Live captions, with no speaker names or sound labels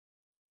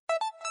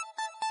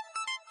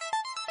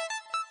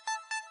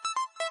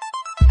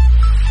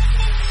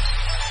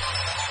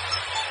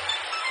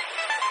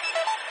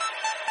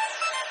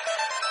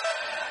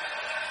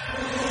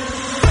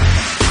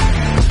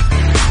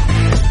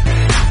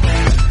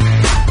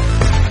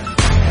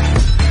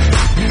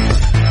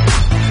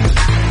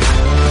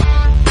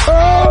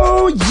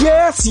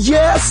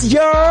Yes,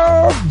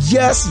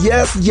 y'all.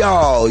 Yes,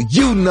 y'all.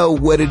 You know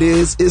what it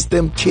is. It's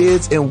them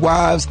kids and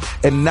wives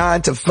and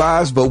 9 to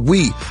 5s, but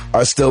we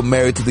are still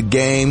married to the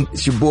game.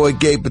 It's your boy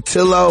Gabe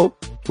Patillo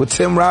with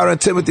Tim Router and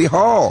Timothy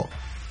Hall.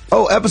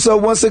 Oh, episode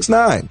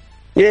 169.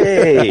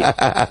 Yay.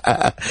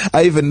 I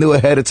even knew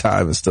ahead of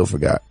time and still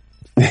forgot.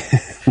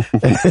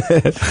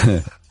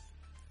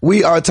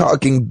 We are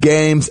talking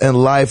games and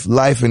life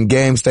and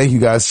games. Thank you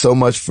guys so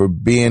much for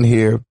being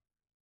here.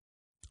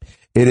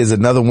 It is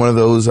another one of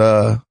those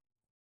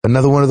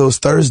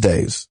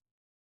Thursdays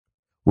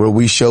where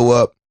we show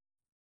up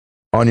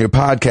on your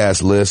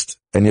podcast list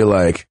and you're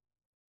like,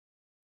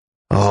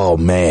 oh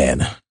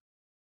man,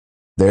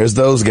 there's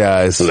those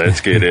guys.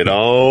 Let's get it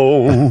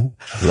on.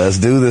 Let's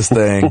do this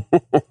thing.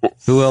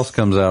 Who else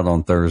comes out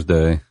on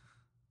Thursday?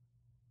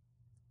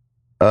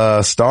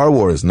 Star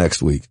Wars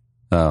next week.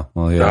 Oh,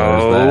 well, yeah.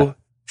 Oh,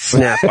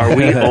 snap.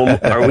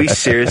 Are we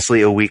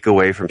seriously a week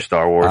away from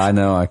Star Wars? I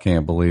know. I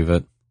can't believe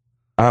it.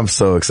 I'm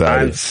so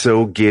excited. I'm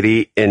so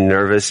giddy and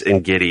nervous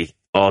and giddy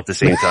all at the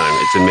same time.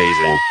 It's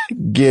amazing.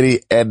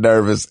 Giddy and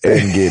nervous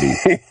and giddy.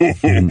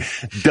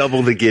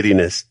 Double the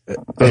giddiness.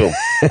 Boom.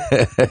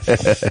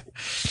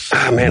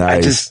 Oh, man,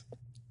 nice.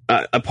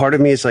 A part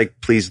of me is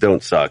like, please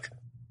don't suck.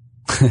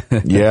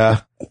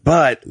 Yeah.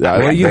 But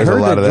well, you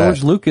heard that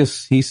George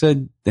Lucas, he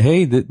said,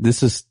 hey,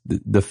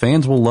 the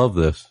fans will love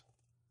this.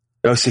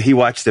 Oh, so he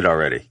watched it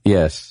already.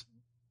 Yes.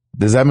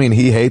 Does that mean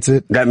he hates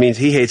it? That means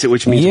he hates it,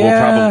 which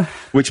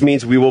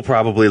means we will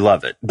probably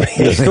love it.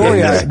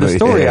 The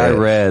story I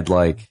read,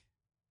 like,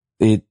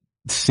 it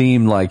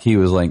seemed like he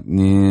was like,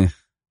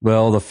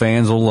 well, the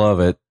fans will love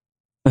it.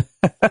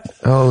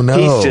 Oh no.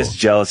 He's just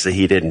jealous that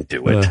he didn't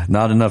do it.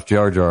 Not enough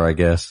Jar Jar, I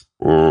guess.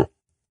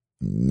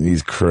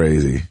 He's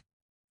crazy.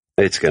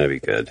 It's going to be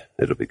good.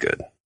 It'll be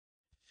good.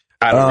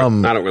 I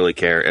don't really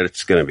care.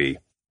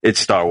 It's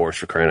Star Wars,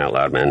 for crying out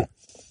loud, man.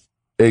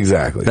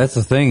 Exactly. That's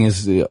the thing,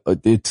 is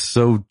it's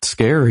so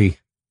scary.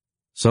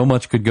 So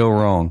much could go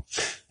wrong.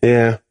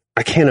 Yeah.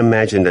 I can't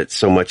imagine that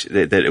so much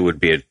that it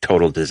would be a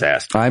total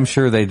disaster. I'm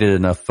sure they did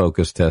enough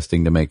focus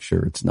testing to make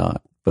sure it's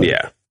not. But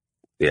Yeah.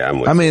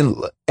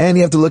 And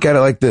you have to look at it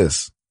like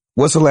this.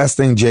 What's the last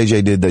thing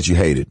JJ did that you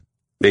hated?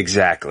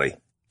 Exactly.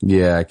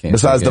 Yeah, I can't.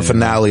 Besides the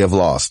finale of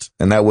Lost.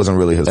 And that wasn't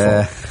really his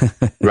fault.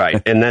 Right.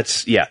 And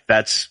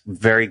that's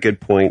very good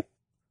point.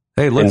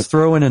 Hey, let's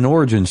throw in an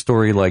origin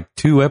story like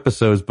 2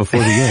 episodes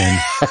before the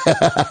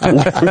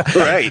end.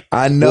 Right.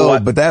 I know,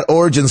 but that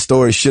origin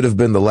story should have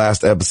been the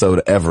last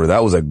episode ever.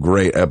 That was a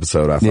great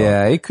episode, I thought.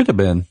 Yeah, it could have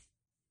been.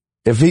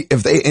 If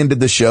they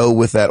ended the show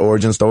with that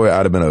origin story,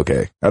 I'd have been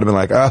okay. I'd have been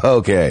like, oh,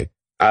 okay.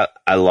 I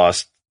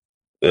lost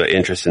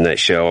interest in that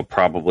show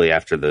probably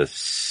after the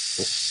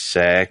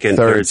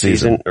third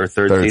season.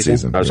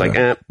 I was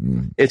like,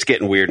 it's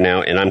getting weird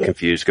now, and I'm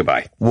confused.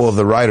 Goodbye. Well,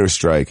 the writer's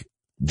strike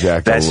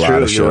jacked That's a lot true.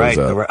 of shows You're right.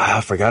 up. I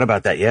forgot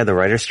about that. Yeah, the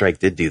writer's strike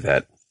did do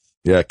that.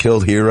 Yeah,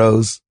 killed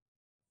Heroes.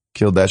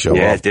 Killed that show off.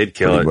 Yeah, it did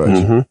kill it.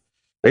 Mm-hmm.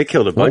 They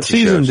killed a bunch of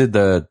shows. What season did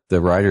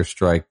the writer's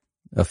strike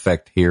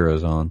affect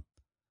Heroes on?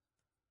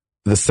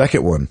 The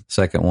second one.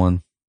 Second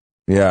one.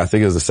 Yeah, I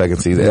think it was the second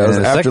season. Yeah, it was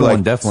the after, second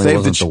one definitely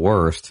wasn't the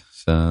worst.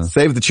 So.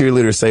 Save the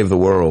Cheerleader, Save the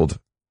World,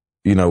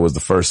 was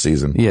the first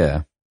season.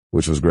 Yeah.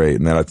 Which was great.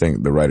 And then I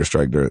think the writer's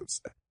strike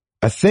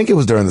I think it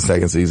was during the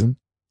second season.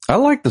 I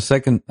like the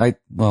second,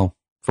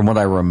 from what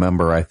I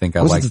remember, I think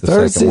I liked the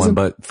second season? one,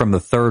 but from the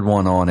third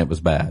one on, it was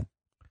bad.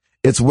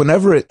 It's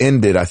whenever it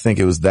ended, I think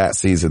it was that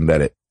season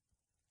that it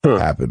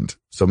happened.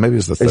 So maybe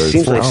it's the third. It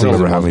seems like I don't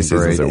remember how many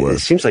seasons there was. It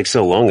seems like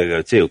so long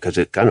ago too, because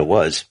it kind of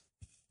was.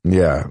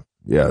 Yeah.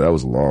 Yeah, that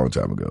was a long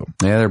time ago.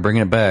 Yeah, they're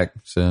bringing it back.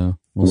 So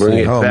we'll Bring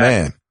see. it Oh, back.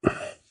 man.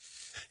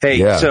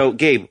 Hey, so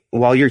Gabe,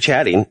 while you're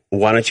chatting,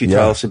 why don't you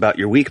tell us about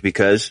your week?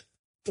 Because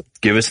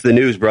give us the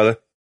news, brother.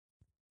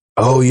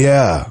 Oh,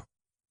 yeah.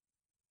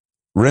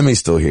 Remy's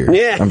still here.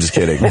 Yeah. I'm just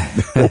kidding.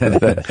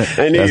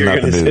 I knew you were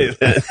going to say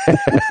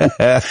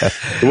that.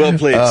 Well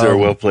played, sir.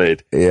 Well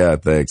played. Yeah,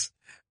 thanks.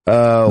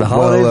 The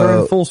holidays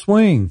are in full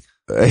swing.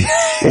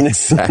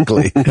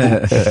 Exactly.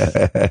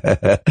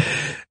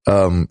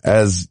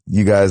 As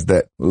you guys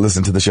that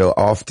listen to the show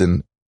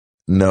often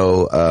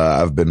know,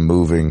 I've been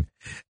moving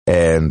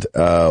and,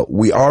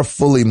 we are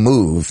fully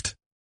moved,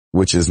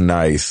 which is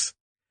nice.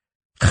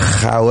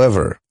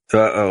 However,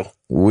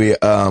 we,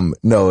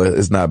 no,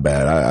 it's not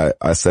bad.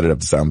 I set it up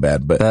to sound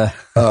bad, but,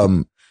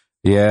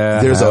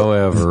 yeah, there's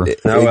however.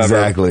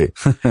 Exactly.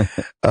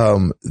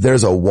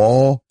 There's a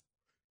wall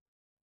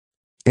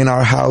in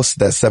our house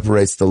that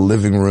separates the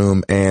living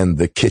room and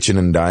the kitchen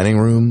and dining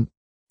room.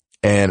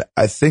 And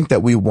I think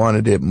that we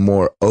wanted it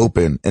more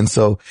open. And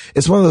so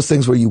it's one of those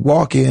things where you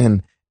walk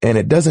in and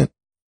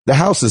the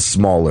house is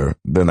smaller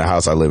than the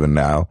house I live in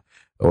now,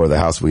 or the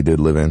house we did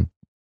live in.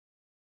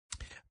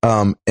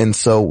 And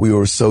so we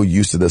were so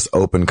used to this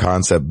open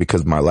concept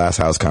because my last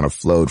house kind of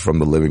flowed from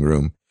the living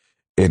room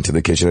into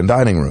the kitchen and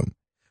dining room.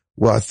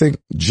 Well, I think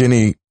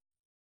Jenny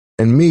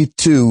and me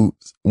too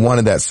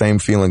wanted that same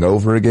feeling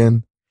over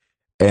again.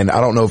 And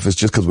I don't know if it's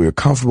just because we were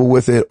comfortable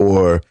with it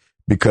or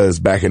because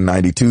back in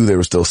 92, they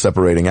were still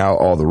separating out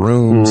all the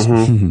rooms.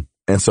 Mm-hmm.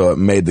 And so it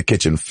made the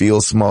kitchen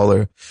feel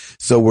smaller.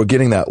 So we're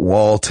getting that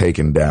wall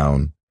taken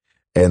down.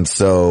 And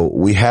so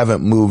we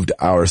haven't moved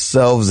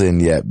ourselves in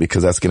yet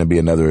because that's going to be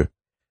another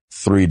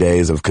 3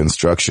 days of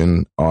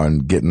construction on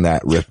getting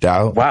that ripped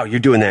out. Wow, you're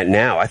doing that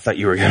now. I thought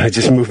you were going to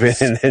just move in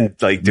and then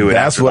like do it.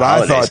 That's what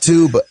I thought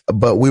too,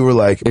 but we were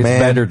like, it's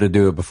better to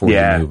do it before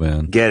you move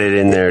in. Get it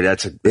in there.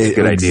 That's a good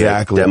idea.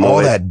 Exactly.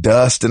 All that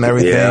dust and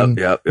everything.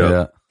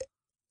 Yep.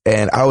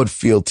 And I would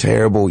feel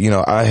terrible. You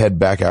know, I head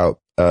back out,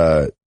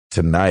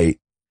 tonight,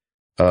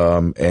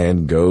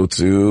 and go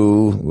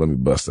to, let me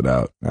bust it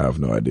out. I have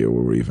no idea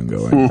where we're even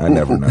going. I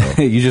never know.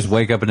 You just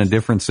wake up in a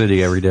different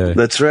city every day.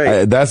 That's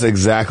right. That's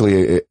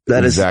exactly it.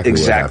 That is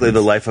exactly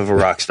the life of a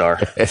rock star.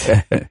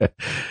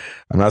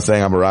 I'm not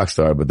saying I'm a rock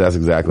star, but that's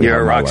exactly you're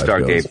a rock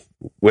star, Gabe.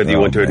 Whether you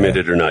want to admit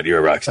it or not, you're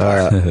a rock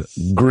star.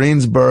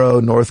 Greensboro,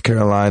 North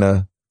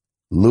Carolina,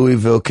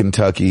 Louisville,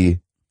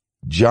 Kentucky,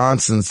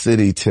 Johnson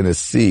City,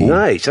 Tennessee.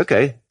 Nice.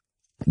 Okay.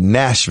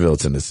 Nashville,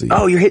 Tennessee.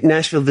 Oh, you're hitting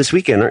Nashville this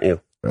weekend, aren't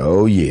you?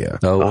 Oh yeah.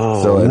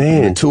 So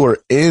man. The tour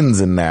ends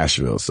in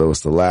Nashville. So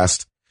it's the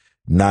last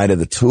night of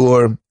the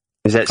tour.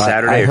 Is that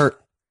Saturday? I heard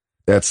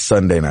that's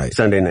Sunday night.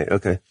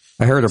 Okay.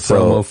 I heard a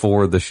promo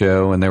for the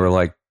show and they were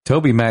like,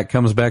 Toby Mac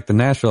comes back to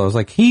Nashville. I was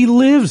like, he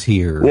lives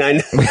here. I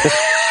know.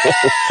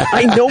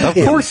 I know him.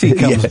 Of course he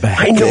comes back.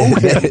 I know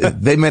him.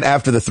 They meant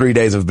after the 3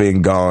 days of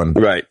being gone,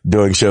 right?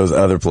 Doing shows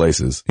other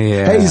places.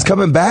 Yeah. Hey, he's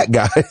coming back,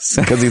 guys,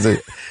 because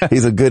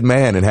he's a good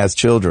man and has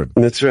children.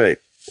 That's right,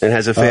 and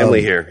has a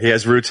family here. He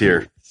has roots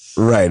here.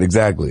 Right,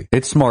 exactly.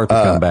 It's smart to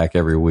come back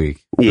every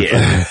week.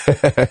 Yeah.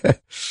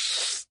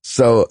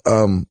 So,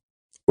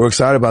 we're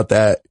excited about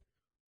that.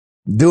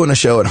 Doing a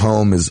show at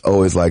home is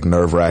always like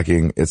nerve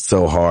wracking. It's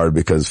so hard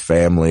because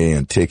family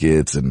and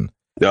tickets and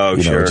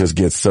it just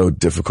gets so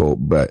difficult,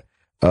 but,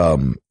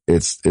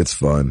 it's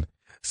fun.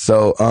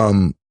 So,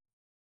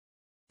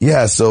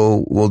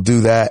 so we'll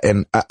do that.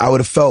 And I would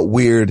have felt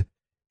weird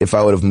if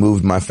I would have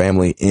moved my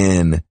family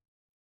in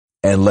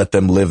and let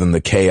them live in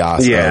the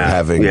chaos of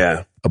having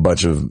a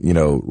bunch of,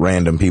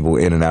 random people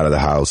in and out of the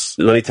house.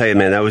 Let me tell you,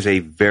 man, that was a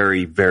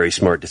very, very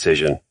smart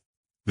decision.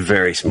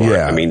 Very smart.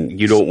 Yeah. I mean,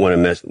 you don't want to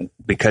mess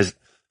because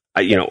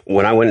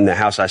when I went in the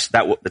house,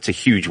 that's a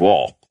huge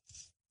wall.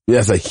 Yeah,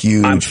 it's a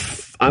huge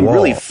I'm wall.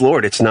 really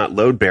floored. It's not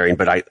load bearing,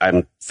 but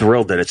I'm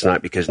thrilled that it's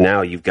not because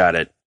now you've got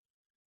it.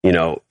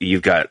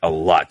 You've got a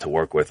lot to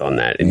work with on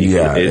that, and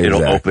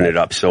it'll open it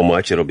up so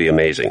much. It'll be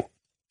amazing.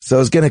 So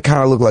it's going to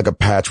kind of look like a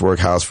patchwork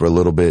house for a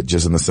little bit,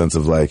 just in the sense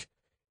of like,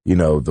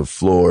 the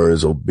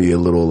floors will be a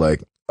little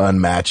like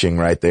unmatching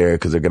right there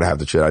because they're going to have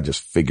to try to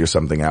just figure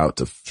something out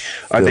to.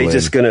 Are they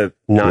just going to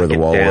knock it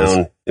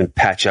down and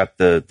patch up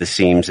the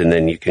seams, and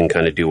then you can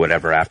kind of do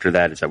whatever after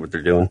that? Is that what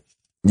they're doing?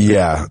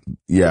 Yeah.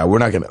 We're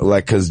not going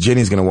to cause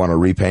Jenny's going to want to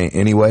repaint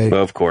anyway.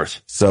 Well, of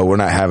course. So we're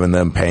not having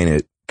them paint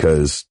it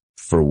because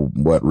for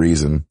what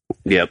reason?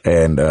 Yep.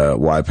 And,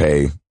 why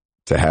pay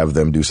to have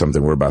them do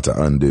something we're about to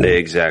undo?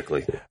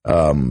 Exactly.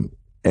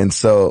 And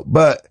so,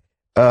 but,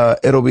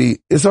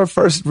 it's our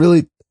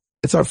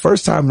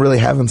first time really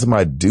having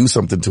somebody do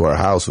something to our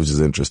house, which is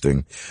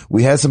interesting.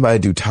 We had somebody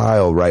do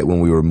tile right when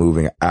we were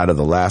moving out of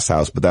the last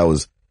house, but that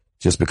was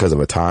just because of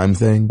a time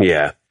thing.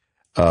 Yeah.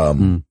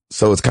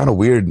 So it's kind of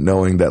weird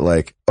knowing that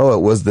like,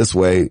 it was this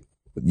way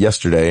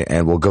yesterday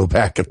and we'll go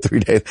back in 3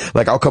 days.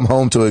 Like I'll come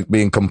home to it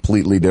being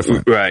completely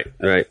different. Right.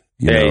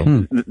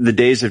 The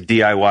days of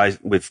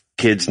DIY with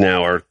kids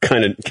now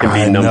can be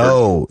numbered.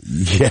 No.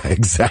 Yeah,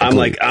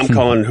 exactly. I'm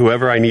calling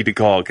whoever I need to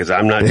call because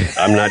I'm not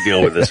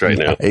dealing with this right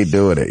now. I hate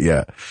doing it.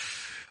 Yeah.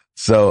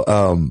 So,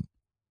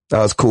 that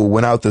was cool.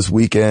 Went out this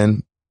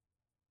weekend,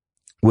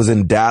 was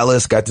in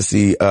Dallas, got to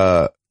see,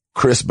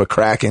 Chris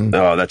McCracken.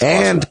 Oh, that's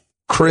and awesome.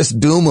 Chris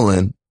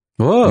Dumoulin.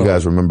 Whoa. You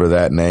guys remember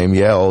that name?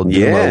 Yeah. Old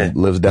Dumo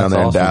lives down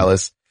there in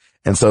Dallas.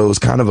 And so it was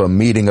kind of a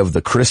meeting of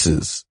the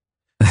Chris's.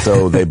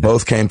 So they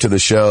both came to the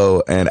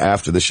show, and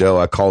after the show,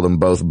 I called them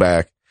both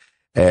back,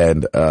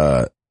 and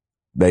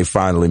they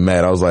finally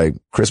met. I was like,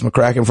 Chris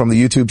McCracken from the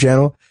YouTube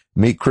channel,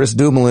 meet Chris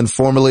Dumoulin,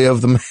 formerly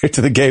of the Married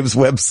to the Games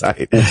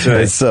website. That's right.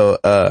 And so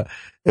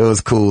it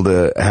was cool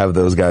to have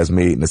those guys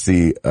meet and to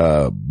see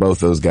both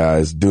those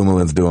guys.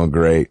 Dumoulin's doing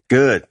great.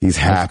 Good. He's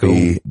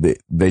happy. Cool.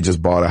 They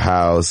just bought a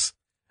house,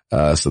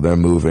 so they're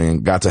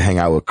moving. Got to hang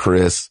out with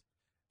Chris.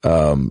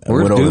 Where's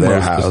went over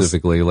their Dumo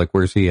specifically? Like,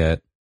 where's he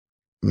at?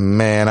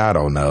 Man, I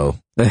don't know.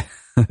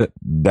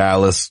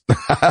 Dallas.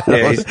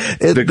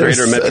 The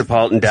greater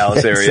metropolitan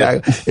Dallas area.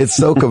 Exactly. It's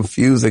so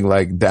confusing,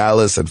 like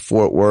Dallas and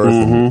Fort Worth.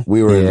 Mm-hmm. And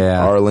we were in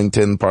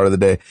Arlington part of the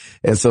day.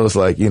 And so it's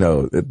like,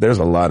 there's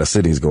a lot of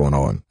cities going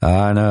on.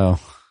 I know.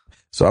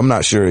 So I'm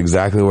not sure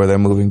exactly where they're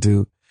moving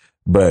to,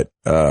 but,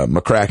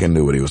 McCracken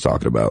knew what he was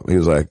talking about. He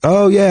was like,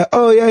 oh yeah.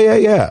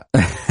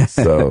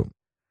 So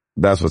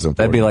that's what's important.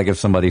 That'd be like if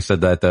somebody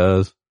said that to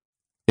us.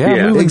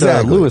 Yeah,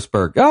 exactly.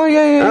 Lewisburg. Oh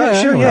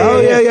yeah. Sure,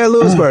 yeah,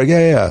 Lewisburg.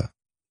 Yeah.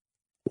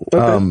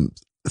 Okay.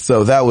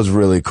 So that was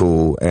really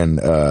cool. And,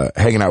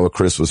 hanging out with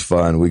Chris was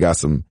fun. We got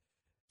some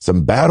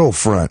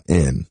Battlefront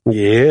in.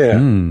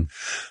 Yeah.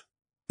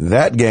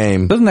 that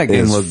game doesn't that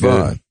game look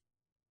fun.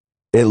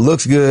 Good? It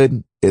looks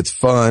good. It's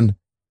fun.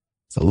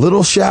 It's a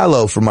little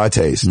shallow for my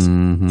taste.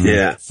 Mm-hmm.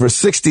 Yeah. For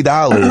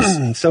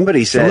 $60,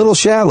 somebody said it's a little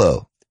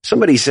shallow.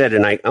 Somebody said,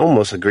 and I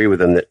almost agree with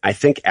them, that I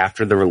think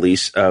after the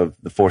release of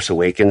The Force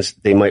Awakens,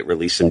 they might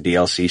release some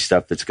DLC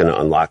stuff that's going to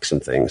unlock some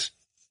things.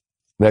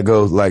 That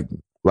goes like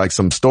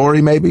some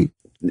story, maybe?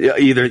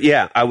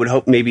 I would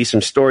hope maybe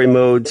some story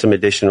mode, some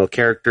additional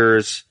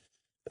characters.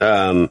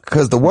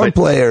 Because the one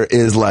player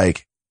is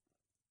like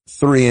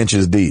 3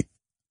 inches deep.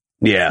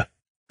 Yeah.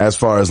 As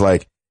far as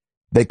like,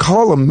 they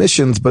call them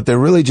missions, but they're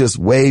really just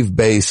wave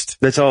based.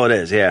 That's all it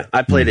is. Yeah.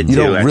 I played it too, You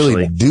don't actually.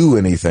 really do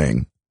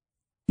anything.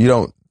 You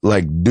don't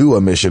like do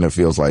a mission. It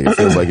feels like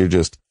you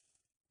just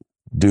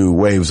do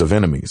waves of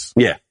enemies.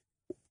 Yeah.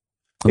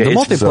 The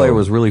multiplayer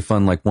was really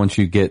fun. Like once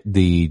you get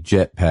the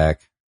jetpack.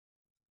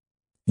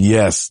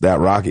 Yes, that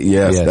rocket.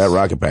 Yes, that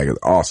rocket pack is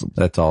awesome.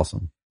 That's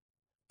awesome.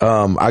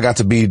 I got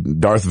to be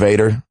Darth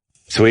Vader.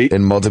 Sweet.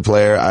 In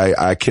multiplayer,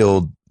 I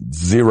killed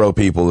 0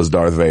 people as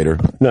Darth Vader.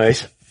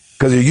 Nice.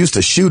 Because you're used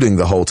to shooting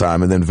the whole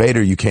time, and then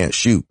Vader, you can't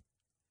shoot.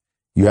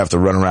 You have to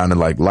run around and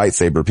like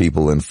lightsaber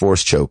people and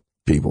force choke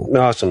people.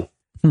 Awesome.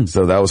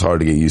 So that was hard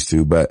to get used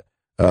to, but,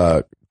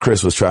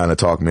 Chris was trying to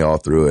talk me all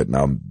through it, and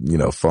I'm,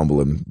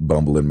 fumbling,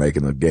 bumbling,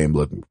 making the game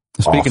look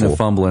Speaking awful. of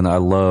fumbling, I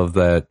love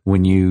that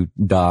when you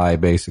die,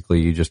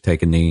 basically you just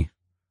take a knee.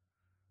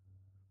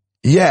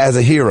 Yeah, as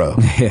a hero.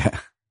 Yeah.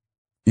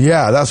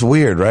 Yeah, that's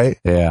weird, right?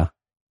 Yeah.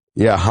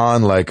 Yeah,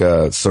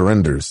 Han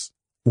surrenders.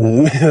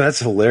 That's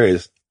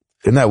hilarious.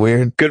 Isn't that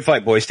weird? Good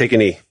fight, boys. Take a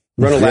knee.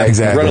 Run a lap.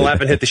 Exactly. Run a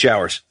lap and hit the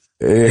showers.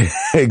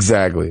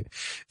 Exactly.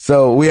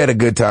 So we had a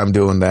good time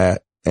doing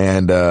that.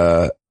 And,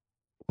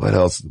 what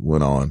else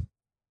went on?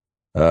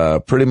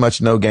 Pretty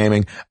much no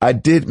gaming.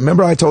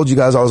 Remember I told you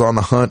guys I was on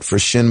the hunt for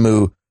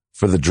Shenmue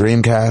for the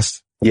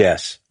Dreamcast?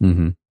 Yes.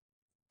 Mm-hmm.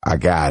 I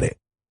got it.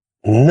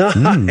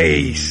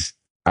 Nice.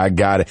 I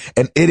got it.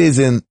 And it is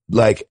in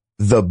like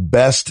the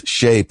best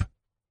shape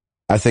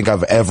I think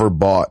I've ever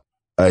bought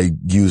a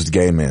used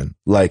game in.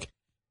 Like,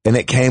 and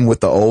it came with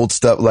the old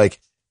stuff. Like,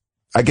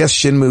 I guess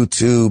Shenmue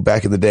 2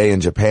 back in the day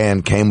in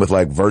Japan came with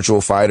like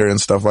Virtual Fighter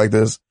and stuff like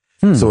this.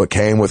 So it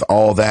came with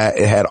all that.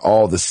 It had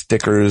all the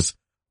stickers,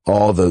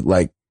 all the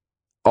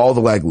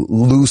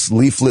loose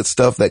leaflet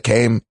stuff that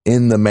came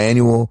in the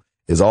manual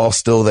is all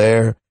still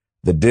there.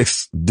 The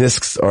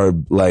discs are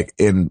like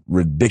in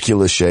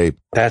ridiculous shape.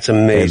 That's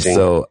amazing. And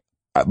so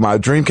my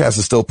Dreamcast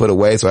is still put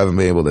away, so I haven't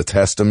been able to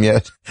test them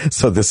yet.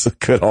 So this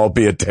could all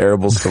be a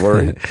terrible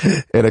story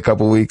in a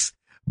couple weeks.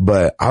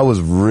 But I was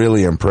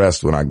really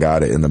impressed when I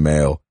got it in the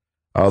mail.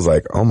 I was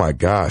like, oh my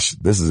gosh,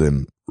 this is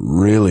in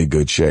really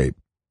good shape.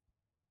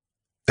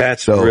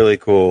 That's really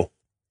cool.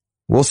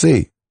 We'll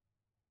see.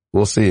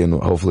 And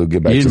hopefully we'll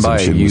get back to some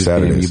Shenmue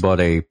Saturdays. Game. You bought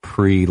a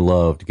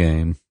pre-loved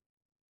game.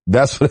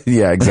 That's what,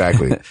 yeah,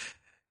 exactly.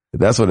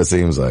 That's what it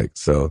seems like.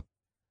 So,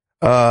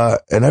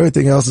 and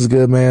everything else is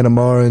good, man.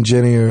 Amara and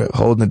Jenny are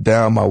holding it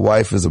down. My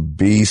wife is a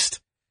beast,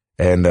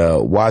 and,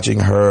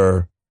 watching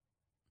her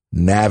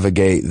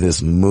navigate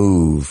this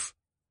move,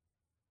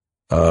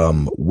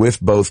 with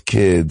both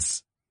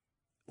kids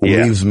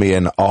leaves me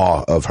in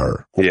awe of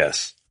her.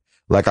 Yes.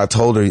 Like I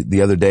told her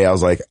the other day, I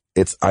was like,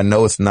 I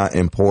know it's not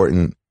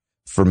important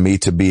for me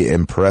to be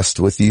impressed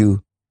with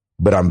you,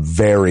 but I'm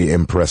very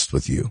impressed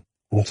with you.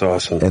 That's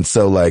awesome. And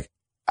so like,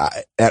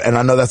 and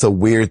I know that's a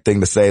weird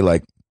thing to say,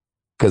 like,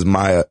 cause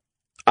my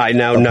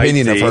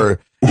opinion of her,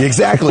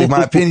 exactly.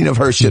 My opinion of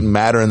her shouldn't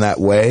matter in that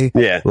way.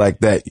 Yeah. Like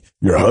that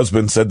your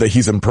husband said that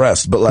he's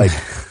impressed, but like,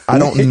 I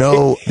don't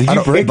know. Did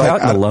you break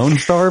out in the Lone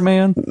Star,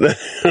 man?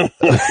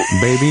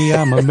 Baby,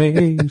 I'm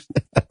amazed.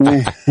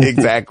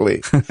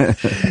 Exactly.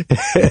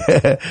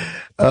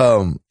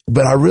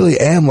 But I really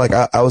am like,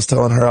 I was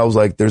telling her, I was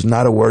like, there's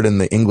not a word in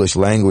the English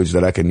language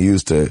that I can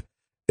use to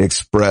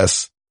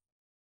express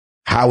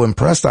how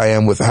impressed I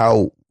am with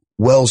how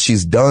well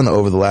she's done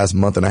over the last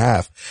month and a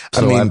half.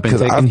 So I mean, I've been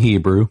taking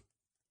Hebrew.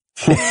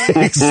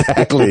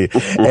 Exactly.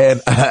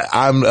 And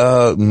I'm,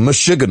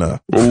 Michigana.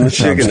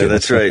 Michigana,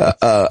 that's right.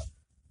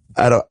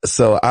 I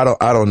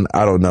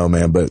don't know,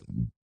 man, but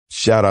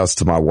shout outs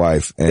to my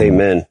wife and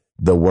Amen.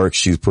 The work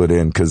she's put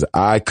in, cause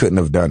I couldn't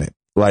have done it.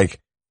 Like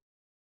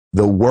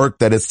the work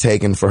that it's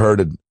taken for her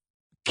to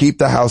keep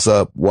the house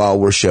up while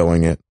we're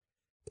showing it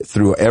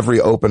through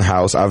every open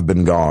house. I've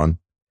been gone.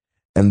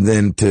 And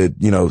then to,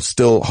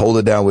 still hold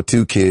it down with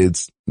 2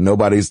 kids.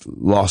 Nobody's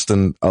lost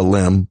a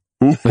limb.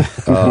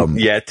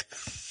 Yet.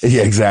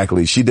 Yeah,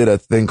 exactly. She did a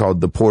thing called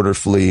the Porter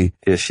Flea,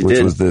 which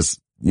was this,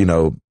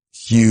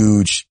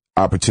 huge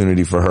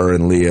opportunity for her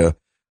and Leah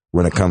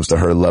when it comes to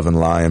her Love and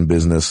Lion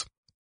business.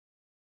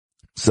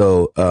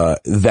 So,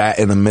 that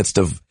in the midst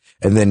of,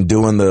 and then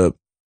doing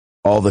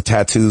all the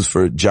tattoos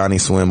for Johnny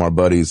Swim, our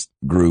buddy's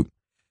group,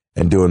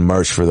 and doing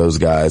merch for those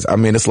guys. I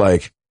mean, it's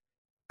like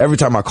every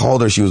time I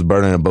called her, she was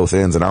burning at both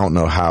ends, and I don't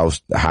know how.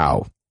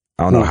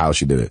 I don't know how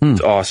she did it.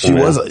 It's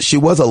awesome. She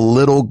was a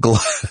little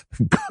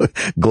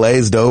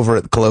glazed over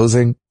at the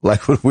closing,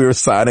 like when we were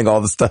signing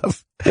all the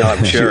stuff. Yeah,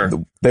 I'm sure.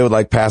 They would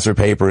like pass her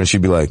paper and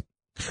she'd be like,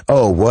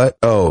 Oh, what?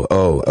 Oh,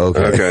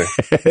 okay.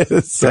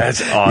 So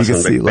that's awesome. You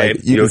can see,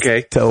 babe, you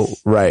okay? Tell,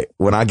 right.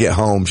 When I get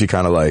home, she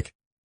kind of like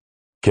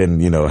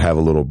can, have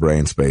a little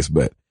brain space,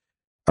 but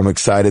I'm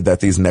excited that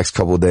these next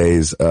couple of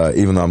days,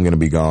 even though I'm going to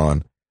be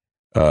gone,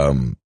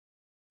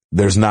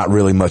 there's not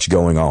really much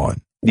going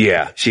on.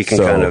 Yeah. She can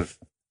kind of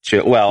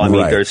chill. Well, I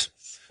mean,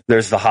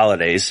 there's the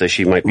holidays, so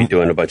she might be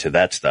doing a bunch of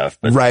that stuff.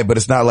 But. Right. But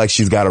it's not like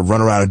she's got to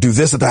run around and do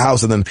this at the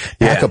house and then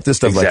pack up this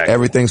stuff. Exactly. Like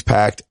everything's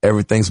packed.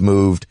 Everything's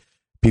moved.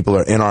 People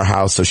are in our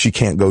house, so she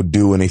can't go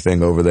do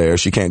anything over there.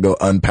 She can't go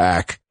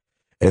unpack.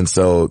 And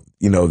so,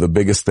 the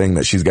biggest thing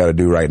that she's got to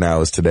do right now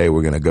is today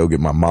we're going to go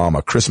get my mom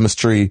a Christmas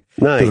tree.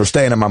 Nice. Because we're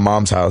staying at my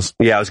mom's house.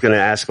 Yeah, I was going to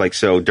ask,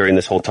 so during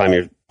this whole time,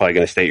 you're probably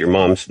going to stay at your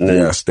mom's. And then...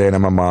 Yeah, staying at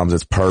my mom's.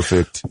 It's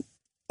perfect.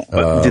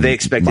 Do they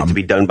expect it to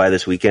be done by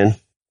this weekend?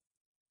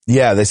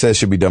 Yeah, they said it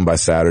should be done by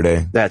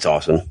Saturday. That's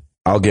awesome.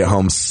 I'll get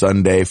home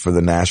Sunday for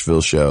the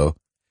Nashville show.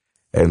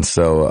 And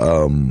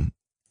so,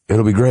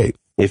 it'll be great.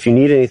 If you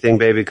need anything,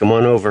 baby, come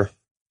on over.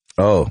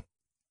 Oh,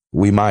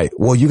 we might.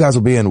 Well, you guys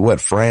will be in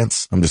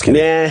France? I'm just kidding.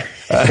 Yeah.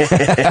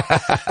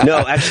 No,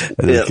 actually.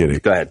 I'm just kidding.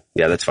 Go ahead.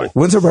 Yeah, that's fine.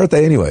 When's her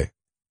birthday anyway?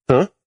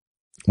 Huh?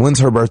 When's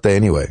her birthday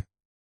anyway?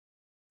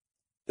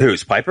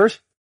 Whose? Piper's?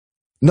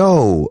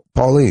 No,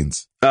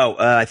 Pauline's. Oh,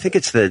 I think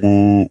it's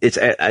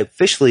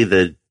officially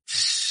the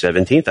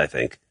 17th, I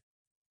think.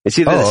 It's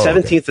either the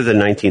 17th or the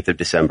 19th of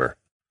December.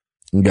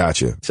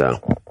 Gotcha.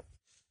 So.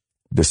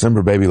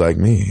 December baby like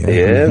me.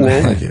 Yeah,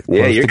 man. Like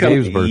yeah,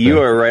 you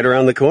are right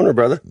around the corner,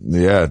 brother.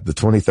 Yeah, the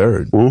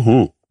 23rd.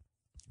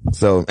 Mm-hmm.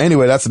 So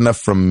anyway, that's enough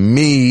from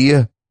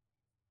me.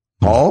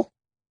 Paul?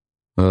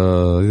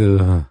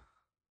 I'm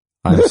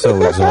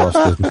so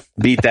exhausted.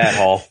 Beat that,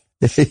 Hall.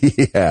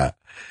 Yeah.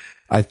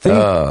 I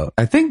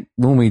think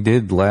when we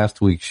did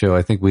last week's show,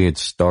 I think we had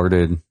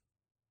started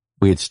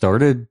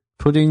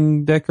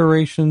putting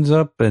decorations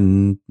up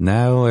and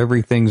now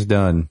everyththing's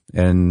done.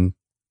 And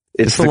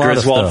it's the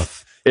Griswold.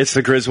 It's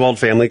the Griswold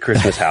family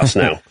Christmas house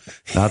now.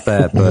 Not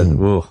that, but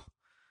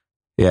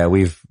yeah,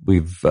 we've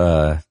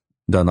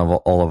done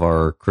all of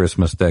our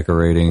Christmas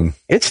decorating.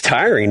 It's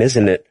tiring,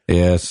 isn't it?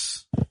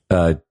 Yes.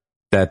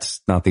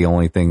 That's not the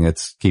only thing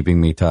that's keeping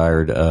me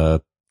tired.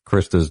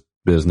 Krista's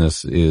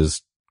business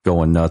is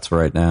going nuts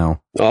right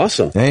now.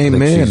 Awesome.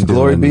 Amen.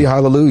 Glory be,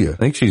 hallelujah. I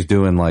think she's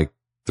doing like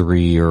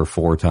 3 or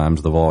 4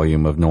 times the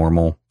volume of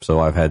normal. So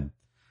I've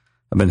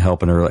been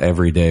helping her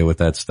every day with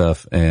that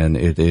stuff, and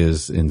it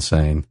is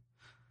insane.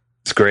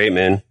 It's great,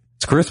 man.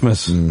 It's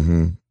Christmas.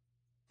 Mm-hmm.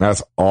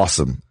 That's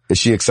awesome. Is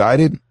she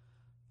excited?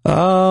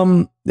 I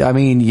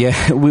mean,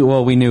 yeah,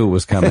 we knew it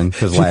was coming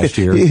because last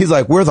year. He's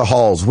like, we're the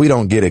Halls. We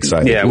don't get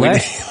excited. Yeah,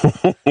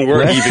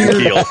 we're even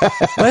keel.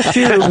 Last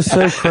year it was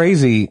so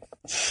crazy.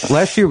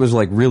 Last year was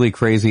like really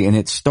crazy, and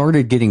it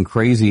started getting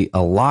crazy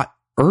a lot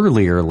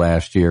earlier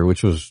last year,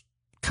 which was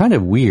kind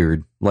of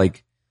weird.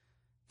 Like,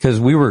 cause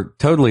we were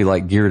totally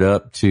like geared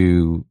up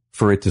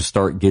for it to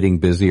start getting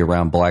busy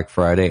around Black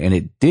Friday, and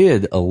it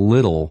did a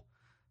little,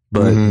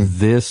 but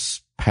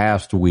this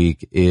past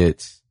week,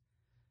 it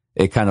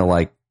kind of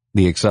like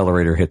the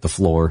accelerator hit the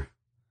floor.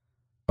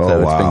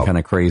 So it's been kind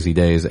of crazy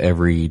days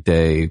every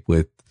day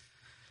with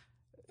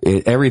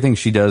it. Everything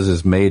she does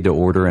is made to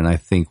order, and I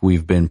think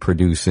we've been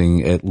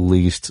producing at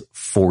least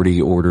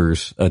 40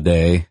 orders a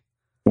day.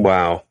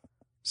 Wow.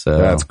 So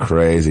that's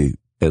crazy.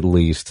 At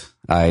least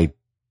I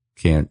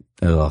can't,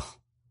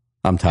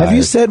 I'm tired. Have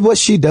you said what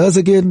she does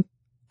again?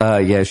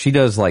 Yeah, she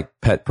does like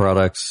pet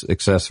products,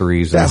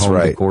 accessories, and home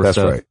decor That's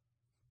stuff. Right.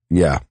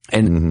 Yeah.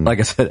 And like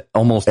I said,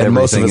 almost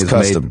everything is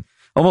custom. Made.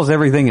 Almost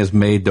everything is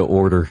made to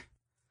order.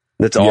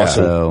 That's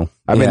awesome. So,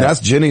 I mean, that's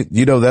Jenny,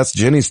 that's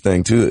Jenny's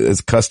thing too. It's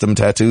custom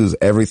tattoos.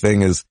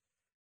 Everything is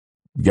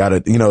got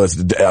it.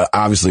 It's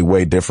obviously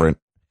way different.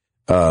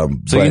 So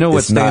you know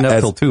what Stand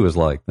Up Till 2 is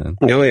like then?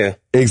 Oh yeah.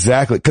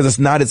 Exactly. Cause it's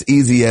not as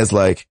easy as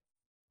like,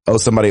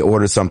 somebody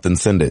ordered something,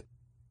 send it.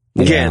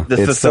 Yeah, the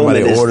fulfillment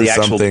is the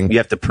actual, something, you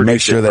have to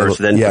produce it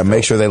first,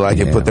 make sure they like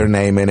it, put their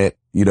name in it,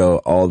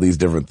 all these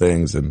different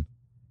things. And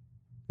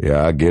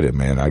yeah, I get it,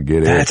 man. I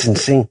get it. That's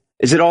insane.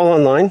 Is it all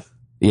online?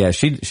 Yeah,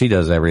 she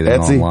does everything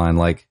Etsy? online.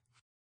 Like,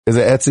 is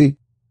it Etsy?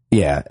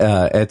 Yeah,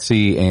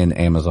 Etsy and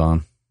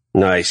Amazon.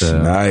 Nice.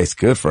 So, nice.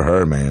 Good for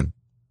her, man.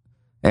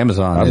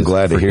 Amazon I'm is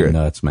glad to hear it.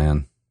 Nuts,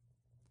 man.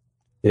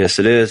 Yes,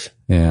 it is.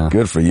 Yeah.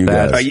 Good for you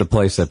guys. That's the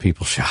place that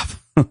people shop.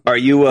 Are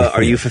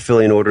you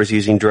fulfilling orders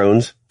using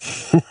drones?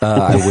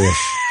 I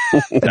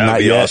wish. That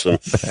would be awesome.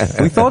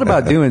 We thought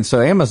about doing,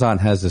 so Amazon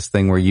has this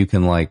thing where you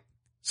can like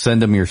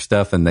send them your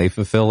stuff and they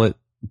fulfill it,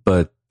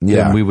 but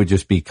then we would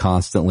just be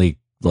constantly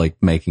like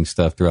making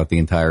stuff throughout the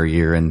entire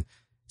year, and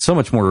so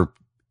much more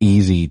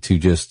easy to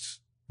just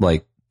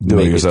like do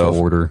make it yourself.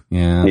 To order.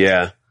 Yeah.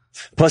 Yeah.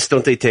 Plus,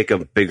 don't they take a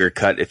bigger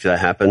cut if that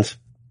happens?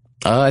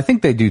 I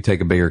think they do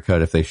take a bigger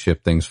cut if they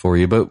ship things for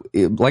you, but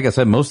like I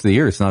said, most of the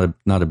year it's not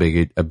a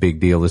big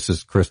deal. This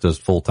is Krista's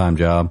full-time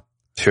job.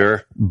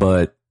 Sure.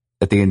 But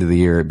at the end of the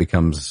year, it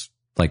becomes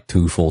like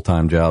 2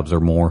 full-time jobs or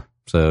more.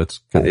 So it's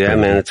kind of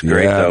man, it's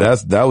great. Yeah,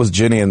 that was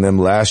Jenny and them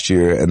last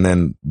year, and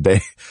then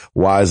they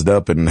wised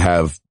up and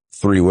have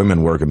 3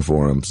 women working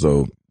for him.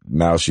 So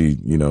now she,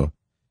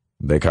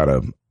 they kind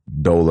of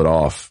dole it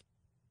off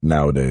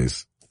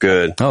nowadays.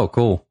 Good. Oh,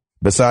 cool.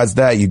 Besides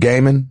that, you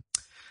gaming?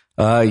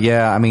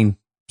 Yeah, I mean,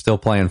 still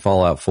playing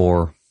Fallout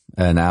 4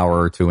 an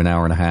hour to an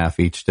hour and a half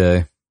each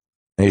day.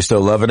 And you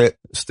still loving it?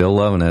 Still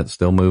loving it.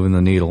 Still moving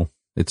the needle.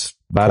 It's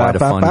quite a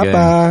fun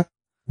game.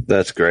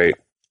 That's great.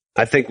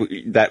 I think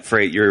that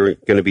phrase, you're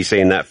going to be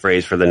saying that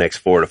phrase for the next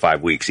 4 to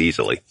 5 weeks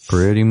easily.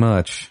 Pretty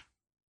much.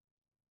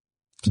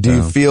 Do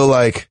you feel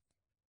like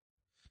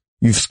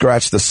you've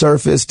scratched the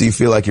surface? Do you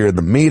feel like you're in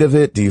the meat of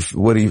it? I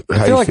feel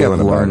like I've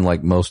learned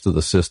like most of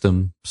the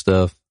system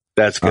stuff.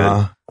 That's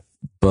good.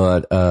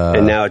 But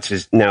and now it's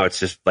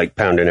just like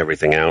pounding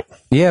everything out.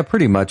 Yeah,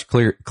 pretty much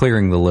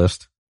clearing the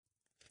list.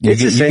 You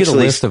get a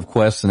list of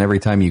quests, and every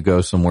time you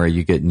go somewhere,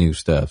 you get new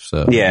stuff.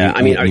 So yeah,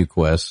 you get new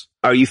quests.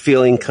 Are you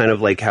feeling kind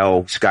of like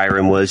how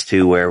Skyrim was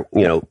too, where,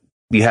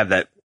 you have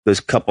those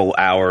couple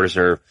hours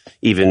or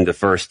even the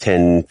first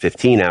 10,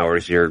 15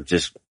 hours, you're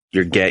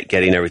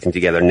getting everything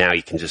together. Now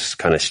you can just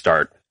kind of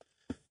start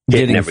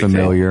getting everything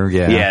familiar.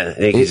 Yeah. Yeah.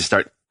 You can just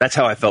start. That's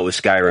how I felt with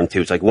Skyrim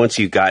too. It's like once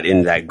you got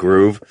in that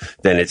groove,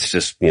 then it's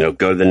just, go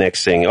to the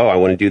next thing. Oh, I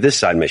want to do this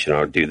side mission.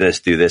 I'll do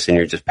this, and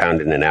you're just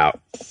pounding it out.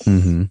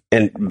 Mm-hmm.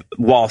 And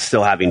while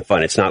still having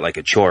fun, it's not like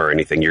a chore or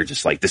anything. You're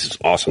just like, this is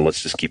awesome.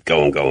 Let's just keep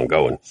going.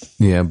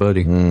 Yeah,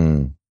 buddy.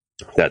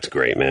 That's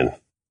great, man.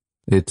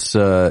 It's,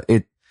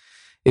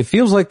 it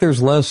feels like there's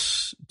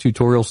less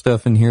tutorial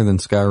stuff in here than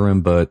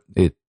Skyrim, but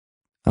I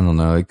don't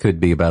know. It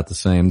could be about the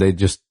same. They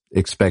just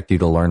expect you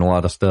to learn a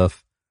lot of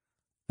stuff.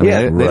 I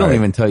mean, they don't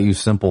even tell you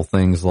simple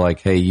things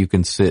like, hey, you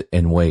can sit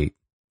and wait.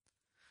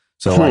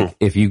 So like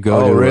if you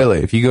go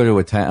to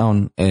a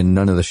town and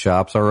none of the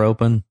shops are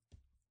open,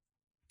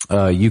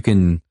 you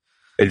can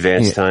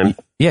advance time.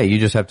 Yeah. You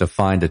just have to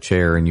find a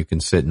chair and you can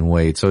sit and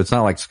wait. So it's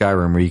not like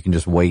Skyrim where you can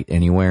just wait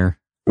anywhere.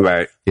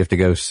 Right. You have to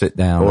go sit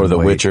down. Or The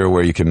wait. Witcher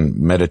where you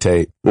can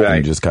meditate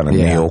and just kind of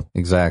kneel.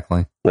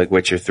 Exactly. Like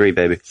Witcher 3,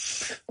 baby.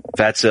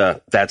 That's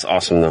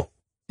awesome though.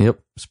 Yep.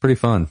 It's pretty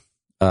fun.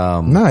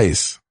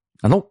 Nice.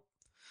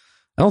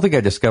 I don't think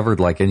I discovered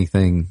like any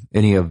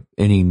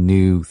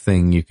new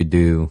thing you could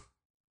do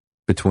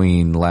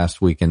between last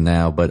week and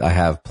now, but I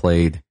have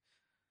played,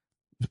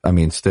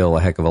 still a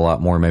heck of a lot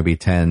more, maybe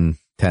 10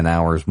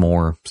 hours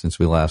more since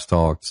we last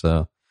talked.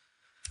 So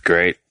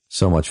great.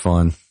 So much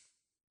fun.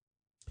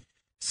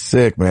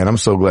 Sick, man. I'm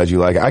so glad you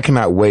like it. I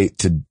cannot wait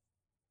to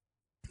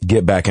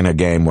get back in a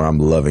game where I'm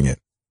loving it.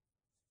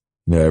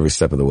 Every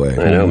step of the way.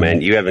 I know,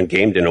 man. You haven't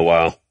gamed in a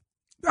while.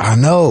 I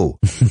know.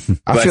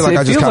 I feel like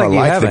I just kind of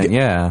like the game.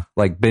 Yeah.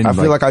 I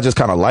feel like I just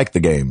kind of like the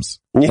games.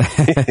 You're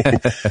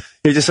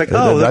just like,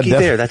 oh, looky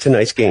there. That's a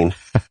nice game.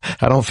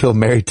 I don't feel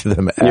married to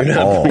them at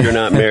all. You're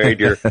not married.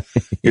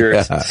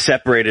 You're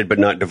separated, but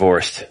not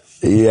divorced.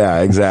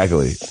 Yeah,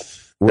 exactly.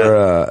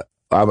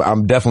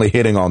 I'm definitely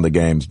hitting on the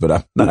games, but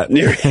I'm not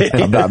married.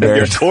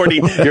 You're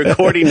courting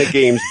the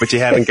games, but you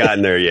haven't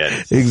gotten there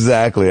yet.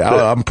 Exactly.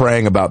 I'm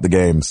praying about the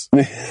games.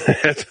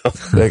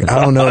 Like,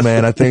 I don't know,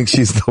 man. I think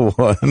she's the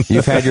one.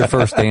 You've had your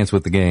first dance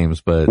with the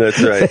games, but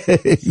that's right.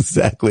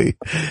 Exactly.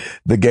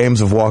 The games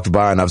have walked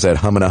by and I've said,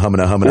 humana.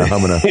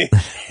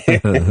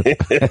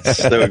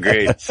 So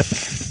great.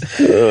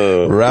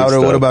 Router,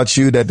 what about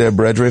you, that there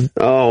brethren?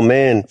 Oh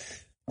man.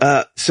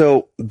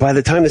 So by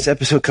the time this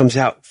episode comes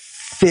out,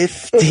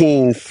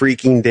 15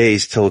 freaking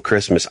days till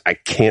Christmas. I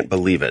can't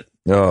believe it.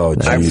 Oh,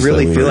 geez, I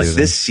really feel like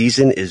this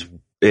season is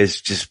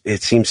just,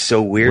 it seems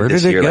so weird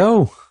this year. Where did it go?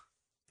 Like,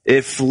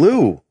 it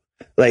flew.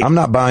 Like, I'm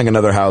not buying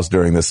another house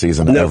during this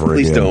season ever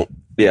please again. Don't.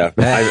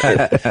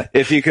 Yeah.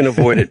 If you can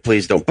avoid it,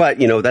 please don't. But,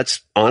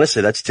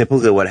 that's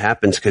typically what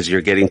happens because you're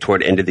getting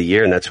toward the end of the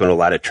year and that's when a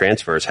lot of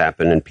transfers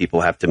happen and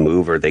people have to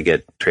move or they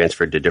get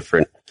transferred to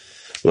different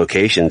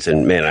locations.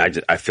 And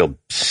man, I feel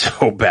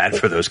so bad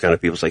for those kind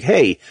of people. It's like,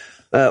 hey,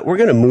 we're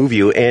going to move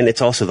you, and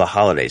it's also the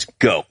holidays.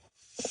 Go.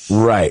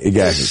 Right,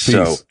 exactly.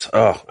 So,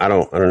 I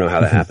don't know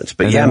how that happens,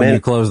 but and yeah, then man. When you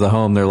close the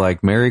home, they're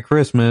like, "Merry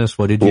Christmas!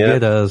 What did you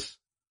get us?"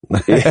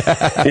 Yeah,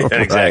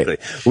 exactly.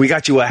 Right. We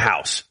got you a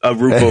house, a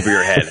roof over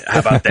your head. How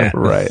about that?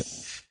 Right.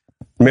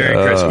 Merry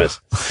Christmas.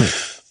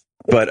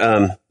 But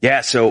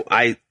so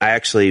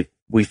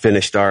we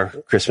finished our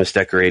Christmas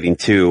decorating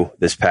too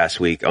this past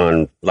week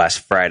on last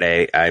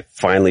Friday. I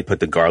finally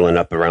put the garland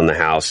up around the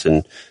house,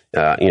 and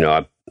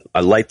I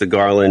light the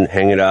garland,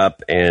 hang it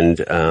up, and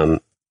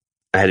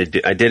I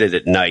did it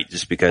at night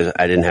just because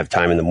I didn't have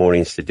time in the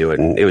mornings to do it,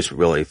 and it was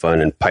really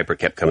fun. And Piper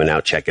kept coming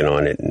out checking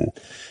on it, and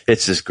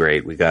it's just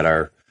great. We got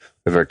our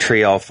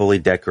tree all fully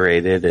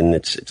decorated, and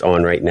it's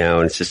on right now,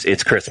 and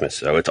it's Christmas,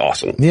 so it's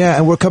awesome. Yeah,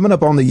 and we're coming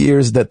up on the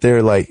years that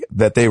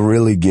they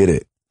really get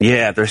it.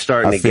 Yeah, they're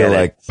starting to get it. I feel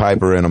like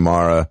Piper and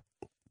Amara,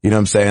 you know what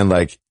I'm saying?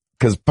 Like,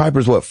 cause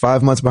Piper's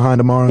 5 months behind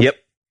Amara? Yep.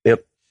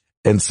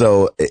 And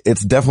so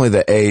it's definitely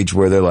the age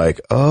where they're like,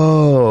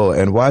 oh,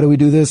 and why do we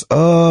do this?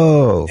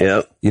 Oh,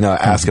 yep.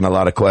 Asking a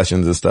lot of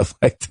questions and stuff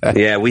like that.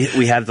 Yeah.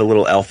 We have the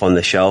little elf on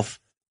the shelf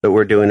that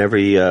we're doing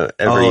every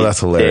that's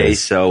hilarious. day.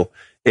 So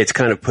it's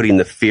kind of putting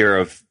the fear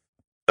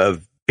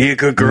of be a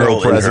good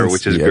girl in her,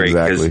 which is great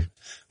because exactly.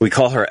 we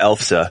call her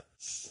Elfsa.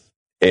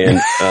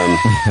 And,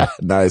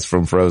 nice,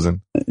 from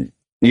Frozen.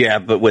 Yeah,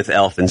 but with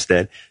Elf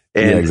instead.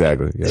 And yeah,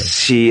 exactly. Yeah.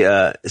 She,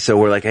 so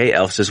we're like, hey,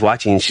 Elfsa's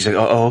watching. And she's like,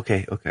 oh,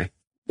 okay.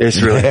 It's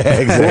really,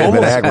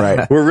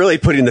 exactly. We're really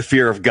putting the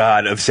fear of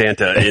God of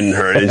Santa in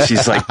her. And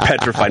she's like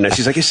petrified now.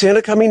 She's like, is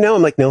Santa coming now?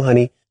 I'm like, no,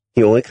 honey,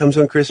 he only comes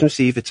on Christmas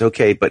Eve. It's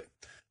okay. But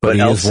he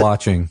Elfsa, is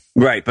watching.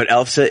 Right. But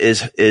Elfsa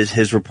is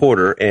his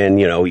reporter. And,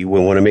 you know, you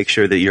want to make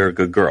sure that you're a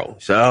good girl.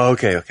 So,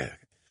 okay.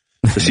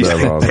 So she's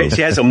awesome.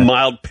 She has a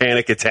mild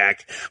panic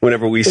attack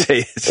whenever we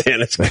say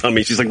Santa's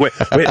coming. She's like, wait,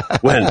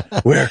 when,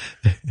 where?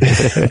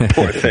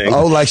 Poor thing.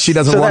 Oh, like she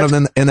doesn't want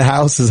him in the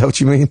house? Is that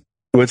what you mean?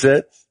 What's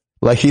that?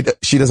 Like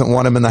she doesn't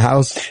want him in the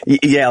house?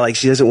 Yeah, like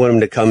she doesn't want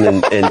him to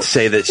come and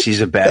say that she's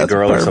a bad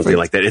girl perfect. or something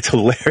like that. It's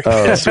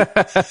hilarious.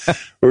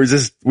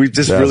 We've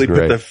just really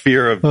great. put the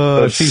fear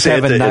of she's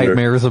Santa having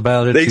nightmares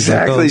about it.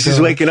 Exactly. She's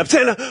waking up,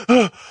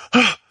 Santa.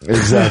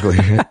 Exactly.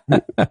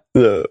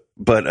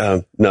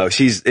 But no,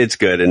 it's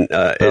good. And,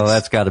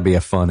 that's gotta be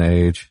a fun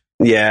age.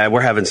 Yeah,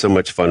 we're having so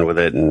much fun with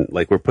it. And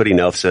like, we're putting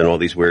Elfsa in all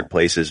these weird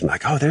places. I'm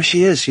like, oh, there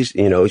she is. She's,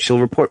 she'll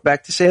report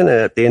back to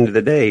Santa at the end of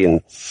the day.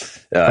 And,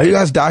 are you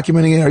guys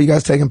documenting it? Are you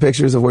guys taking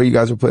pictures of where you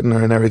guys are putting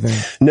her and everything?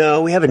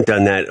 No, we haven't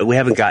done that. We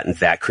haven't gotten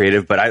that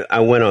creative, but I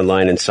went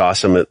online and saw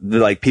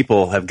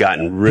people have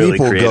gotten really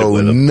creative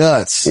with them.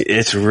 Nuts.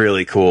 It's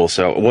really cool.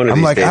 So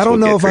I'm like, I don't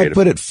know if I'd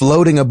put it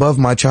floating above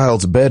my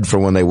child's bed for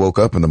when they woke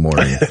up in the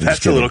morning.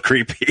 That's a little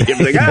creepy. I'm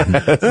like,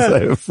 It's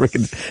like a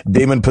freaking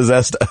demon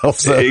possessed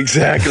Elfsa.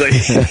 Exactly.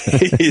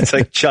 It's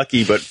like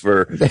Chucky, but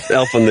for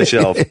Elf on the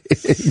Shelf.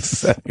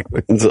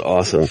 Exactly. It's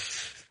awesome.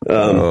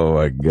 Oh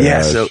my gosh.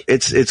 Yeah, so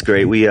it's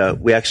great. We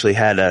actually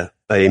had a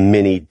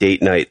mini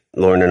date night,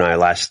 Lauren and I,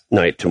 last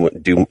night to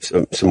do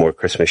some more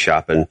Christmas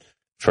shopping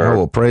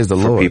for praise the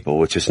Lord, people,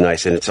 which is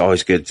nice. And it's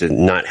always good to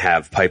not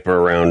have Piper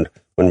around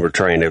when we're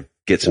trying to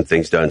get some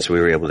things done. So we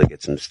were able to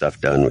get some stuff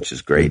done, which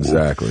is great.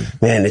 Exactly.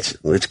 And, man,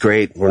 it's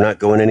great. We're not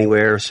going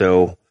anywhere.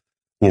 So,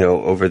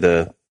 over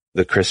the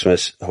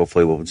Christmas,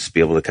 hopefully we'll just be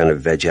able to kind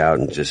of veg out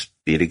and just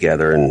be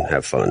together and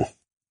have fun.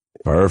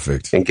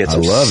 Perfect. And get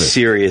some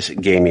serious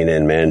gaming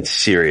in, man.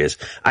 Serious.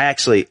 I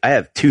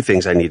have two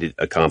things I need to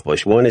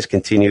accomplish. One is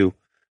continue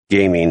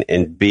gaming,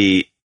 and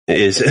B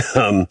is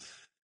get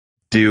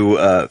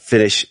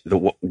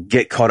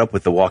caught up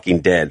with The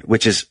Walking Dead,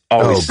 which is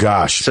always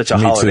such a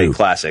holiday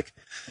classic.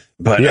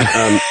 But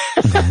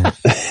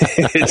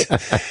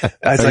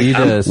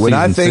when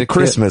I think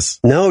Christmas,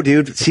 no,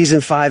 dude,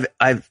 season 5.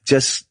 I've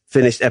just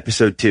finished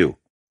episode 2.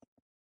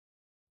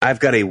 I've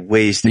got a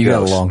ways to go. You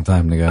got a long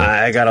time to go.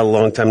 I got a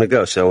long time to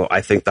go. So I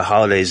think the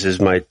holidays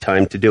is my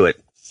time to do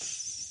it.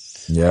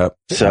 Yep.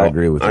 So I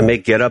agree with you. I may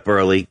get up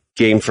early,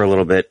 game for a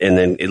little bit, and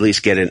then at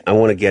least I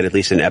want to get at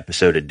least an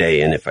episode a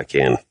day in if I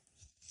can.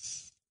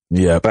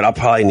 Yeah. But I'll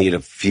probably need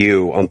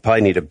I'll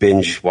probably need to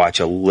binge watch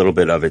a little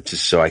bit of it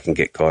just so I can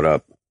get caught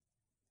up.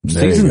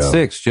 Season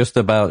 6, just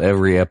about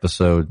every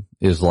episode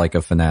is like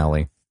a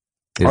finale.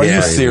 Are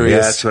you serious? Yeah,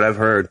 that's what I've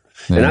heard.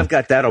 Yeah. And I've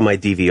got that on my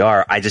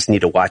DVR. I just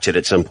need to watch it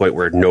at some point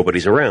where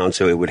nobody's around.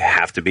 So it would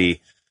have to be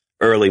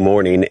early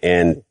morning.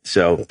 And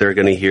so they're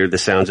going to hear the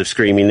sounds of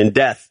screaming and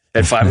death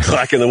at 5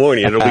 o'clock in the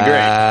morning. It'll be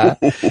great.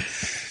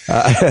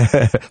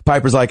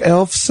 Piper's like,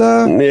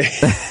 Elfsa?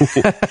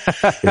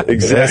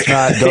 Exactly. Let's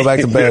not go back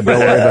to bed. Don't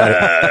worry about it.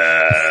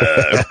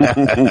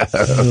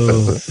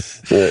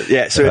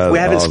 Yeah, so if we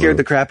haven't scared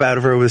the crap out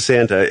of her with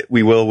Santa,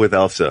 we will with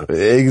Elfsa.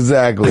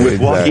 Exactly.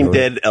 With Walking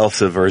Dead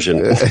Elfsa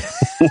version.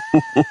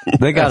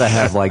 They gotta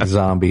have like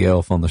zombie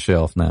Elf on the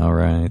Shelf now,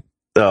 right?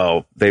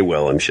 Oh, they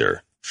will, I'm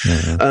sure.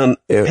 Yeah.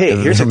 Hey,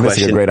 here's a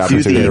question. A great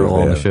opportunity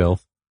on the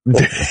shelf.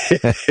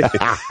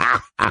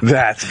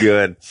 That's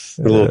good.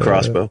 A little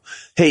crossbow.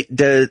 Hey,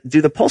 do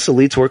the Pulse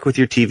Elites work with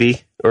your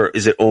TV, or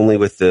is it only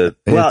with the?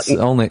 I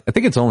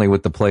think it's only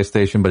with the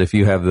PlayStation. But if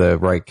you have the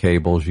right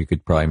cables, you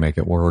could probably make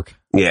it work.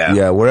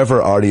 Yeah,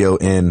 wherever audio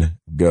in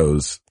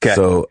goes. Okay.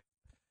 So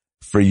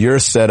for your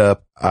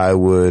setup, I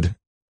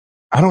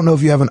don't know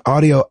if you have an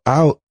audio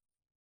out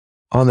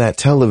on that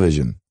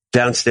television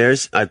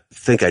downstairs. I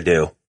think I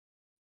do.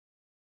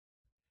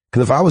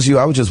 Because if I was you,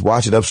 I would just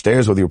watch it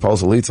upstairs with your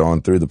Pulse Elites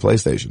on through the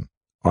PlayStation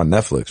on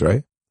Netflix,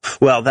 right?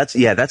 Well, that's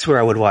where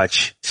I would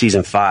watch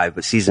season 5,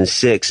 but season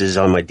 6 is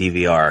on my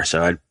DVR,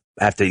 so I'd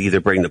have to either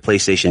bring the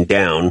PlayStation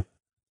down.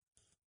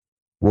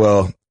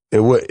 Well,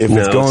 if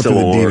it's going through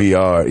the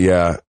DVR,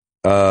 yeah.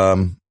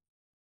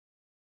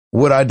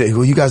 What I do?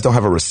 Well, you guys don't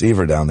have a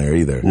receiver down there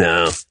either.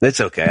 No,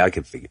 it's okay.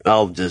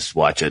 I'll just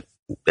watch it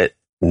at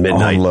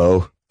midnight. On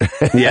low.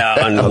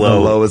 Yeah, on the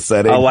lowest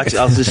setting.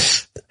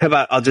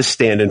 I'll just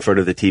stand in front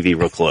of the TV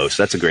real close.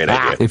 That's a great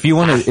idea. If you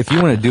want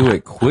to do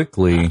it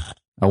quickly,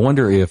 I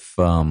wonder if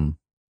Sling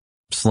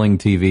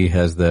TV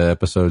has the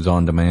episodes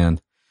on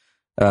demand.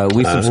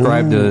 We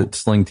subscribe to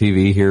Sling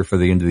TV here for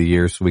the end of the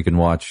year, so we can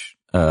watch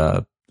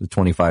the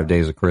 25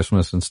 Days of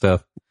Christmas and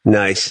stuff.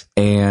 Nice,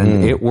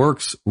 and it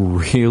works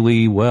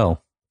really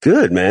well.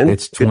 Good, man.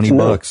 It's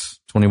 $20,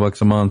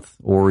 $20 a month,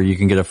 or you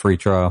can get a free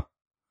trial.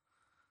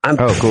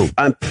 cool.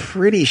 I'm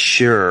pretty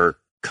sure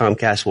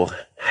Comcast will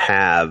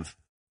have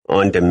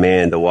on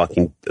demand all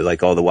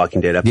the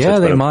Walking Dead episodes. Yeah,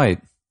 they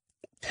might.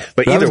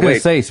 But I either was going way,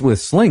 to say with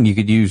Sling, you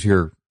could use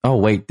your. Oh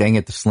wait, dang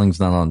it! The Sling's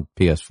not on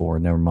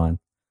PS4. Never mind.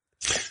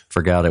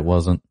 Forgot it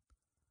wasn't.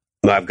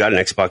 I've got an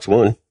Xbox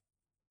One.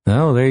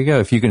 Oh, there you go.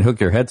 If you can hook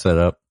your headset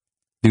up,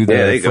 do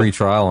the free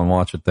trial and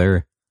watch it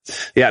there.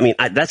 Yeah, I mean,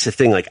 that's the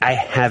thing. Like, I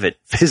have it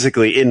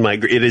physically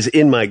it is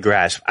in my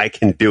grasp. I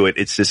can do it.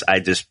 It's just, I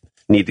just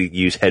need to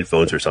use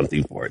headphones or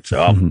something for it.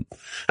 So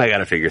I got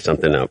to figure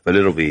something out, but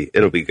it'll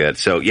be good.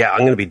 So yeah, I'm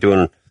going to be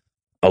doing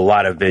a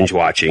lot of binge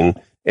watching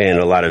and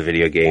a lot of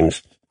video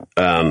games.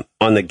 On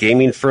the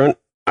gaming front,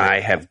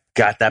 I have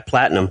got that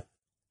platinum.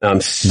 I'm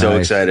so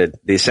excited.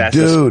 The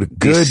Assassin's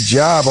good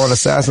job on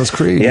Assassin's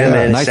Creed. Yeah,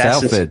 man. Nice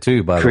outfit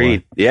too, by the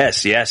way.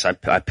 Yes. I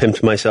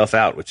pimped myself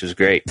out, which is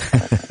great.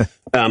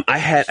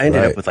 I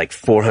ended up with like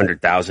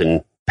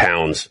 400,000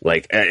 pounds.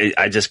 Like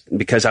I just,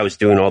 because I was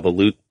doing all the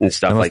loot and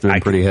stuff, like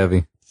pretty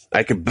heavy.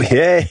 I could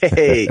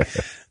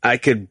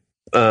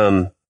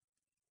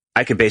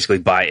basically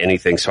buy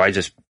anything. So I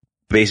just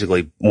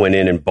basically went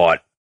in and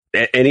bought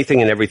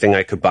anything and everything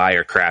I could buy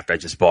or craft. I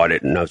just bought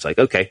it and I was like,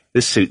 okay,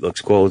 this suit looks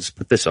cool. Let's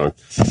put this on.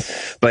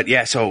 But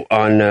yeah, so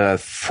on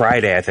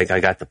Friday, I think I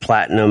got the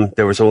platinum.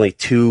 There was only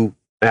 2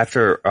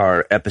 after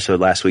our episode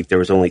last week. There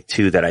was only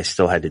 2 that I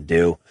still had to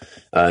do.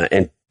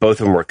 And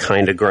both of them were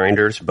kind of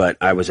grinders, but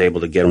I was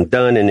able to get them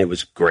done and it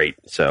was great.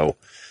 So,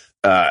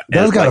 that's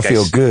gotta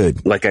feel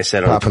good. Like I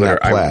said on Twitter,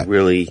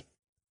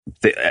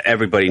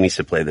 everybody needs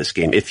to play this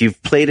game. If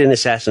you've played an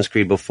Assassin's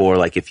Creed before,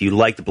 like if you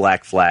liked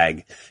Black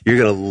Flag, you're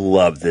going to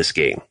love this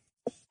game.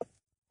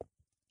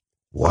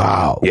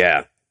 Wow.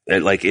 Yeah.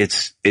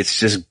 It's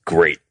just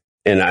great.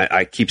 And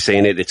I keep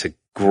saying it. It's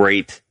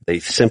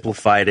they've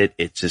simplified it.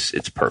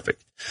 It's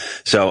perfect.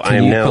 So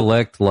Can you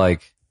collect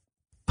like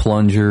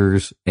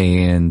plungers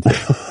and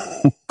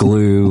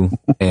glue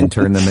and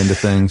turn them into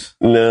things?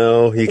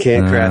 No, you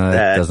can't craft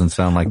that. Doesn't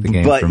sound like the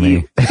game for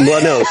me.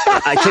 Well, no,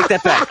 I take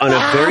that back. On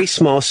a very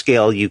small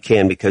scale, you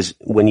can, because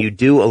when you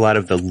do a lot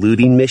of the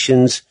looting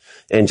missions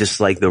and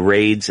just like the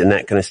raids and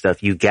that kind of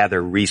stuff, you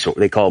gather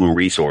they call them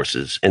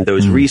resources, and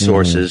those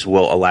resources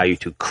will allow you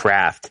to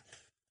craft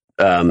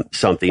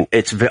something.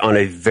 It's on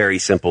a very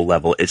simple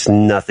level. It's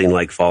nothing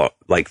like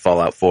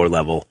Fallout 4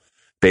 level,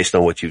 based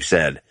on what you've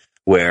said,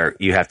 where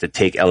you have to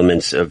take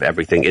elements of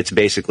everything. It's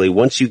basically,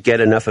 once you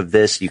get enough of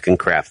this, you can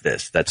craft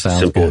this. That's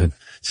simple. Good.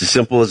 It's as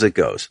simple as it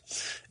goes.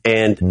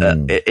 And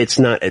it's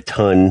not a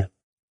ton.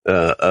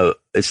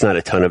 It's not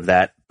a ton of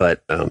that,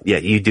 but yeah,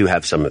 you do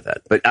have some of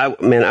that. But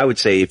I would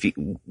say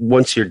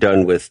once you're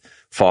done with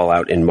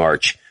Fallout in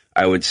March,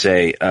 I would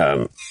say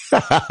in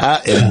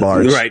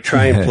March, right?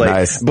 Try and play,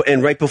 nice.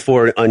 And right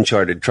before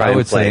Uncharted, try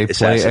and play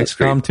Assassin's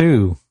Creed. XCOM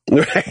 2.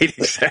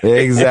 Right,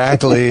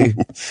 exactly.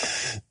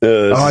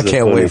 I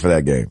can't wait for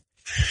that game.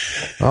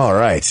 All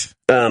right.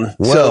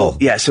 So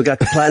got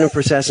the platinum for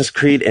Assassin's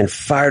Creed and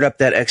fired up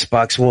that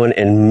Xbox One,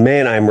 and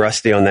man, I'm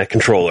rusty on that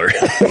controller.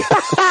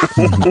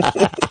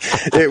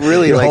 It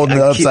really You're holding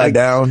it upside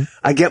down.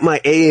 I get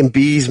my A and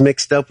B's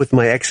mixed up with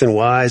my X and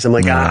Y's. I'm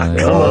like, come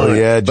on.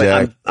 Yeah,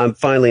 Jack. But I'm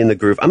finally in the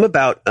groove. I'm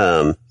about,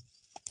 I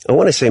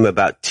want to say I'm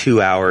about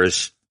 2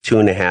 hours,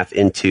 2.5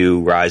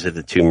 into Rise of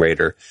the Tomb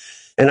Raider.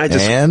 And I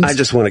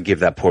just want to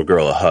give that poor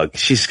girl a hug.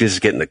 She's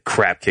just getting the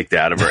crap kicked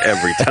out of her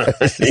every time.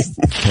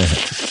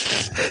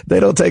 They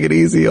don't take it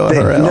easy on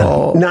her at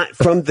all. Not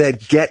from the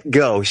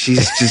get-go.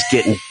 She's just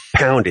getting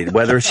pounded,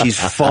 whether she's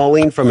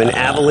falling from an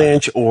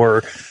avalanche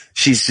or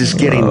she's just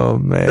getting,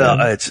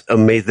 it's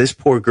amazing. This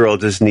poor girl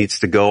just needs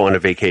to go on a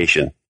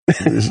vacation.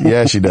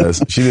 Yeah, she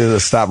does. She needs to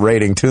stop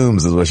raiding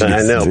tombs is what she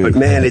needs to do. But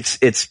man,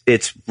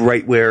 it's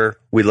right where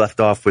we left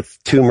off with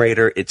Tomb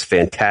Raider. It's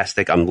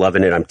fantastic. I'm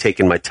loving it. I'm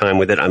taking my time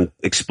with it. I'm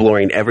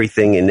exploring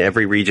everything in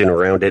every region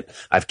around it.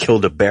 I've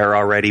killed a bear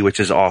already, which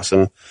is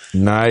awesome.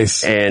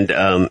 Nice. And,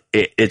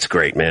 it's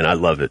great, man. I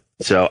love it.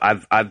 So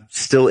I'm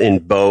still in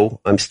bow.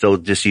 I'm still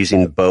just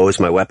using bow as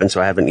my weapon. So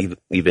I haven't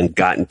even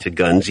gotten to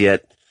guns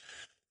yet.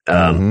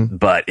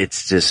 But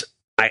it's just,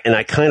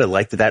 I kind of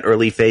liked that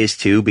early phase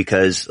too,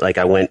 because like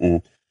I went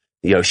and,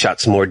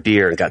 shot some more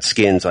deer and got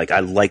skins. Like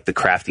I like the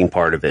crafting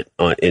part of it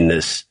in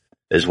this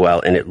as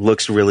well. And it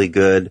looks really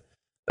good.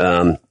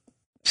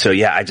 So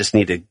yeah, I just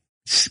need to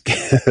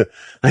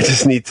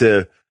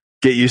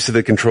get used to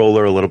the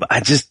controller a little bit.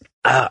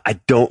 I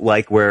don't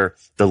like where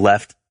the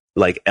left,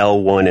 like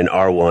L1 and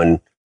R1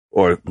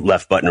 or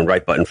left button and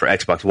right button for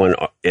Xbox One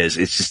is.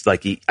 It's just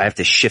like I have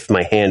to shift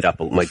my hand up,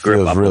 my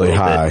grip up really a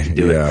little high bit to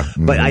do it.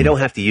 But I don't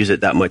have to use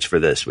it that much for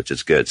this, which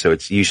is good. So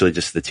it's usually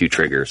just the 2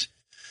 triggers.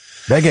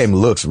 That game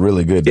looks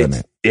really good, doesn't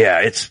it?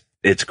 Yeah,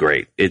 it's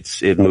great.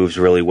 It moves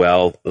really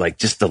well. Like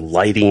just the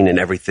lighting and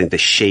everything, the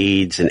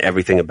shades and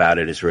everything about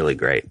it is really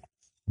great.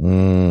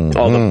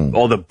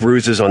 All the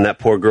bruises on that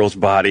poor girl's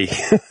body.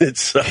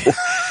 It's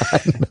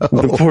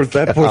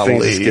that poor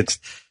thing just gets.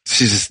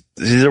 She's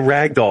a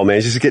rag doll,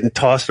 man. She's getting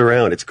tossed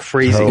around. It's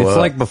crazy. It's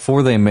like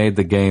before they made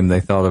the game, they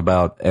thought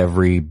about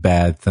every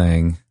bad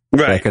thing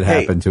that could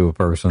happen to a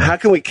person. How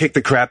can we kick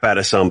the crap out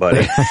of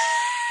somebody?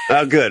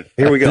 Oh, good.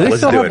 Here we go. Do they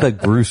Let's still do have it. the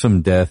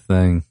gruesome death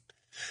thing?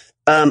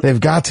 They've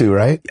got to,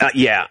 right?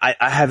 Yeah,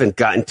 I haven't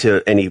gotten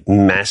to any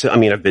massive. I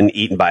mean, I've been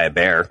eaten by a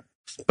bear,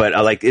 but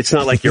it's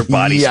not like your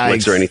body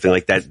splits or anything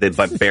like that. The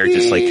bear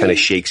just like kind of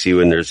shakes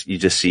you, and you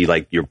just see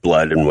like your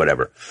blood and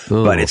whatever.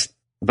 Ooh.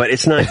 But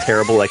it's not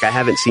terrible. Like, I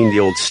haven't seen the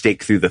old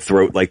stake through the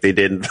throat like they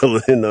did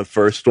in the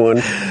first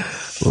one.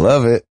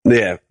 Love it.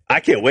 Yeah, I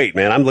can't wait,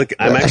 man. I'm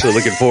actually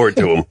looking forward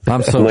to them.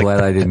 I'm so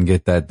glad I didn't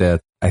get that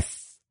death. I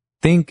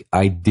think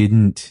I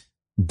didn't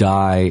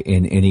die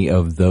in any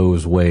of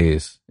those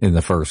ways in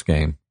the first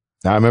game.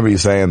 I remember you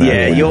saying that.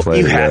 Yeah, you have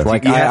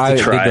Like, you have I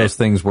to try did those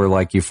things where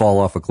like you fall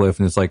off a cliff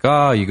and it's like,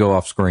 you go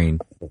off screen.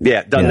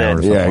 Yeah, done that.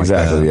 or Yeah, something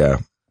exactly. Like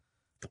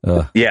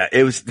that. Yeah,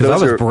 it was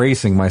Because I was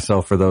bracing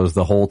myself for those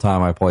the whole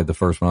time I played the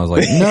first one. I was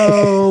like,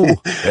 no.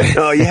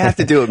 No, you have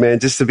to do it, man,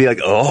 just to be like,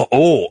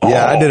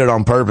 Yeah, I did it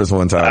on purpose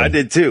one time. I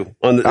did too.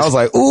 I was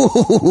like, ooh,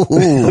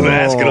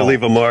 that's gonna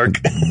leave a mark.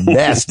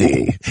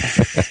 Nasty.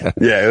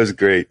 Yeah, it was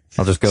great.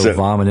 I'll just go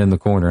vomit in the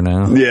corner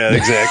now. Yeah,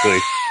 exactly.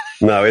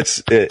 No,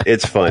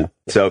 it's fun.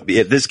 So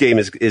this game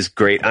is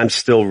great. I'm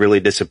still really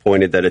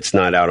disappointed that it's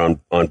not out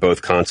on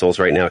both consoles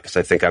right now, because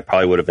I think I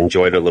probably would have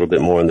enjoyed it a little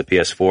bit more on the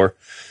PS4.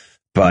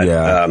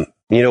 But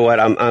you know what?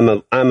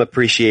 I'm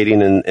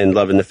appreciating and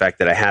loving the fact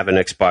that I have an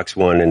Xbox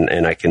One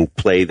and I can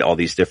play all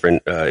these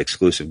different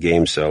exclusive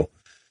games. So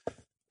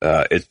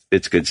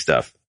it's good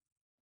stuff.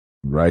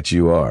 Right,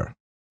 you are.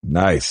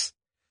 Nice.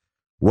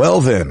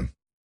 Well then,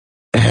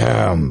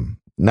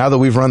 now that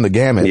we've run the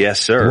gamut,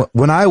 Yes, sir.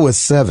 When I was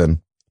 7,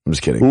 I'm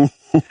just kidding.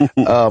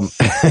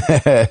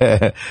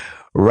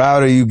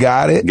 Router, you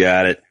got it?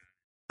 Got it.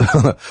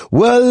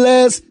 Well,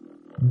 let's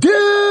do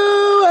it.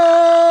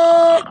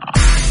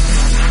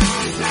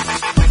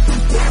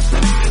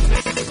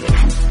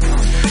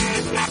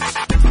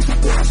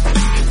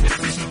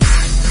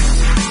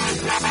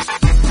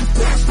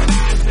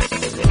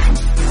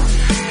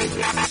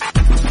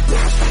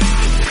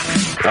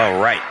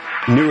 All right.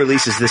 New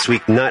releases this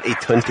week, not a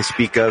ton to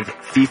speak of.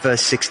 FIFA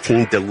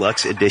 16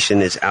 Deluxe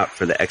Edition is out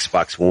for the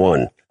Xbox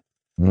One.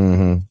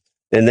 Mm-hmm.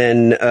 And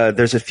then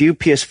there's a few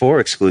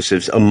PS4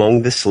 exclusives.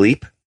 Among the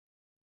Sleep.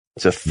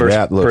 It's a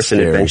first-person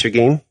adventure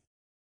game.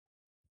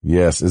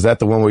 Yes. Is that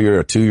the one where you're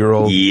a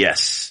 2-year-old?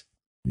 Yes.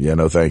 Yeah,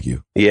 no thank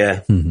you.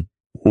 Yeah. I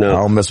No.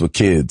 don't mess with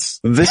kids.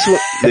 This one,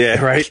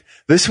 yeah, right.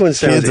 This one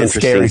sounds Kids and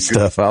interesting. scary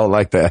stuff. I don't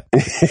like that.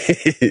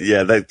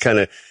 Yeah, that kind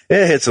of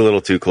hits a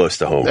little too close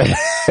to home.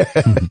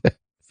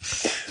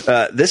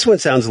 This one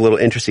sounds a little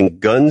interesting.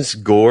 Guns,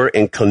 Gore,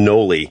 and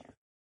Cannoli.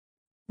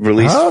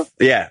 Released,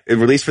 it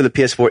released for the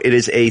PS4. It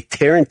is a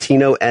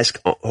Tarantino-esque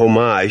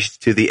homage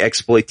to the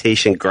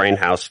exploitation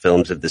grindhouse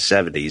films of the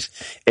 70s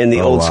and the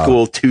old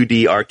school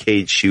 2D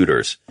arcade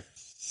shooters.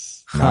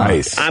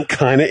 Nice. I'm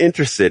kind of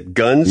interested.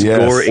 Guns, Yes.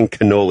 Gore, and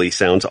Cannoli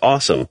sounds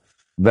awesome.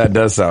 That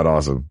does sound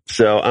awesome.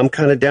 So I'm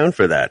kind of down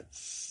for that.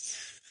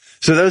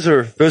 So those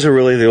are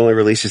really the only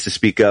releases to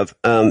speak of.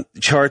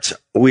 Charts,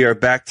 we are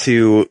back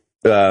to,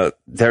 they're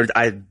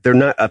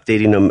not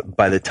updating them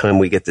by the time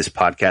we get this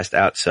podcast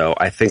out. So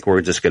I think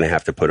we're just going to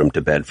have to put them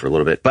to bed for a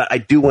little bit, but I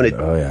do want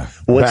to,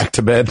 back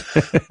to bed.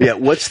 yeah.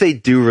 Once they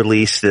do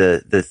release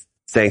the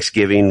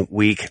Thanksgiving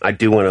week, I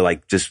do want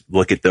to just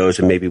look at those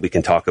and maybe we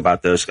can talk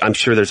about those. I'm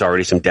sure there's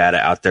already some data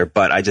out there,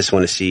 but I just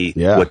want to see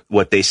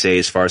what they say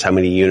as far as how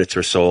many units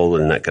are sold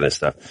and that kind of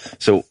stuff.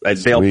 So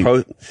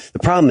the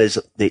problem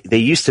is they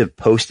used to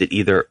post it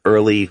either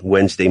early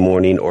Wednesday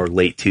morning or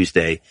late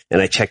Tuesday.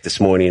 And I checked this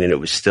morning and it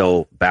was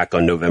still back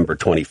on November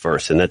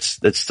 21st. And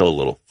that's still a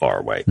little far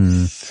away.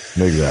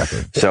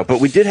 Exactly. So, but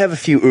we did have a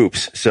few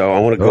oops. So I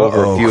want to go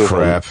over a few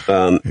of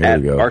them.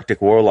 At Arctic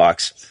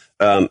Warlocks,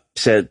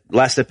 said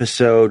last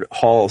episode,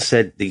 Hall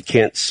said that you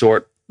can't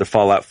sort the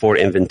Fallout 4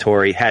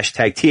 inventory.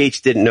 Hashtag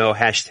TH didn't know,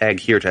 hashtag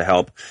here to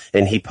help.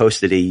 And he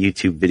posted a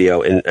YouTube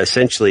video. And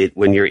essentially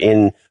when you're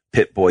in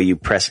Pip-Boy, you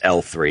press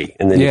L3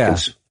 and then you can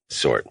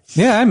sort.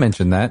 Yeah, I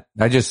mentioned that.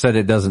 I just said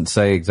it doesn't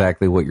say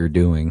exactly what you're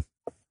doing.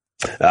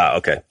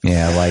 Okay.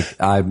 Yeah.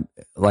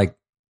 Like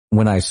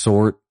when I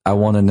sort, I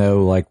want to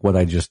know what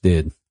I just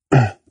did.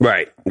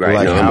 Right.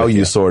 Like how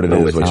you sorted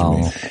it is what you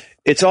mean.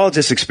 It's all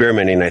just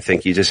experimenting. I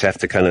think you just have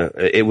to kind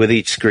of, with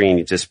each screen,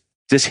 you just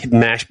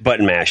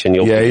button mash and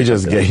you'll. Yeah,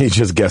 he's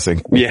just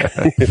guessing. Yeah.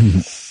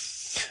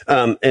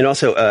 And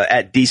also,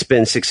 at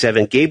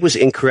DSpin67, Gabe was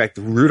incorrect.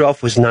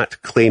 Rudolph was not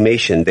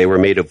claymation. They were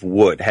made of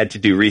wood. Had to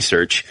do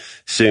research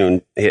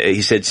soon.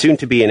 He said soon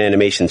to be an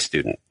animation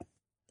student.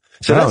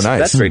 So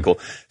that's very cool.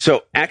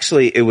 So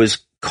actually it was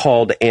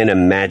called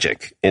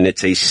Animagic, and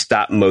it's a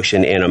stop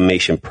motion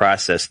animation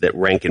process that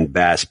Rankin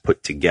Bass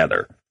put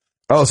together.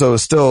 Oh, so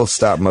it's still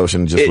stop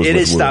motion. It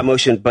is stop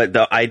motion, but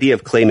the idea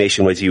of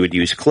claymation was you would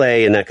use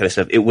clay and that kind of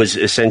stuff. It was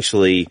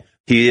essentially,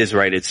 he is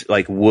right. It's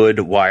like wood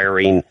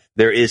wiring.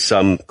 There is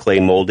some clay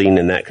molding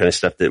and that kind of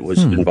stuff that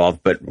was involved.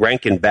 But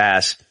Rankin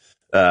Bass,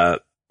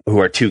 who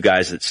are two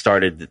guys that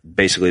started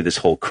basically this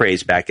whole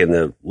craze back in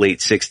the late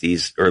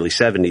 60s, early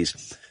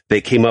 70s,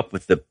 they came up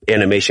with the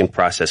animation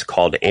process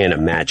called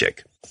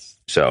Animagic.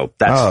 So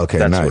that's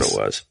nice. what it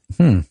was.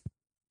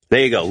 There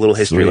you go. A little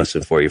history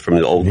lesson for you from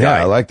the old guy.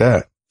 Yeah, I like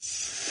that.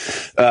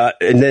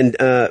 And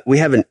then we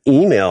have an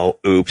email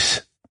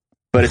oops,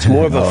 but it's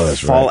more of a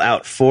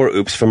Fallout 4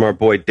 oops from our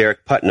boy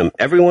Derek Putnam.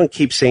 Everyone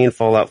keeps saying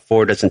Fallout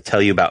 4 doesn't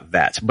tell you about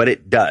VATS, but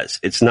it does.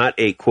 It's not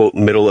a, quote,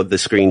 middle of the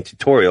screen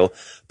tutorial,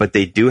 but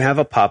they do have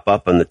a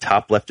pop-up on the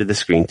top left of the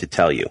screen to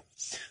tell you.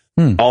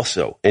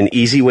 Also, an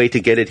easy way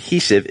to get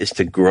adhesive is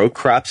to grow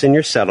crops in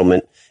your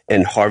settlement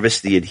and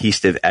harvest the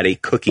adhesive at a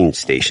cooking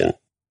station.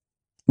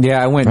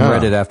 Yeah, I went and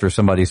read it after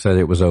somebody said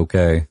it was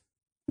okay.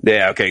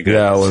 Yeah, okay, good.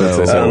 Yeah, well, it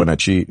says that when I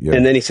cheat. Yeah.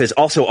 And then he says,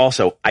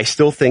 also, I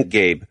still think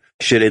Gabe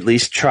should at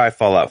least try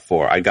Fallout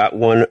 4. I got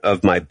one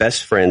of my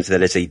best friends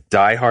that is a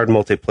diehard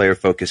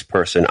multiplayer-focused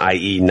person,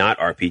 i.e. not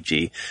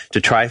RPG,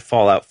 to try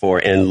Fallout 4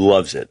 and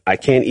loves it. I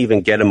can't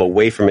even get him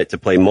away from it to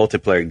play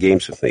multiplayer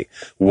games with me.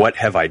 What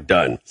have I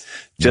done?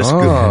 Just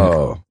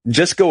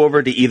go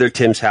over to either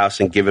Tim's house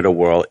and give it a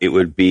whirl. It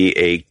would be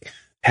a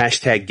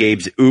hashtag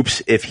Gabe's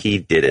oops if he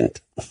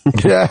didn't.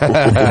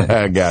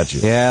 I got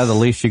you. Yeah, the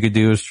least you could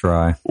do is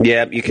try.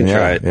 Yeah, you can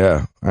try it.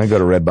 Yeah, I go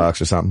to Redbox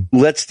or something.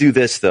 Let's do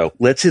this, though.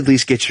 Let's at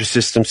least get your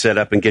system set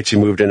up and get you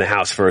moved in the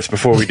house first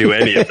before we do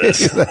any of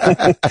this.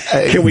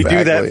 Can we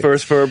do that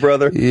first for a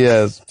brother?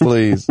 Yes,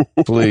 please.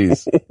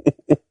 Please.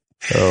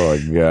 Oh,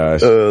 my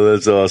gosh. Oh,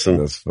 that's awesome.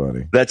 That's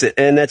funny. That's it.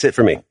 And that's it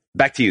for me.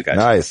 Back to you guys.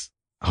 Nice.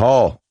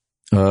 Hall.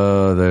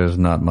 There's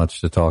not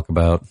much to talk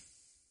about.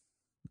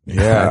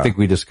 Yeah. I think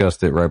we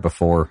discussed it right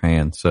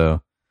beforehand,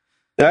 so.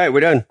 All right, we're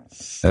done.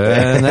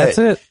 And that's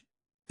it.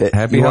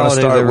 Happy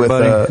holidays,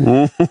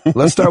 everybody.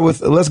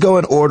 Let's go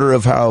in order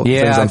of how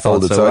things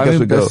unfolded. So I guess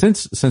we go.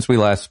 Since we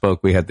last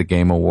spoke, we had the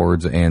Game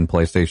Awards and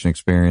PlayStation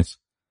Experience.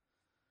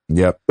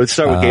 Yep. Let's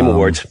start with Game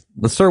Awards.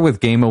 Let's start with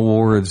Game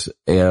Awards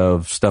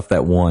of stuff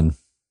that won.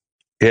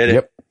 Hit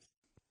it.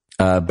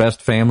 Yep.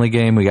 Best family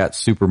game, we got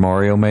Super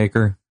Mario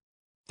Maker.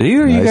 Did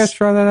either of you guys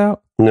try that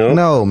out?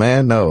 No,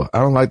 man, no. I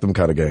don't like them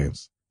kind of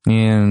games.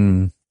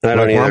 And I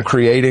don't when I'm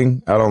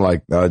creating, I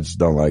just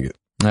don't like it.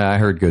 I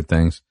heard good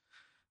things.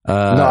 No,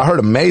 I heard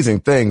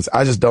amazing things.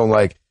 I just don't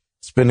like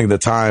spending the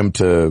time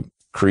to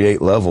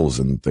create levels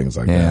and things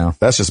like that.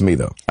 That's just me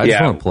though. I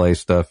just want to play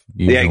stuff.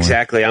 Usually. Yeah,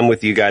 exactly. I'm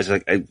with you guys.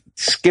 Like, I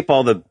skip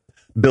all the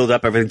build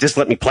up, everything. Just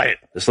let me play it.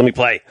 Just let me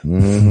play.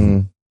 Mm-hmm.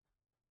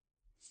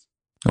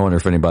 I wonder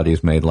if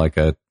anybody's made like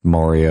a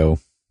Mario,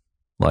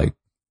 like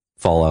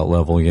Fallout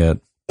level yet.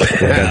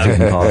 That's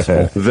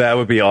impossible. That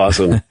would be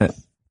awesome.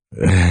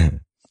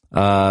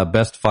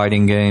 Best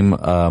fighting game,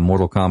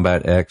 Mortal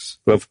Kombat X.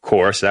 Of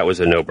course, that was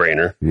a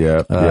no-brainer.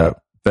 Yeah.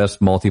 Best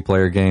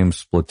multiplayer game,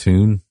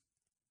 Splatoon.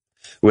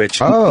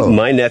 Which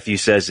my nephew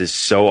says is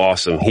so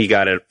awesome. He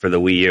got it for the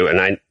Wii U,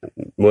 and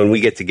when we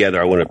get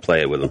together, I want to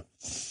play it with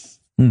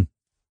him.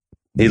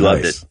 He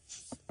loved it.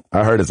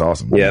 I heard it's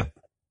awesome. Yeah.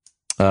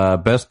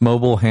 Best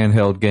mobile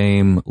handheld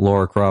game,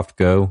 Lara Croft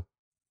Go.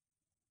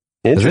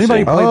 Has Interesting.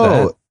 anybody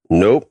played that?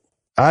 Nope.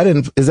 I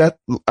didn't. Is that?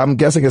 I'm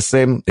guessing it's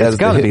same as the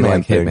gotta be Hitman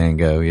like thing. Hitman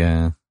Go.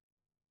 Yeah.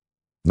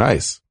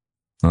 Nice.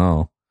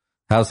 Oh,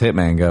 how's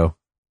Hitman Go?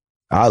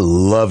 I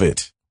love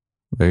it.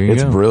 There you go.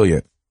 It's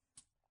brilliant.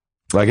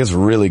 Like it's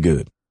really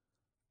good.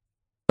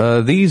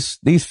 These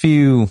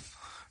few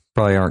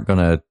probably aren't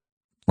gonna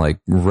like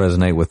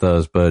resonate with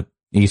us, but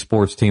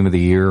esports team of the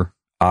year,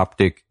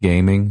 Optic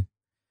Gaming.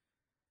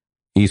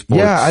 Esports.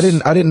 Yeah,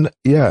 I didn't.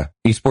 Yeah.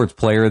 Esports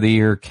player of the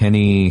year,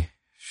 Kenny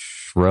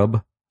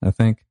Shrub, I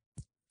think.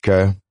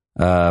 Okay.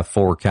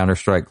 For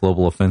Counter-Strike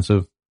Global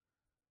Offensive.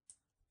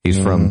 He's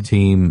from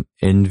Team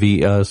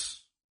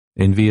Envious.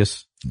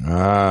 That's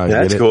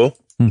cool.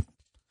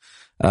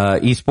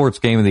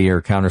 Esports game of the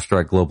year,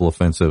 Counter-Strike Global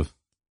Offensive.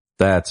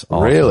 That's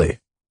awesome. Really?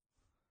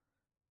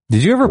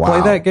 Did you ever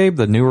play that, Gabe?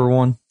 The newer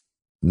one?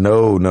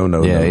 No.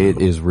 Yeah,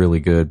 it is really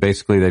good.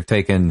 Basically, they've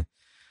taken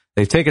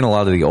a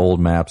lot of the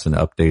old maps and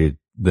updated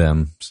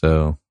them.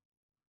 So,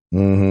 I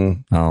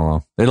don't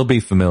know. It'll be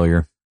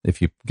familiar if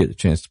you get a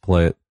chance to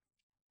play it.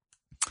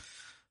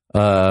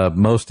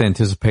 Most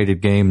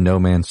anticipated game, No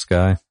Man's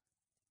Sky.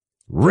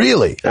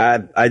 Really?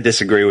 I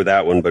disagree with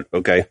that one, but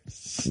okay.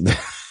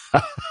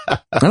 I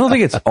don't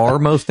think it's our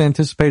most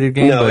anticipated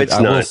game, No, but it's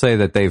I not. will say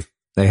that they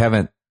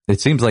haven't, it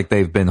seems like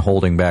they've been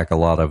holding back a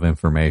lot of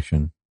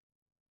information.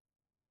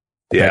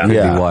 Yeah. That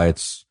could be why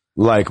it's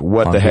like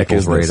what on the heck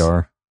is people's this?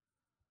 radar.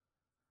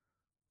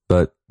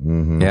 But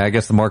yeah, I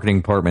guess the marketing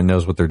department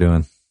knows what they're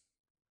doing.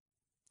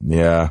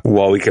 Yeah.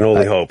 Well, we can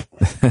only hope.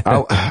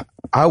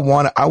 I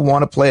want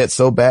to play it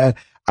so bad.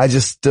 I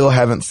just still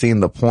haven't seen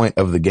the point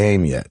of the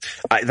game yet.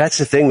 That's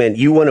the thing, man.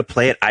 You want to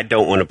play it. I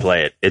don't want to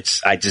play it.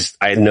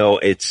 I know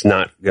it's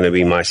not going to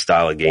be my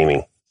style of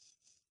gaming.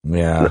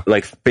 Yeah.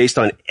 Like based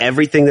on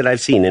everything that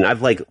I've seen. And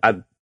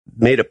I've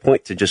made a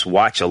point to just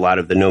watch a lot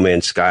of the No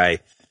Man's Sky,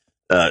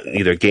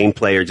 either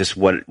gameplay or just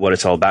what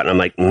it's all about. And I'm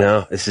like,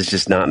 no, this is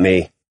just not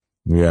me.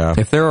 Yeah.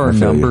 If there are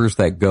numbers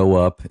that go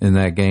up in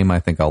that game, I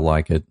think I'll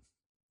like it.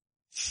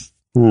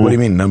 What do you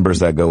mean numbers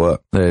that go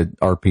up? The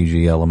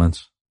RPG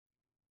elements.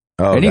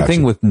 Oh, anything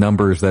gotcha. with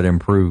numbers that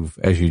improve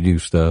as you do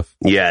stuff.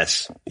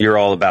 Yes. You're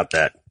all about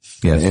that.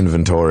 Yes.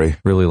 Inventory.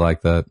 Really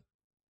like that.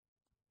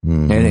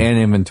 Mm. And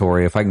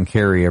inventory. If I can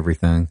carry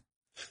everything.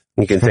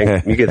 You can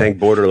thank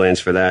Borderlands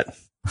for that.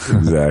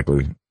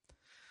 Exactly.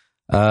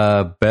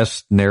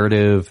 Best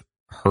narrative,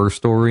 Her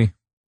Story.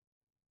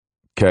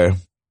 Okay.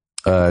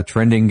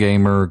 Trending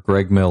gamer,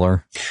 Greg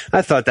Miller.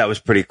 I thought that was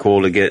pretty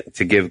cool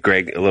to give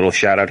Greg a little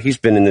shout out. He's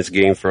been in this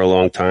game for a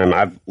long time.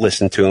 I've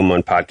listened to him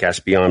on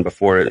Podcast Beyond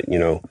before,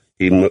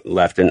 he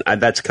left, and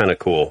that's kind of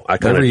cool.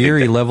 Every year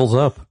he levels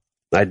up.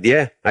 I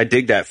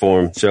dig that for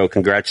him. So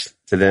congrats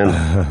to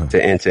them to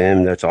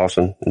him. That's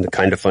awesome. And the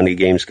Kind of Funny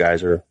Games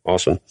guys are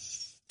awesome.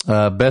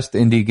 Best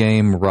indie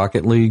game,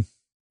 Rocket League.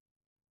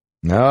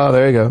 Oh,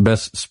 there you go.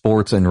 Best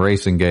sports and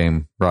racing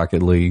game,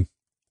 Rocket League.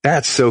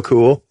 That's so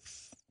cool.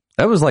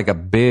 That was like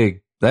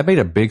that made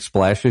a big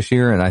splash this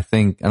year, and I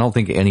don't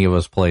think any of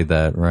us played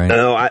that, right?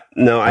 No, I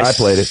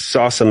played it.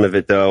 Saw some of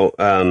it though,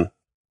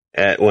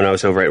 when I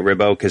was over at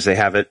Ribbo, because they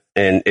have it,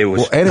 and it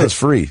was and it was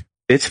free.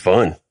 It's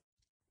fun.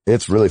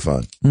 It's really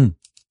fun.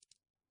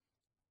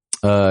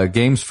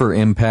 Games for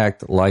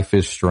Impact, Life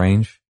is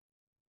Strange.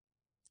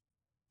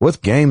 What's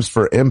Games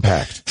for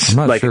Impact? I'm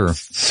not like sure.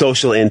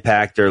 Social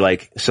impact or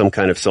like some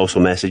kind of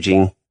social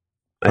messaging.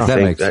 That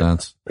makes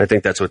sense. I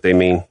think that's what they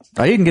mean.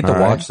 I didn't get to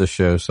All watch right. the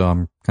show, so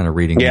I'm kind of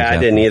reading. Yeah, I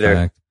didn't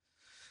either.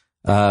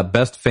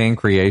 Best fan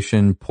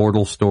creation,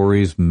 Portal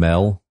Stories,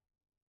 Mel.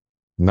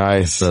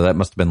 Nice. So that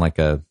must have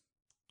been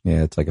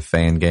it's like a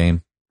fan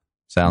game.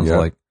 Sounds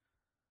like,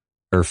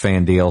 or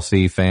fan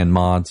DLC, fan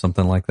mod,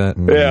 something like that.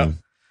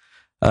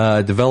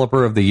 Yeah.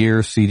 Developer of the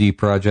year, CD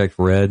Projekt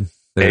Red.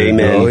 They're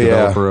Amen. the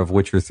developer of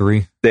Witcher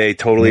 3. They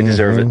totally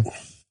deserve it.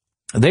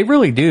 They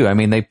really do. I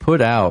mean, they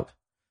put out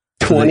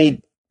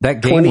 20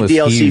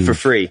 DLC huge. for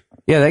free.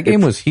 Yeah, that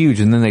game was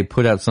huge, and then they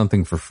put out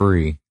something for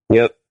free.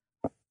 Yep.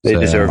 They So,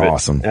 deserve it.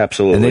 awesome.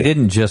 Absolutely. And they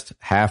didn't just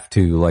have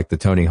to, like the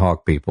Tony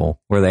Hawk people,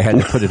 where they had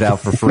to put it out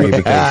for free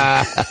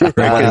because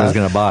nobody was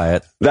going to buy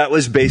it. That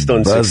was based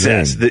on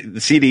Buzzing. success. The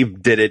CD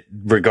did it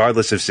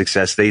regardless of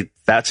success.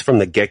 That's from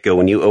the get-go.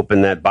 When you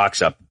open that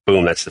box up,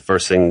 boom, that's the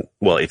first thing.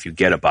 Well, if you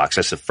get a box,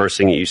 that's the first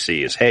thing that you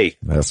see is, hey,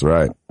 That's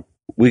right.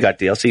 we got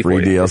DLC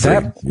Free for you.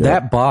 DLC.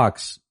 That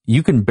box,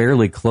 you can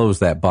barely close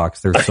that box.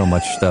 There's so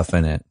much stuff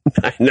in it.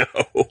 I know.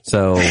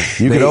 So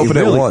You can open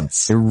it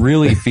once. It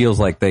really feels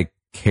like they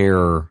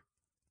care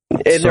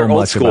And so they're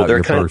old much school. about They're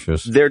your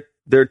purchase.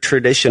 they're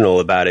traditional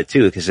about it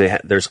too, because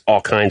there's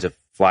all kinds of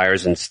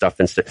flyers and stuff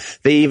and stuff.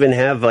 They even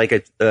have like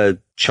a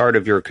chart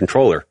of your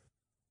controller.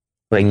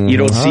 Like you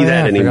don't see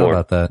that I forgot anymore.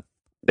 about that.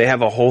 They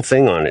have a whole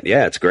thing on it.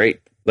 Yeah, it's great.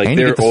 Like And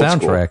you they're get the old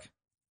soundtrack.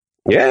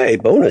 school. Yeah,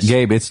 bonus.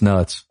 Gabe, it's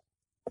nuts.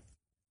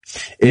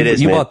 It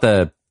is. You man. bought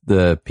the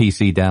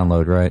PC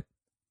download, right?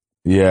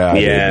 Yeah. I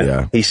did,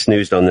 Yeah, he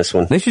snoozed on this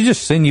one. They should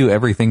just send you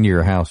everything to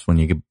your house when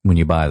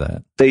you buy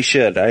that. They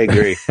should. I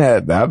agree.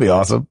 That'd be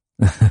awesome.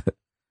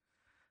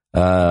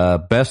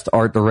 Best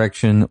art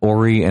direction,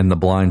 Ori and the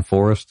Blind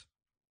Forest.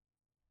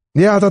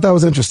 Yeah, I thought that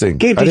was interesting.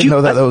 Gabe, I didn't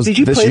know that was did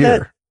you this play year.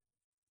 that?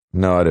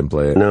 No, I didn't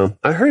play it. No,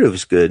 I heard it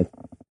was good.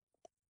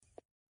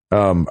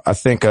 I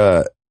think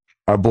our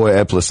boy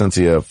Ed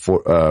Placencia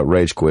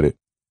rage quit it.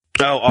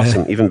 Oh,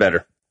 awesome. Even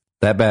better.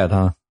 That bad,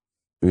 huh?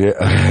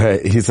 Yeah,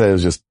 he said it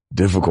was just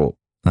difficult.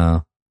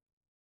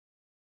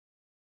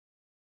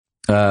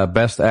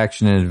 Best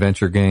action and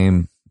adventure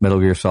game, Metal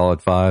Gear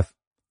Solid 5.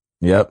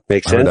 Yep,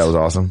 Makes I heard sense. that was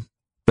awesome.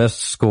 Best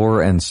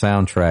score and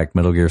soundtrack,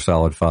 Metal Gear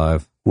Solid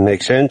 5.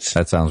 Makes sense.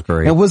 That sounds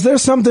great. And was there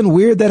something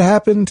weird that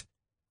happened?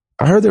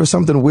 I heard there was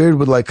something weird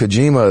with like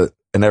Kojima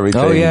and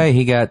everything. Oh yeah,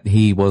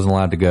 he wasn't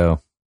allowed to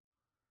go.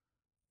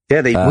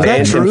 Yeah, they Was that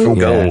banned him true? from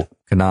going.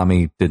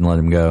 Konami didn't let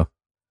him go.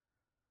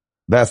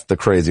 That's the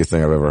craziest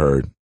thing I've ever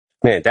heard.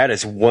 Man, that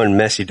is one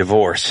messy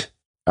divorce.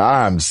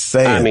 I'm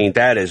saying. I mean,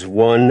 that is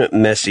one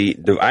messy.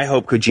 I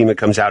hope Kojima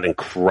comes out and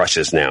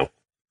crushes now.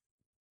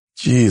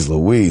 Jeez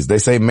Louise. They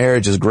say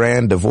marriage is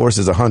grand, divorce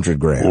is 100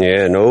 grand.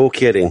 Yeah, no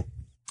kidding.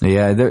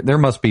 Yeah, there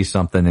must be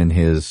something in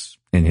his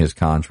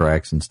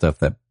contracts and stuff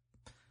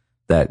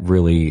that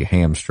really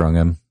hamstrung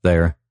him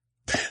there.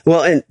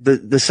 Well, and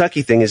the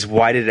sucky thing is,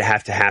 why did it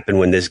have to happen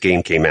when this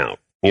game came out?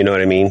 You know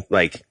what I mean?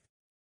 Like,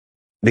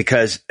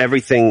 because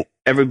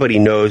everybody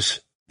knows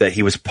that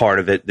he was part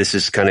of it. This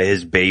is kind of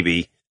his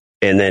baby.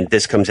 And then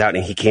this comes out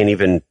and he can't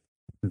even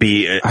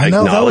be I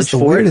know, that was acknowledged the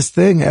for it. weirdest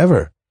thing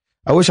ever.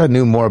 I wish I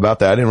knew more about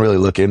that. I didn't really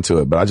look into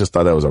it, but I just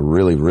thought that was a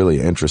really,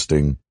 really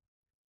interesting.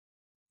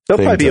 There'll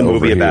thing probably be to a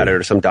movie about overhear. it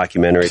or some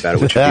documentary about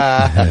it. Which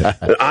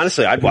would be,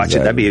 honestly, I'd watch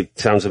it.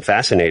 Sounds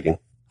fascinating.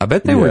 I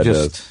bet they Yeah, were it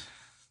just.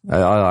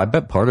 I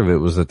bet part of it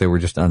was that they were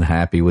just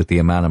unhappy with the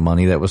amount of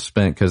money that was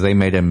spent because they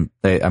made him.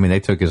 They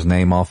took his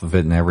name off of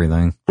it and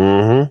everything.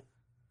 Mm-hmm.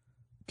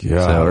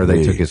 Or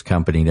they took his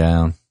company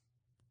down.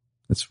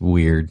 It's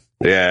weird.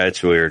 Yeah,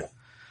 it's weird.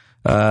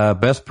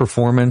 Best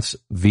performance,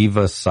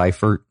 Viva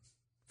Seifert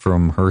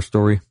from Her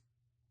Story.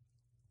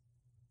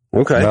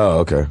 Okay.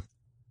 Oh, okay.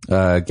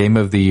 Game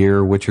of the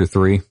year, Witcher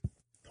 3.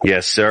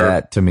 Yes, sir.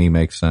 That to me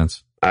makes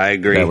sense. I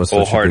agree That was such a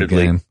good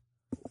wholeheartedly. game.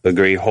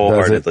 Agree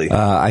wholeheartedly.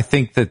 I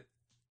think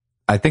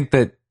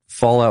that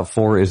Fallout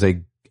 4 is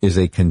a is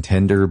a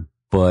contender,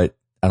 but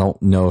I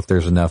don't know if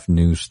there's enough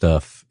new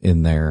stuff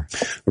in there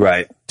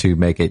Right. to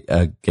make it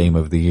a game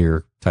of the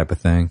year type of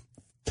thing.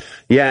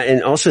 Yeah,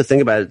 and also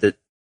think about it that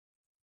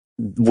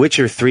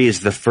Witcher 3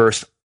 is the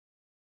first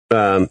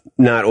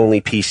not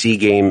only PC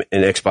game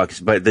and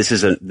Xbox, but this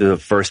is the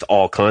first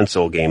all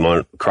console game on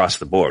across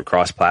the board,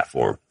 cross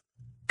platform,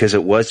 because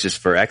it was just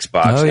for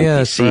Xbox and PC.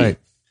 That's right.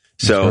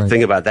 So That's right.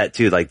 think about that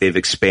too. Like they've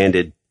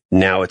expanded.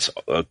 Now it's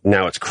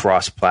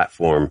cross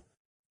platform,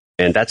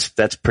 and that's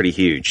pretty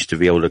huge to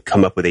be able to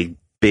come up with a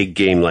big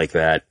game like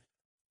that.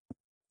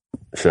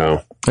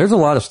 So There's a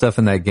lot of stuff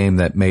in that game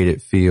that made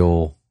it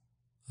feel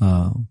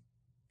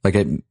like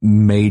it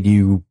made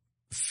you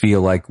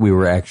feel like we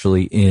were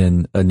actually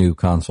in a new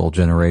console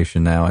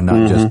generation now and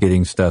not just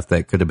getting stuff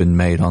that could have been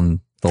made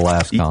on the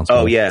last console.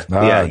 Oh yeah,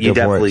 yeah. You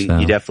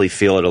definitely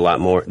feel it a lot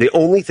more. The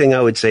only thing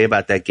I would say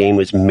about that game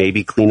was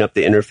maybe clean up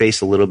the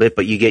interface a little bit,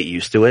 but you get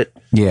used to it.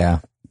 Yeah,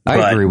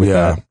 I agree with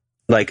that.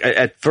 Like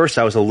at first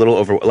I was a little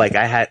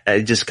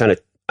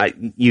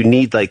you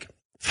need like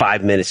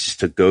 5 minutes just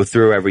to go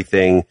through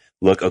everything.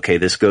 Look, okay,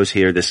 this goes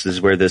here. This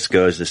is where this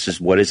goes.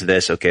 What is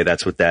this? Okay,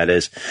 that's what that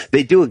is.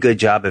 They do a good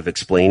job of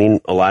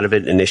explaining a lot of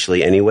it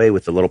initially anyway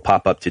with the little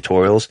pop-up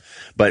tutorials,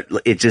 but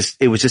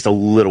it was just a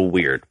little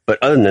weird. But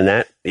other than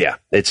that, yeah,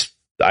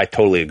 I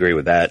totally agree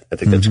with that. I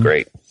think that's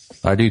great.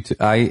 I do too.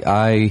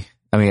 I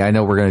mean, I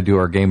know we're going to do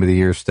our game of the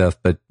year stuff,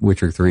 but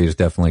Witcher 3 is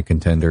definitely a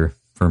contender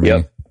for me.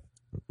 Yep.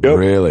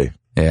 Really?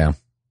 Yeah.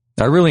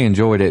 I really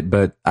enjoyed it,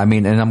 but I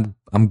mean, and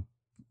I'm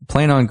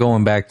planning on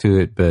going back to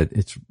it, but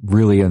it's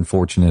really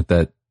unfortunate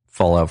that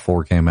Fallout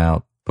 4 came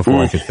out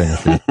before I could finish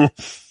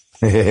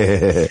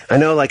it. I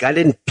know, like I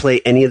didn't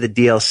play any of the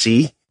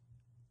DLC,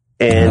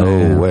 and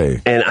No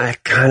way. and I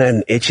kind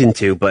of itching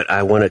to, but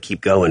I want to keep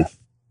going.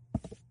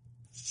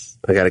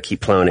 I got to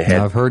keep plowing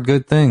ahead. I've heard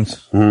good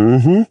things.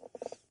 Mm-hmm.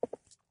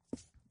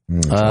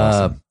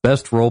 Awesome.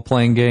 Best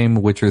role-playing game,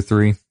 Witcher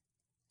 3.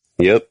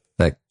 Yep.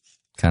 That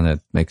kind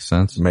of makes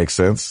sense. Makes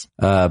sense.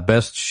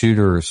 Best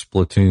shooter,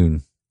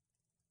 Splatoon.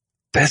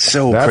 That's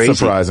That's crazy.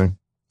 surprising.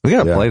 We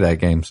got to Yeah. play that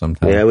game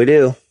sometime. Yeah, we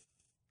do.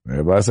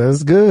 Everybody says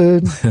it's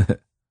good.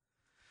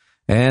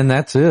 And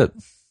that's it.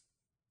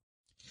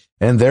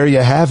 And there you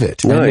have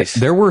it. Nice.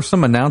 And there were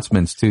some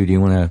announcements too. Do you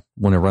want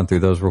to run through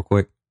those real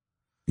quick?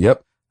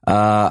 Yep.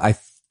 I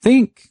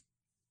think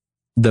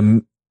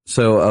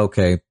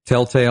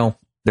Telltale,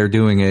 they're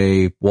doing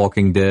a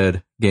Walking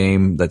Dead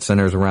game that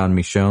centers around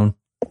Michonne.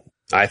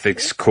 I think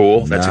it's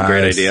cool. That's a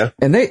great Nice. idea.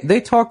 And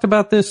they talked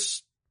about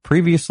this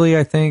previously,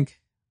 I think.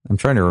 I'm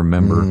trying to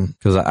remember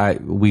because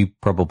we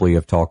probably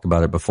have talked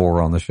about it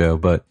before on the show,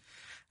 but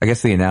I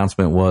guess the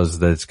announcement was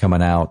that it's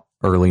coming out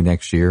early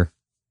next year.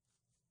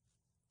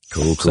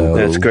 Cool. So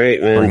That's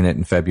great, man. bringing it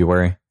in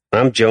February.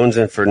 I'm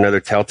jonesing for another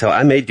Telltale.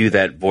 I may do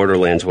that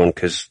Borderlands one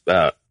because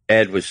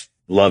Ed was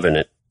loving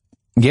it.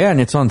 Yeah, and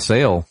it's on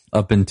sale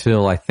up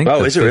until I think the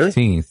is it really?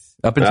 15th.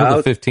 Up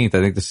until the 15th,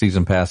 I think the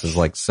season pass is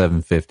like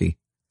 $7.50.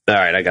 All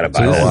right, I got to So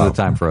buy this that. is the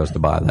time for us to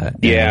buy that.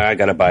 Yeah, I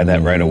got to buy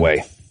that right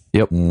away.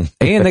 Yep. And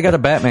they got a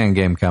Batman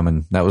game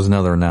coming. That was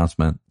another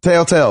announcement.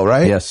 Telltale,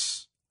 right?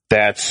 Yes.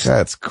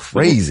 That's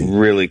crazy.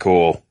 really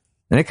cool.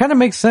 And it kind of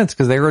makes sense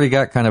because they already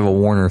got kind of a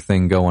Warner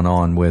thing going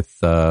on with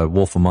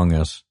Wolf Among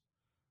Us.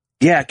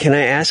 Yeah, can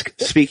I ask,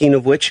 speaking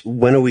of which,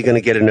 when are we going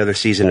to get another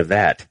season of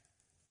that?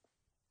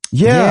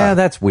 Yeah.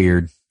 That's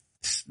weird.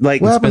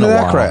 Like, What happened been to a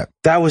that while. crap?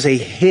 that was a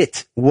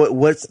hit.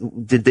 What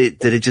did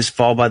it just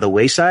fall by the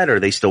wayside? Or are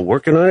they still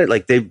working on it?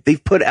 Like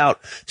they've put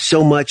out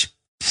so much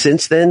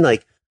since then.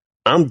 Like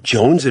I'm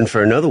jonesing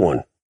for another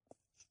one.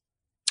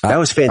 That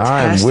was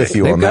fantastic. I'm with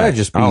you They've on gotta that.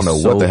 just be I don't know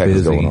so what the heck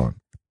is busy. going on.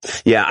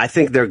 Yeah, I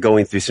think they're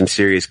going through some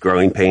serious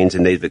growing pains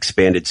and they've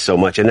expanded so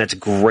much and that's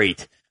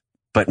great.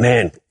 But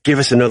man, give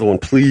us another one,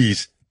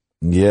 please.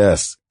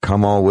 Yes.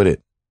 Come on with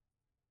it.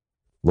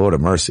 Lord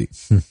of mercy.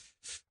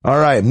 All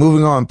right.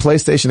 Moving on.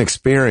 PlayStation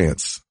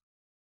Experience.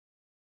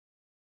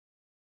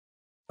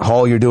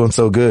 Hall, you're doing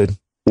so good.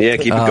 Yeah,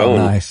 keep it going.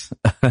 Nice.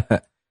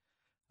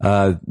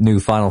 New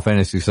Final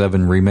Fantasy VII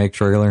remake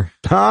trailer.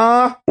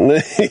 Huh? Sorry,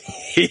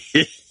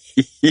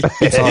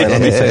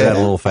 let me say that a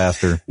little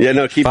faster. Yeah,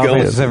 no, keep Final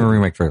going. Fantasy VII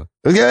remake trailer.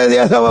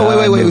 Yeah. No,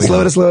 wait. moving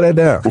Slow on. that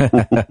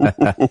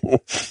down.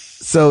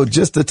 So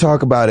just to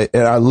talk about it,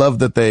 and I love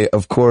that they,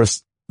 of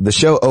course, the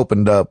show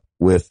opened up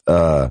with,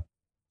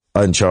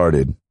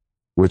 Uncharted,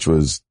 which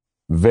was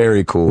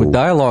very cool. With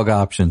dialogue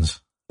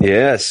options.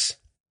 Yes.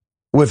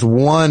 With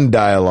one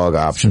dialogue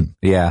option.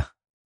 Yeah.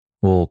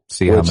 We'll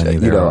see Which, how many you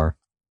there know, are.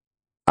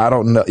 I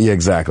don't know. Yeah,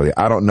 exactly.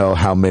 I don't know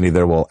how many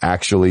there will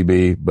actually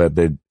be, but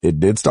it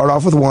did start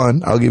off with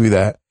one. I'll give you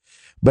that.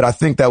 But I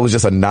think that was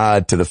just a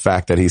nod to the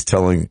fact that he's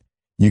telling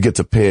you get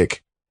to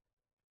pick.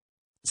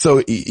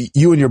 So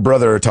you and your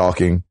brother are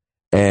talking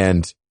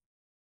and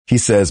he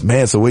says,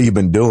 man, so what you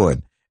been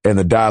doing? And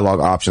the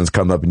dialogue options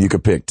come up and you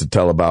could pick to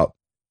tell about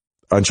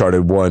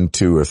Uncharted 1,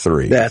 2, or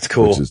 3. That's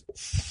cool.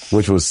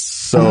 Which was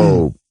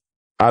so,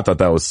 I thought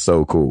that was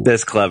so cool.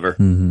 That's clever.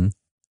 Mm-hmm.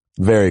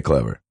 Very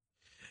clever.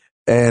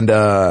 And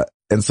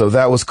so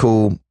that was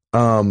cool.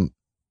 And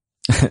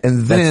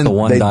And That's then the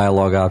one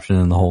dialogue option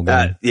in the whole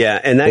game. Yeah,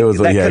 and that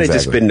could have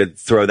just been to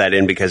throw that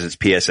in because it's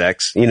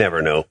PSX. You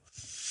never know.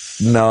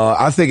 No,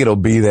 I think it'll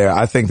be there.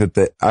 I think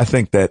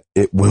that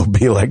it will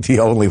be like the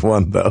only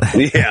one though.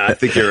 Yeah, I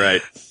think you're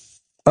right.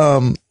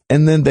 And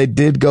then they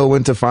did go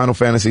into Final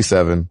Fantasy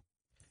VII.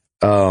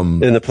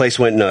 And the place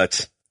went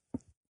nuts.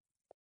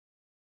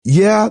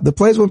 Yeah, the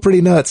place went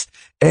pretty nuts.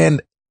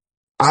 And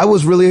I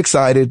was really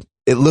excited.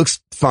 It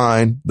looks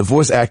fine. The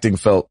voice acting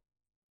felt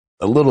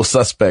a little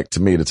suspect to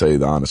me, to tell you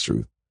the honest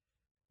truth.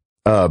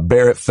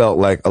 Barrett felt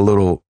like a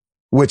little,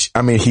 which,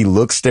 I mean, he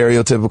looks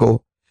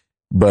stereotypical,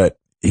 but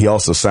he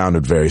also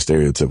sounded very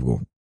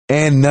stereotypical.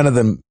 And none of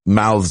the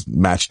mouths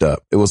matched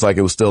up. It was like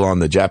it was still on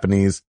the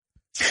Japanese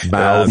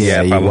mouths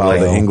while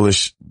the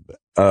English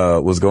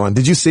was going.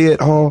 Did you see it,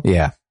 Hall?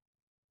 Yeah.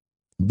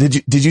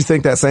 Did you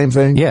think that same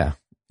thing? Yeah.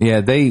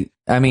 Yeah. They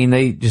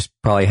just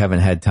probably haven't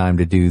had time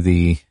to do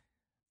the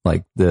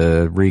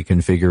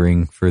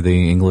reconfiguring for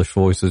the English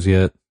voices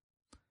yet.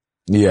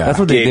 Yeah. That's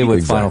what they did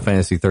with Final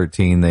Fantasy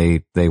 13.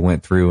 They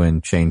went through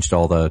and changed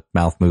all the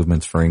mouth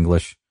movements for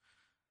English.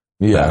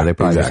 Yeah. They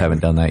probably just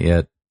haven't done that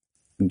yet.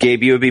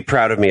 Gabe, you would be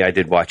proud of me. I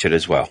did watch it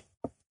as well.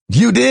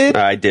 You did?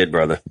 I did,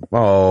 brother.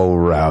 Oh,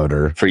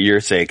 Router. For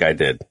your sake, I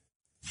did.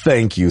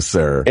 Thank you,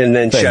 sir. And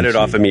then shut it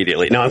off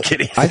immediately. No, I'm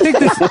kidding. I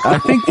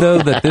think though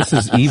that this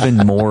is even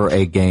more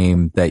a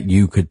game that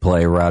you could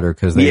play, Router,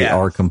 because they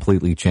are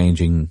completely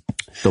changing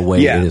the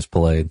way it is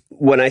played.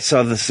 When I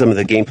saw some of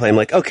the gameplay, I'm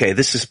like, okay,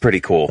 this is pretty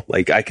cool.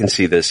 Like, I can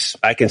see this.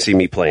 I can see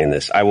me playing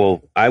this. I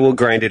will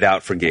grind it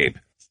out for Gabe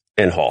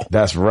and Hall.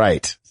 That's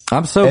right.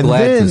 I'm so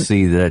glad to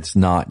see that it's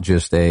not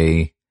just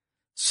a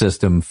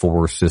system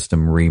for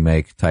system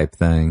remake type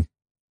thing.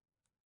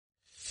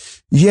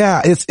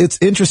 Yeah, it's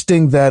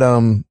interesting that,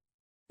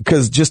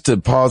 cause just to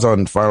pause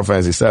on Final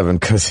Fantasy VII,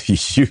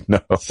 cause you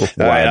know. All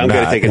right, I'm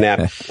going to take a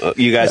nap.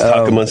 You guys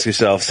talk amongst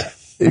yourselves.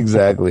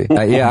 Exactly.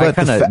 I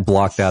kind of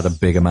blocked out a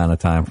big amount of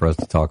time for us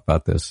to talk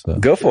about this. So.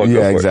 Go for it.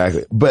 Yeah,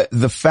 exactly. But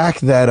the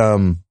fact that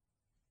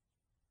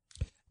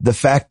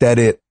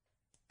it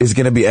is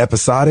going to be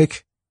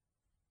episodic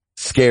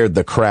scared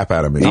the crap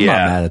out of me. I'm not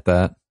mad at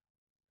that.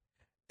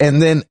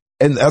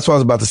 And that's what I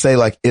was about to say.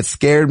 Like, it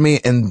scared me.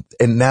 And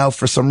now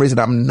for some reason,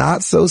 I'm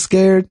not so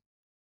scared.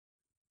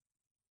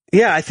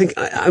 Yeah, I think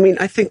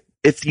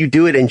if you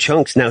do it in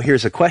chunks, now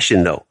here's a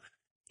question though.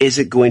 Is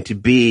it going to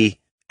be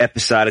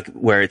episodic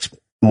where it's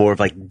more of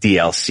like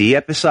DLC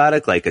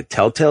episodic, like a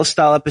Telltale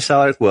style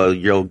episodic? Well,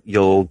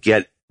 you'll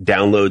get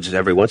downloads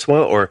every once in a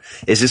while, or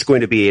is this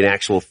going to be an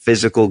actual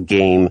physical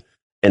game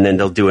and then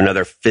they'll do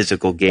another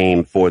physical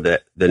game for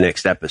the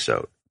next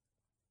episode?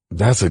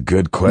 That's a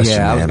good question.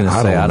 Yeah, I was going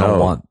to say, I don't know.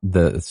 want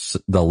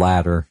the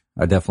latter.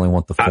 I definitely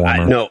want the former.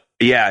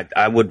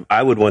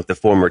 I would want the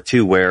former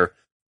too, where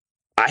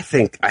I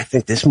think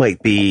this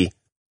might be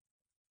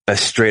a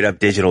straight up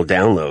digital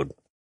download.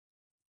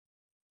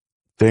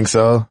 Think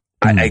so?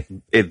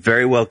 It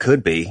very well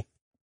could be.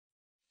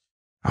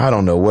 I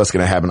don't know what's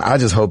going to happen. I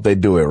just hope they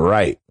do it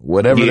right.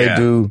 Whatever they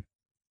do,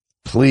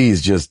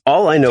 please just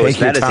all I know take is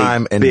that your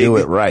time and do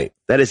it right.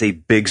 That is a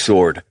big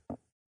sword.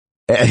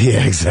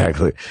 Yeah,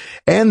 exactly.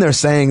 And they're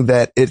saying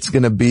that it's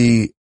going to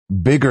be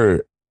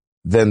bigger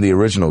than the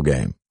original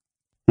game.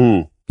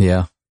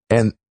 Yeah.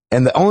 And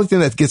the only thing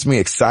that gets me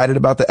excited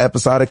about the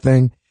episodic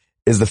thing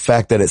is the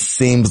fact that it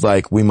seems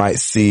like we might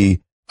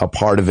see a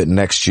part of it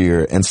next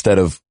year instead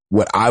of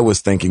what I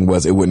was thinking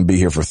was it wouldn't be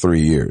here for 3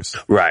 years.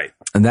 Right.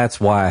 And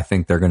that's why I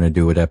think they're going to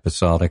do it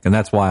episodic. And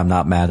that's why I'm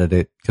not mad at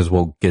it, because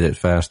we'll get it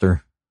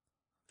faster.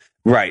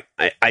 Right.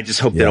 I just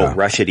hope they don't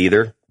rush it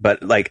either.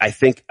 But like, I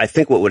think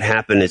what would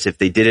happen is if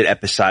they did it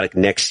episodic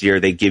next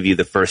year, they give you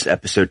the first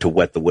episode to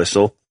wet the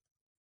whistle.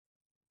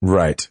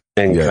 Right.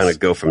 And kind of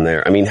go from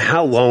there. I mean,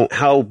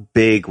 how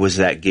big was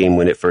that game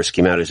when it first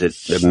came out? Is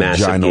it a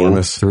massive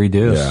ginormous game? 3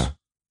 discs. Yeah.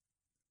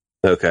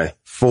 Okay.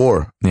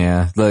 4.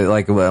 Yeah.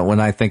 Like when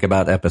I think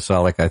about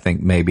episodic, I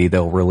think maybe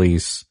they'll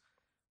release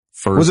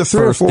first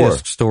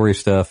disc story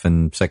stuff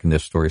and second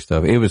disc story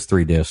stuff. It was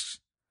 3 discs.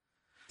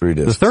 3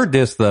 discs. The third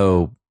disc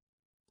though,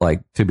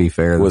 like, to be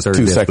fair, was the third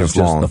 2 disc seconds was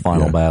just long. the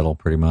final battle,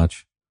 pretty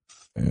much.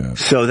 Yeah.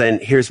 So then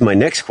here's my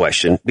next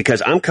question,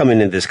 because I'm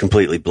coming into this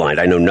completely blind.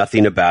 I know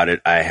nothing about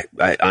it. I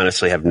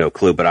honestly have no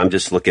clue, but I'm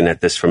just looking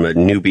at this from a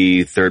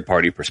newbie third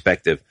party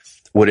perspective.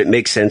 Would it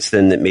make sense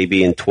then that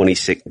maybe in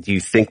 26, do you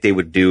think they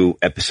would do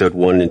episode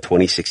 1 in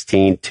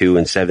 2016, 2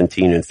 in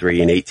 17, and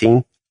 3 in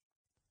 18?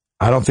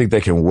 I don't think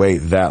they can wait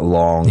that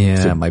long.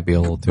 Yeah, it might be a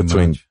little too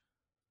much.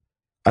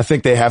 I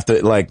think they have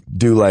to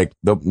do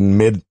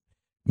the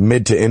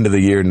mid to end of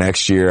the year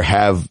next year,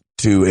 have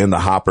to in the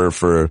hopper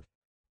for,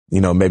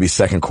 maybe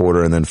second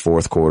quarter and then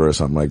fourth quarter or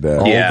something like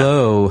that. Yeah.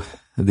 Although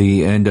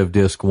the end of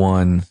disc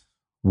 1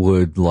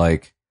 would I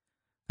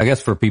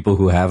guess for people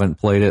who haven't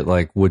played it,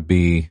 would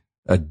be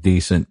a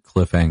decent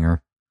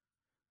cliffhanger.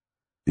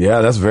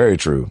 Yeah, that's very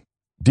true.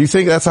 Do you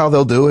think that's how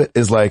they'll do it?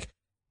 Is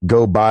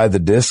go buy the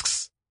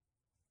discs?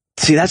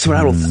 See, that's what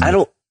I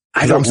don't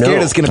I'm scared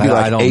know. it's going to be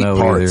 8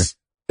 parts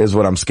either. is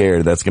what I'm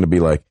scared. That's going to be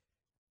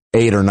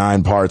 8 or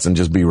 9 parts and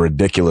just be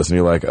ridiculous. And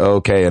you're like,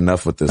 okay,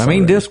 enough with this. I mean,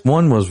 already. disc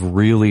 1 was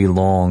really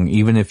long,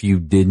 disc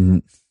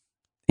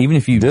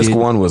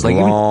 1 was like,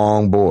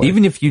 long, boy.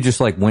 Even if you just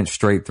like went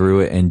straight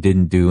through it and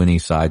didn't do any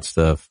side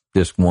stuff,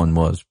 disc 1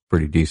 was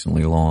pretty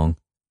decently long.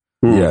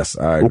 Yes,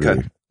 I agree.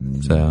 Okay.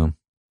 So,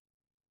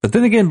 but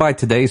then again, by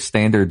today's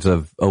standards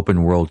of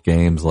open world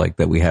games like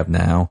that we have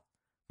now,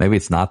 maybe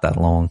it's not that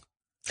long.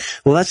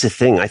 Well, that's the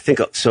thing. I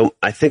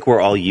think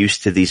we're all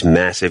used to these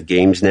massive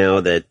games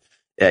now that,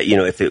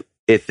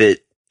 if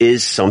it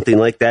is something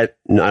like that,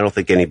 no, I don't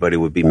think anybody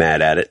would be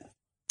mad at it.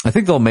 I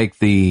think they'll make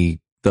the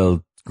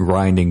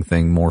grinding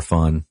thing more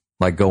fun,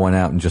 like going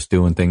out and just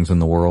doing things in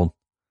the world.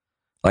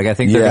 Like, I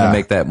think they're going to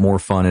make that more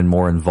fun and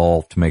more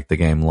involved to make the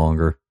game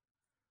longer.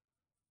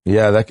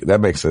 Yeah,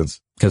 that makes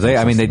sense. Because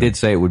they did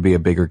say it would be a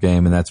bigger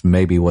game, and that's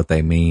maybe what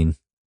they mean.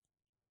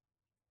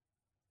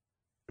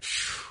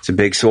 It's a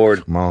big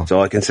sword. That's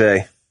all I can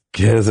say.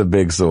 It is a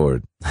big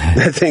sword.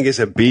 That thing is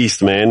a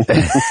beast, man.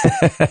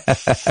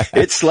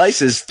 It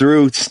slices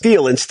through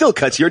steel and still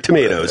cuts your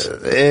tomatoes.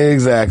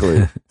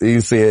 Exactly.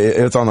 You see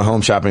it's on the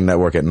Home Shopping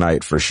Network at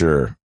night for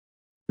sure.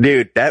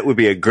 Dude, that would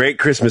be a great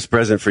Christmas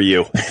present for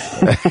you.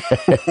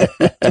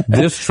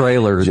 This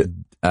trailer,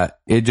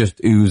 it just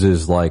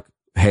oozes like,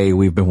 hey,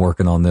 we've been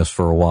working on this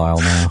for a while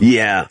now.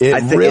 Yeah.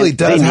 It really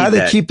does. How do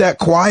they keep that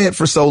quiet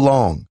for so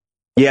long?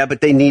 Yeah, but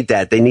they need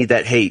that. They need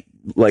that, hey,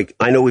 like,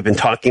 I know we've been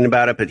talking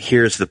about it, but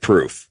here's the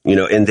proof,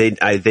 and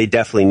they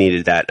definitely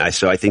needed that.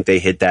 So I think they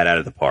hit that out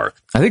of the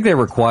park. I think they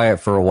were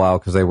quiet for a while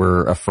because they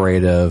were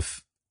afraid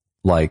of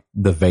like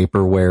the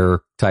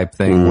vaporware type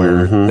thing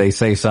where they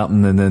say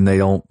something and then they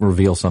don't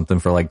reveal something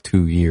for like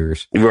 2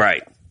 years.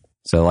 Right.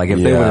 So like if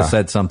they would have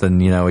said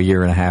something, a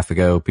year and a half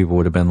ago, people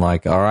would have been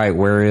like, all right,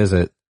 where is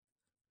it?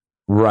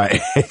 Right.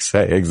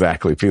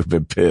 Exactly. People have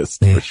been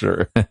pissed for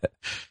sure.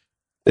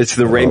 It's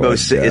the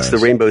It's the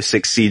Rainbow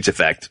Six Siege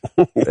effect.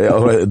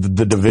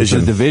 The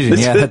Division. The Division.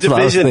 It's yeah, the that's Division.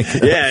 what I was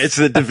thinking. Yeah, it's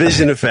the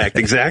Division effect.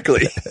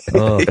 Exactly.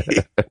 Oh.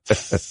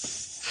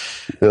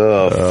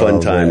 Fun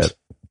times. Man.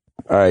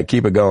 All right,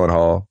 keep it going,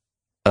 Hall.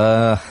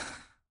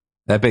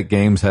 Epic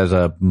Games has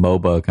a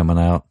MOBA coming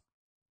out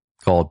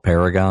called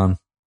Paragon.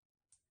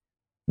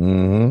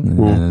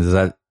 Is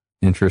that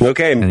interesting?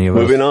 Okay,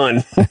 moving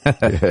on.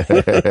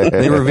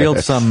 They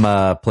revealed some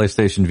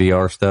PlayStation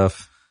VR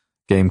stuff.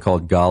 Game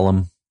called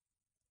Gollum.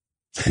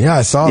 Yeah,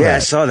 I saw that. Yeah, I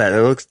saw that.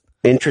 It looks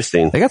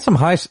interesting. They got some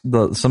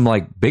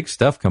like big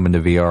stuff coming to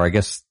VR. I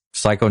guess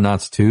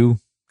Psychonauts 2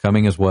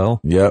 coming as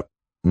well. Yep.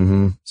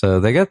 Mm-hmm. So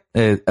they got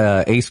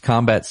Ace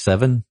Combat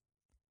 7.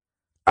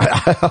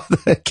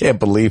 I can't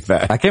believe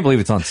that. I can't believe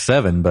it's on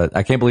 7, but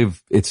I can't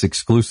believe it's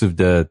exclusive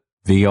to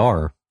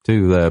VR,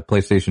 too, the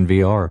PlayStation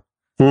VR.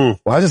 Well,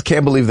 I just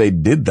can't believe they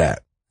did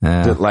that.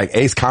 Like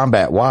Ace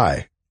Combat,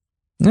 why?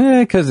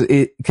 Yeah, because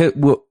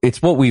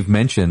it's what we've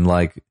mentioned,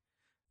 like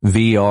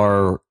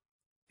VR,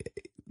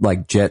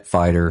 like Jet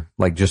Fighter,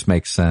 like just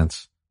makes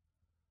sense.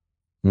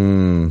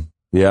 Yeah,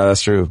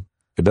 that's true.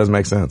 It does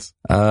make sense.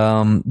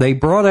 They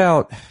brought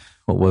out,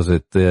 what was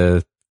it?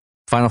 The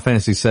Final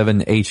Fantasy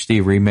VII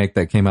HD remake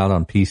that came out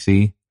on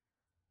PC.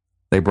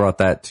 They brought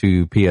that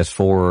to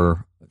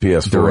PS4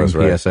 during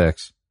right.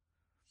 PSX.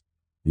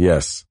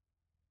 Yes.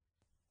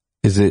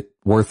 Is it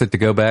worth it to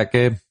go back,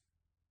 Gabe?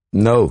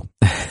 No.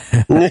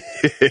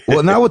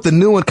 Well, now with the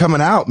new one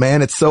coming out,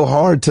 man, it's so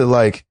hard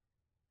to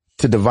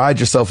divide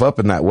yourself up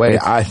in that way.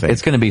 I think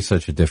it's going to be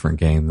such a different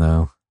game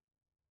though,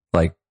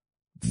 like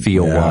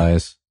feel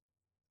wise,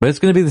 but it's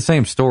going to be the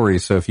same story.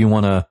 So if you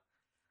want to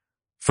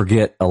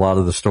forget a lot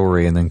of the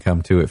story and then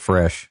come to it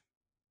fresh,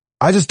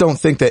 I just don't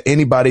think that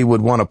anybody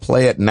would want to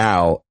play it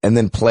now and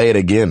then play it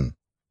again.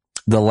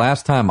 The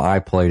last time I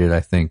played it,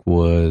 I think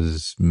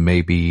was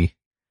maybe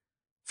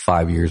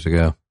 5 years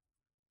ago.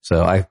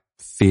 So I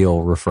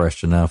feel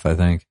refreshed enough, I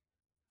think.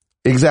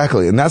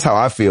 Exactly. And that's how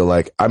I feel.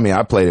 Like, I mean,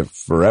 I played it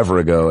forever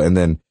ago and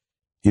then,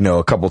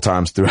 a couple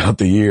times throughout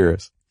the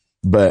years,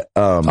 but,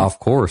 of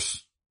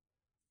course.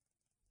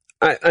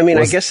 I mean,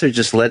 I guess they're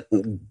just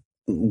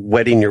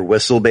wetting your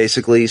whistle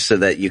basically so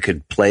that you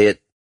could play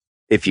it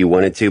if you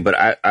wanted to.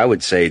 But I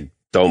would say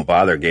don't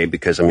bother, Gabe,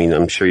 because I mean,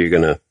 I'm sure you're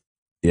going to.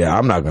 Yeah,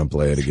 I'm not going to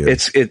play it again.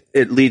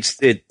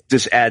 It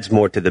just adds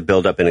more to the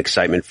build up and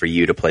excitement for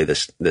you to play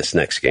this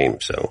next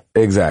game. So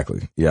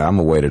exactly. Yeah, I'm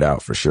going to wait it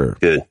out for sure.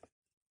 Good.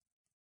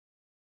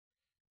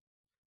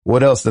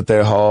 What else did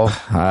there, Hall?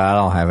 I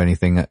don't have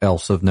anything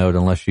else of note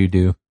unless you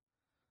do.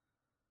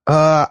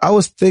 I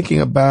was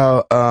thinking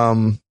about,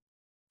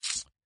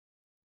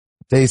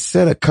 they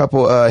said a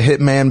couple,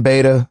 Hitman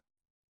beta,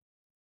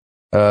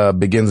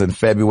 begins in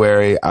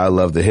February. I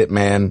love the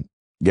Hitman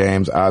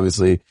games,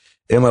 obviously.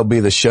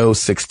 MLB The Show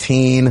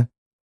 16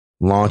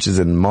 launches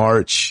in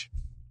March.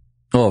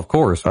 Oh, of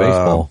course.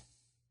 Baseball.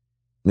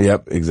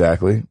 Yep,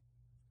 exactly.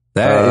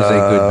 That is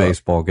a good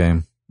baseball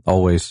game.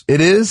 Always. It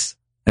is?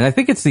 And I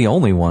think it's the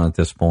only one at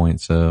this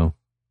point, so.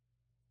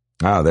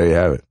 Oh, there you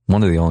have it.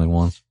 One of the only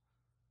ones.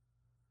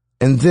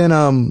 And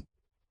then,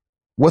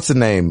 what's the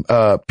name?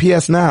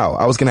 PS Now.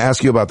 I was going to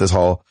ask you about this,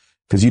 Hall,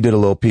 because you did a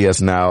little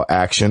PS Now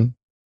action.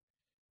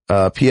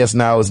 PS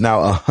Now is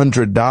now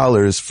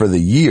 $100 for the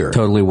year.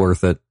 Totally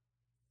worth it.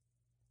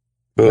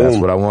 Boom. That's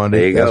what I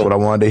wanted. That's what I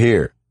wanted to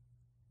hear.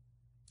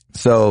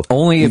 So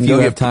only if you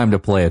have time to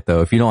play it,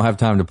 though. If you don't have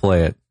time to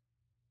play it,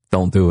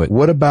 don't do it.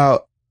 What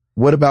about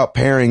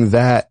pairing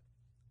that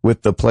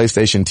with the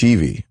PlayStation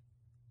TV?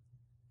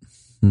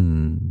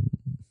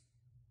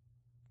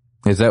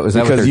 Is that what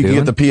they're because you doing?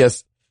 can get the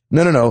PS?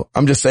 No.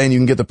 I'm just saying you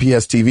can get the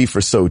PS TV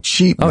for so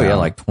cheap. Oh now. yeah,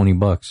 like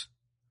 $20.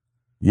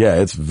 Yeah,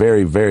 it's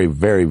very, very,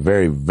 very,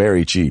 very,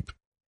 very cheap.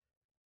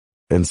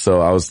 And so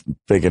I was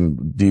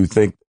thinking, do you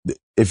think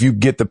if you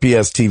get the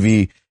PS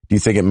TV, do you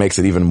think it makes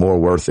it even more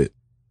worth it?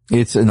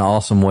 It's an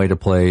awesome way to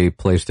play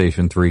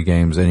PlayStation 3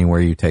 games anywhere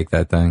you take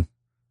that thing.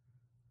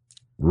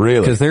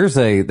 Really? Because there's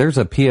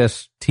a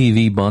PS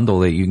TV bundle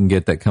that you can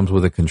get that comes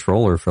with a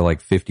controller for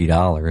like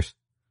 $50.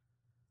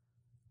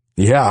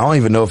 Yeah, I don't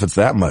even know if it's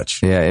that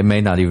much. Yeah, it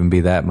may not even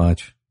be that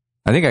much.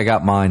 I think I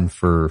got mine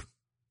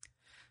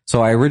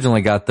so I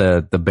originally got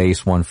the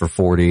base one for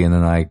 40, and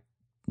then I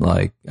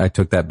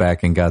took that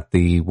back and got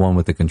the one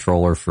with the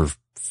controller for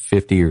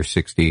 50 or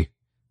 60.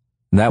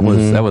 And that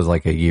was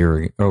like a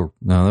year. Oh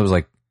no, that was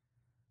like,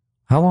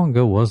 how long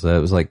ago was that?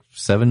 It was like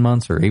 7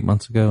 months or 8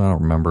 months ago. I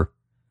don't remember.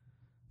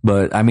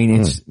 But I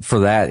mean, for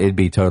that, it'd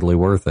be totally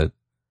worth it.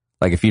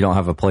 Like if you don't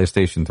have a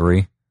PlayStation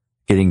 3,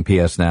 getting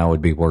PS Now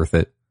would be worth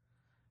it.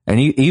 And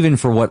even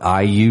for what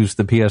I use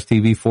the PS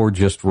TV for,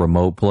 just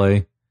remote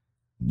play.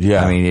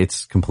 Yeah. I mean,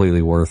 it's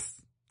completely worth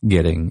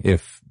getting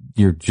if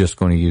you're just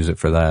going to use it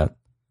for that.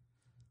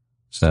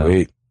 So.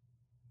 Sweet.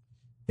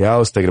 Yeah, I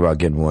was thinking about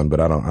getting one, but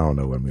I don't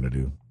know what I'm going to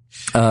do.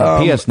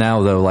 PS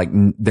Now though, like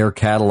their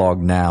catalog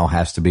now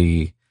has to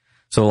be,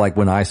 so like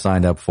when I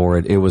signed up for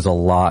it, it was a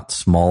lot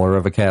smaller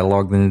of a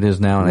catalog than it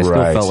is now. And I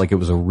still felt like it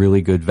was a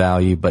really good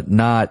value, but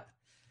not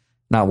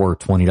worth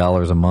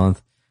 $20 a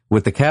month.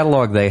 With the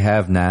catalog they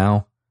have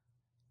now,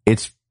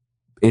 it's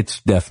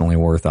definitely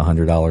worth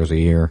 $100 a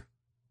year.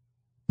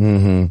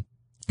 Mm-hmm.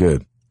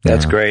 Good.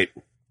 That's great.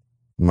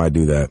 Might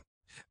do that.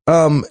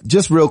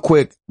 Just real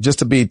quick, just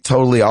to be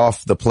totally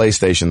off the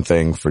PlayStation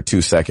thing for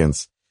 2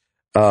 seconds.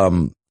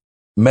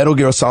 Metal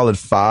Gear Solid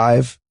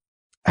 5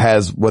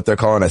 has what they're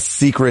calling a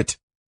secret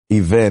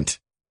event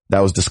that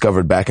was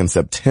discovered back in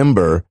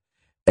September.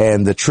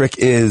 And the trick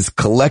is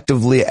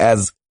collectively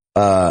as,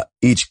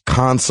 each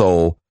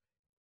console,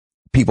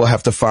 people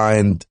have to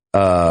find,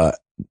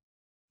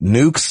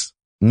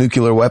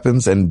 nuclear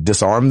weapons and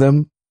disarm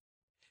them.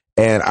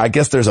 And I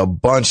guess there's a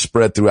bunch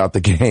spread throughout the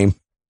game.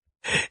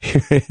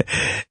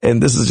 And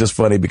this is just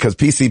funny because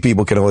PC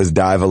people can always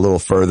dive a little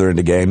further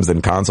into games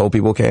than console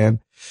people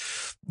can.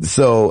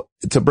 So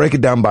to break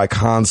it down by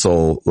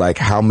console, like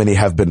how many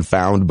have been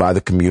found by the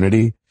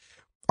community?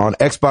 On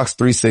Xbox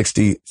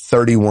 360,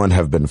 31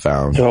 have been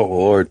found. Oh,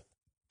 Lord.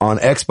 On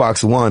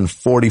Xbox One,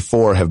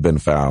 44 have been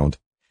found.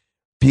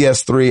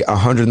 PS3,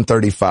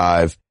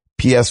 135.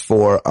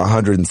 PS4,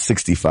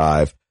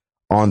 165.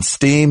 On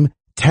Steam,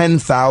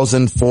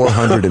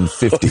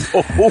 10,450.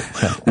 Oh,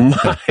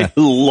 my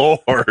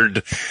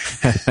Lord.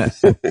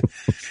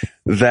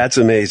 That's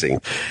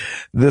amazing.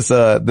 This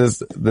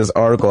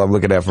article I'm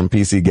looking at from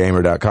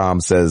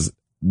PCGamer.com says,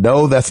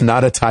 no, that's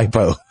not a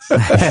typo.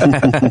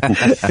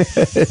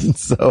 And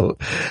so,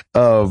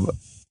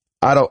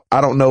 I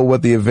don't know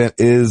what the event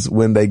is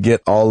when they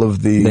get all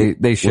of the,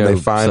 they show when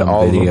they find some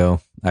all video.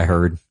 I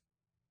heard.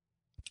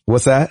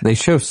 What's that? They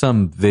show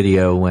some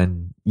video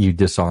when you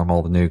disarm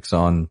all the nukes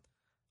on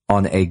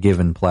a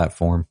given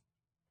platform.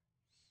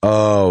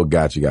 Oh,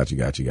 got you. Yeah, I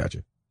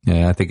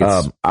think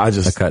it's I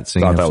just a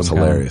cutscene. Thought that was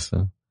hilarious.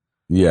 So.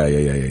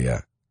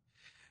 Yeah.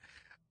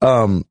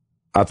 I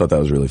thought that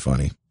was really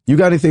funny. You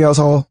got anything else,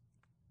 Hall?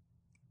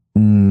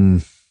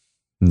 No.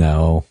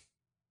 No.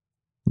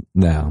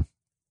 We're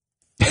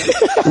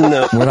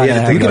not going to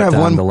have enough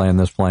time to land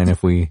this plane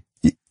if we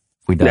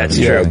dive That's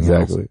into true. anything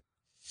Exactly.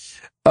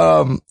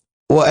 else.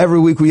 Well, every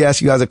week we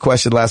ask you guys a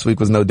question. Last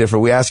week was no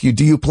different. We ask you,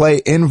 do you play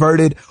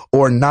inverted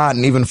or not?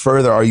 And even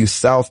further, are you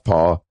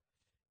southpaw?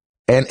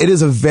 And it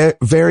is a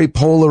very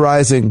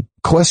polarizing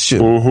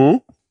question. Mm-hmm.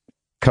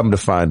 Come to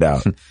find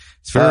out.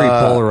 It's very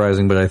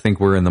polarizing, but I think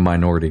we're in the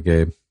minority,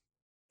 Gabe.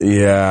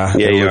 Yeah,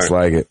 it looks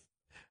like it.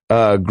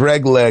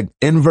 Greg Legg,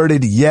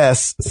 inverted,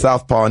 yes.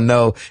 Southpaw,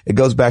 no. It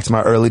goes back to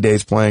my early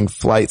days playing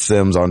flight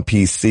sims on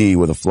PC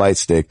with a flight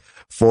stick.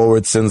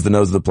 Forward sends the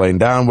nose of the plane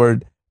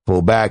downward,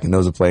 pull back, and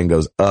nose of the plane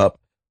goes up.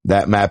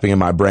 That mapping in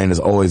my brain has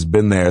always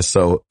been there.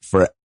 So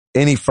for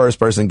any first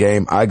person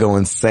game, I go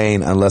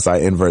insane unless I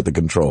invert the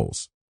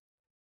controls.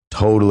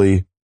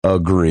 Totally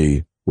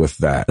agree with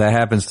that. That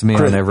happens to me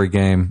on every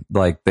game.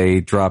 Like they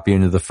drop you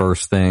into the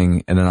first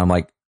thing and then I'm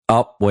like,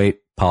 oh,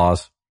 wait,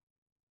 pause.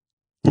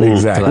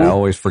 Exactly. So I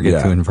always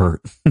forget to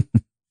invert.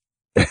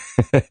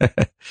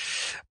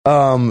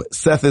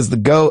 Seth is the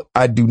GOAT.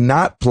 I do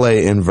not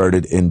play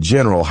inverted in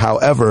general.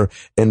 However,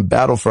 in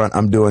Battlefront,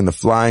 I'm doing the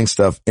flying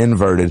stuff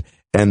inverted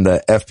and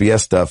the FPS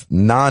stuff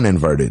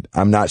non-inverted.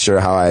 I'm not sure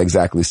how I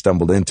exactly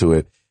stumbled into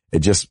it. It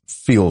just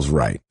feels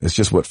right. It's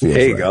just what feels right.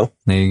 There you go.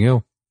 There you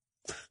go.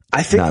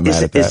 I think not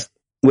mad at that.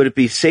 would it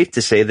be safe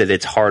to say that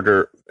it's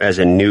harder as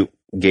a new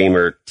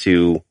gamer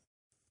to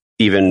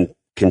even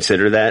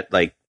consider that?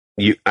 Like,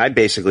 I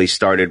basically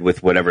started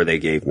with whatever they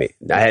gave me.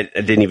 I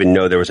didn't even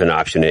know there was an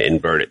option to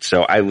invert it.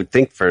 So I would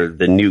think for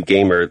the new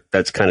gamer,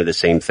 that's kind of the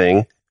same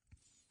thing.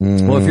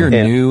 Well, if you're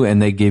new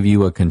and they give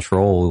you a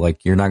control,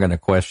 like, you're not going to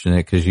question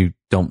it because you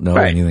don't know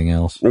anything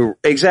else.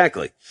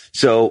 Exactly.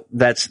 So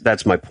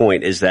that's my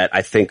point, is that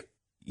I think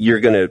you're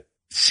going to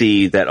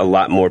see that a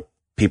lot more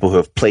people who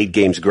have played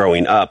games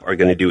growing up are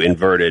going to do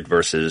inverted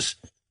versus,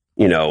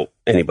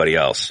 anybody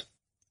else.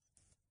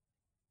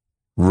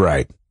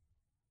 Right.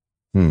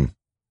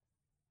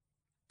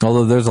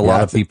 Although there's a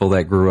lot of people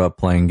that grew up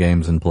playing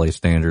games and play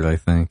standard, I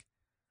think.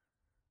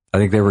 I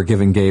think they were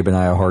giving Gabe and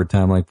I a hard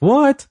time, like,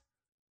 what?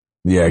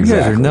 Yeah, exactly.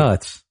 You guys are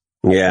nuts.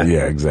 Yeah.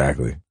 Yeah,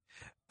 exactly.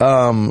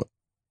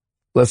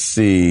 Let's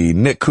see.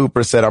 Nick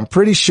Cooper said, I'm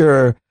pretty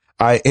sure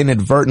I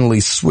inadvertently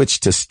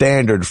switched to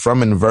standard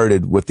from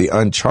inverted with the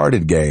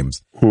Uncharted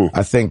games.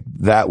 I think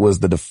that was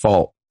the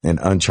default in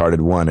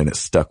Uncharted 1 and it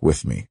stuck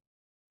with me.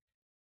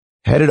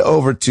 Headed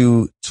over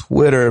to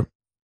Twitter.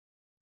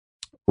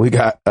 We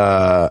got,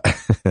 I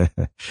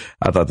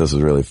thought this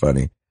was really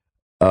funny.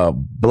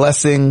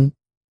 Blessing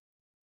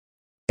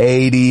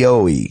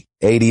ADOE.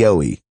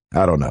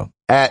 I don't know.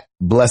 At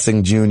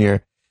Blessing Jr.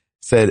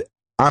 said,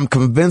 I'm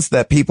convinced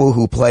that people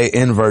who play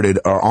inverted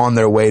are on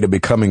their way to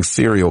becoming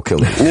serial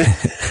killers.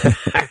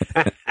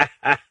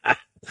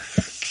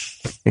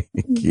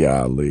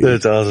 Golly.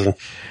 That's awesome.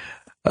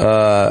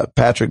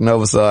 Patrick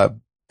Novosad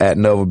at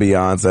Nova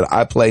Beyond said,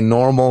 I play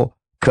normal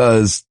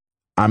because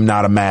I'm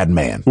not a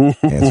madman. Of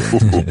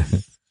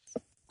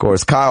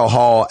course, Kyle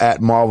Hall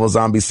at Marvel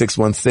Zombie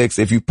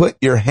 616. If you put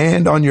your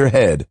hand on your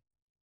head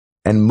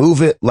and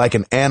move it like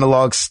an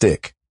analog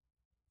stick,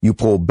 you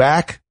pull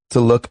back to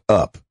look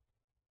up.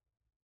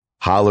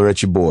 Holler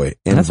at your boy.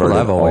 That's what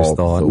I've always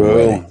thought.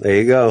 Well, there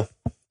you go.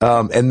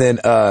 And then,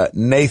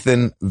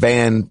 Nathan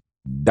Van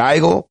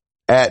Dygel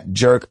at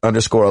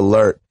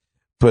jerk_alert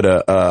put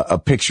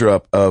a picture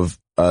up of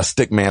a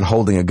stickman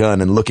holding a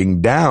gun and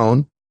looking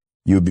down.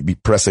 You would be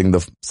pressing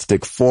the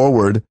stick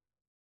forward.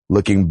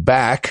 Looking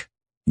back,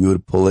 you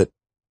would pull it.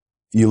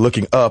 You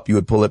looking up, you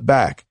would pull it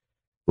back.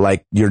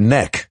 Like your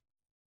neck.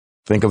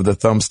 Think of the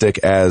thumbstick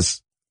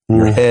as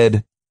your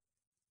head,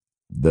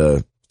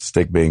 the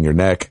stick being your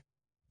neck.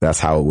 That's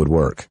how it would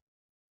work.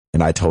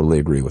 And I totally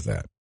agree with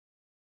that.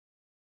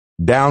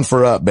 Down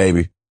for up,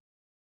 baby.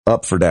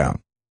 Up for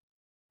down.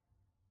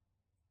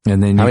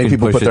 And then you can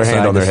push put their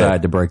hand on their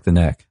head to break the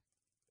neck.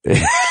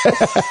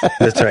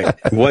 That's right.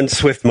 One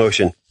swift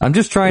motion. I'm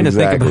just trying to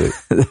think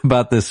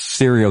about this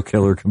serial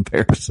killer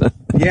comparison.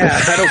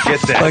 Yeah, I don't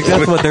get that. Like,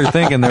 that's what they're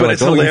thinking. They're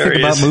like, oh, you think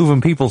about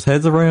moving people's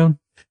heads around?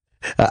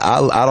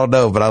 I don't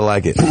know, but I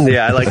like it.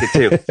 Yeah, I like it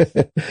too.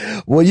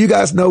 Well, you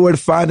guys know where to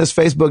find us.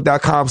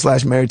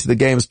 Facebook.com/Married to the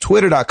Games,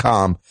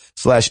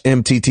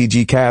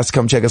 Twitter.com/MTTGcast.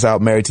 Come check us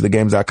out.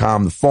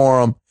 MarriedToTheGames.com, the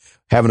forum.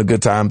 Having a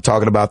good time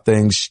talking about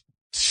things,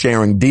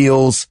 sharing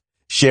deals,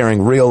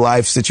 sharing real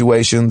life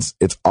situations.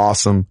 It's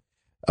awesome.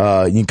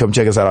 You can come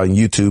check us out on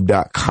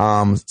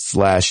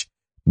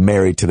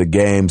YouTube.com/Married to the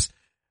Games.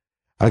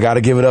 I got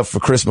to give it up for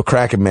Chris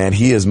McCracken, man.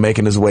 He is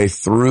making his way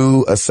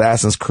through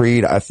Assassin's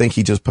Creed. I think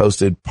he just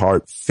posted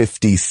part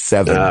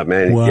 57.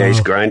 Man. Wow. Yeah, he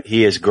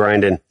is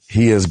grinding.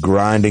 He is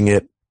grinding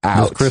it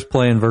out. Does Chris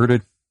play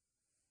inverted?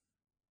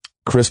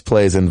 Chris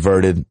plays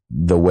inverted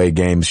the way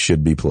games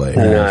should be played.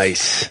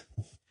 Nice.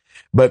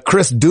 But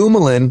Chris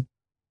Dumoulin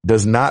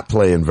does not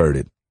play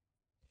inverted.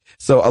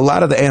 So a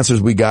lot of the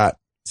answers we got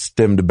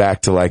stemmed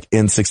back to like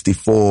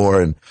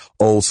N64 and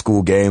old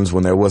school games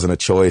when there wasn't a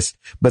choice.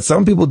 But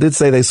some people did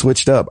say they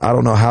switched up. I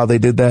don't know how they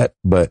did that,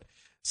 but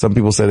some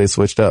people say they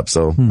switched up.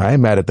 So I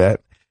ain't mad at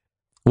that.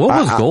 What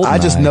was GoldenEye? I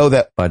just know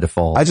that by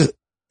default. I just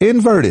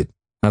inverted.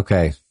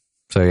 Okay.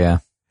 So yeah,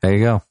 there you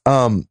go.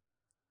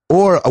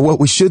 Or what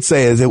we should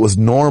say is it was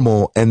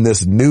normal and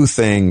this new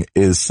thing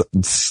is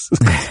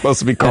supposed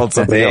to be called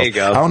something there else. You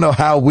go. I don't know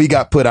how we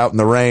got put out in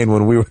the rain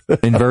when we were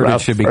inverted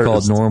should be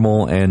called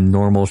normal and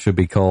normal should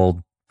be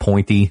called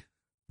pointy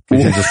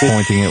because you're just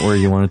pointing it where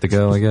you want it to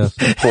go, I guess.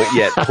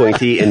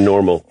 Pointy and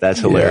normal. That's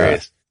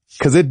hilarious. Yeah.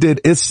 Cause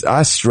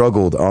I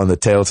struggled on the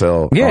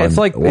Telltale. Yeah. It's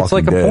like a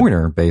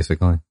pointer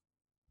basically.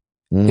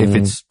 Mm-hmm. If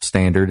it's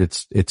standard,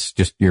 it's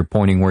just you're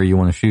pointing where you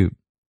want to shoot.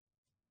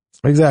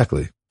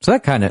 Exactly. So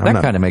that kind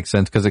of makes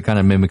sense because it kind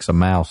of mimics a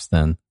mouse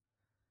then.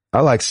 I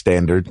like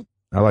standard.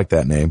 I like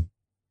that name.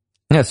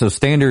 Yeah. So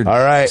standard.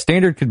 All right.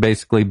 Standard could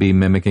basically be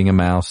mimicking a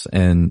mouse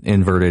and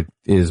inverted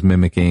is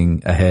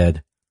mimicking a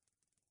head.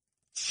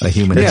 A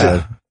human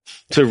head.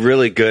 It's a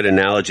really good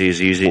analogy is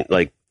using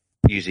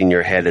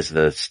your head as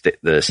the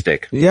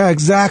stick. Yeah,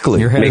 exactly.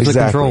 Your head is the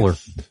controller.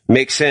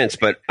 Makes sense,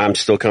 but I'm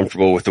still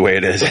comfortable with the way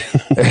it is.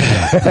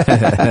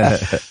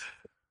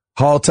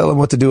 Hall, tell them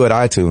what to do at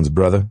iTunes,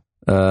 brother.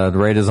 The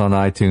rate is on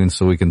iTunes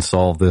so we can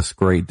solve this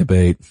great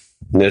debate.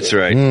 That's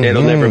right. Mm-hmm.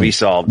 It'll never be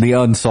solved. The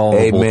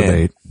unsolvable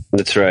debate.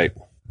 That's right.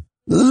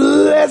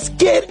 Let's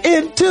get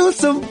into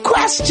some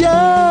questions.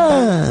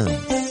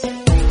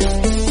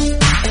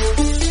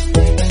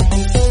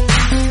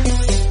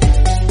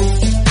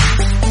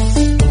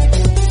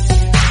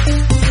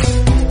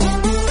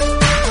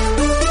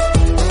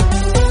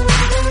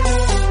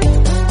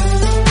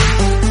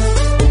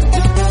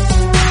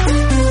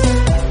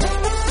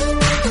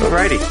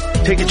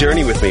 Alrighty, take a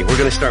journey with me. We're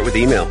going to start with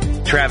email.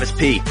 Travis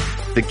P.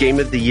 The Game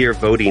of the Year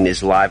voting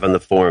is live on the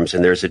forums,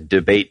 and there's a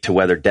debate to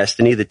whether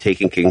Destiny the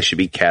Taken King should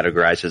be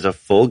categorized as a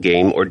full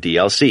game or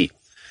DLC.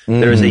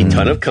 There is a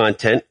ton of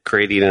content,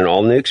 creating an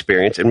all-new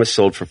experience, and was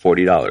sold for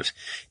 $40.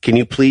 Can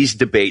you please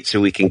debate so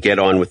we can get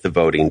on with the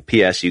voting?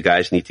 P.S. You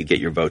guys need to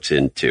get your votes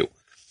in, too.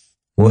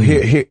 Well,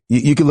 here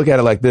you can look at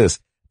it like this.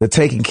 The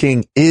Taken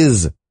King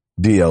is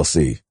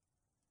DLC.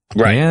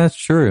 Right. Yeah, that's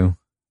true.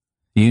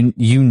 You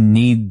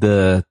need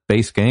the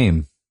base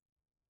game.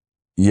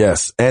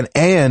 Yes.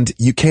 And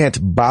you can't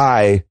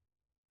buy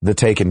the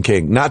Taken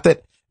King. Not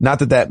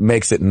that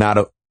makes it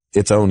not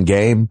its own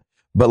game,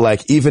 but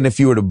like even if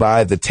you were to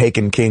buy the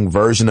Taken King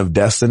version of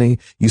Destiny,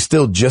 you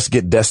still just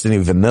get Destiny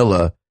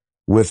Vanilla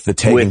with the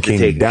Taken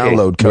King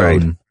download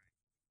code, right.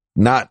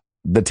 Not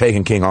the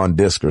Taken King on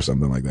disc or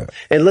something like that.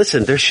 And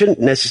listen, there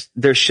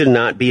should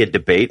not be a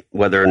debate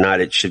whether or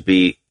not it should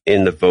be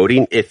in the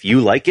voting. If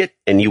you like it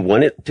and you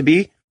want it to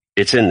be,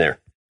 it's in there.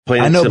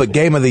 I know, but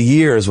Game of the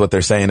Year is what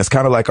they're saying. It's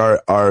kind of like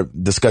our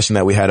discussion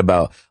that we had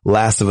about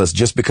Last of Us.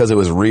 Just because it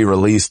was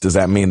re-released, does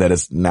that mean that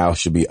it's now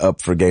should be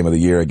up for Game of the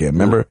Year again?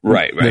 Remember?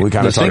 Right. We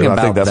kind of talked about,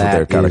 I think that's what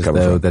they're kind of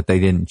coming from. That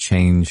they didn't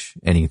change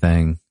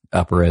anything,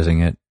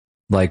 up-resing it.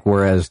 Like,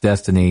 whereas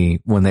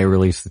Destiny, when they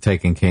released the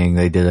Taken King,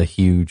 they did a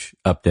huge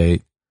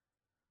update.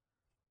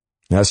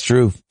 That's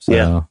true. So,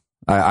 yeah.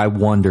 I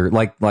wonder,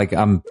 like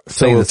I'm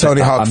so saying will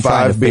Tony Hawk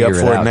 5 be up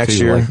for it next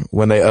year like,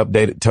 when they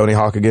update Tony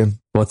Hawk again?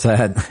 What's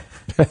that?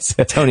 Does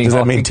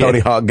that mean Tony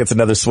Hawk gets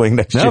another swing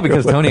next year? No,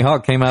 because Tony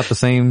Hawk came out the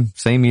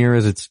same year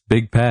as its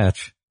big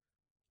patch.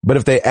 But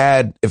if they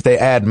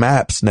add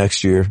maps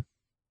next year,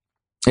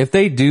 if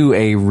they do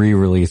a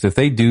re-release, if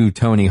they do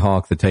Tony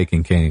Hawk the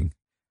Taken King,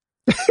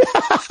 then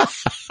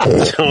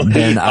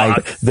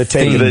the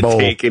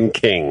Taken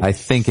King. I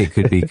think it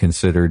could be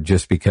considered,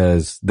 just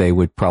because they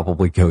would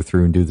probably go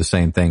through and do the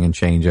same thing and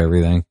change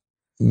everything.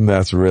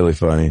 That's really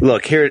funny.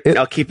 Look, here,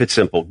 I'll keep it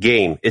simple.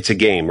 Game. It's a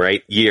game,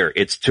 right? Year.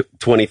 It's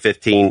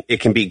 2015. It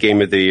can be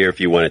Game of the Year if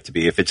you want it to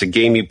be. If it's a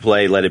game you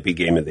play, let it be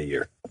Game of the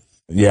Year.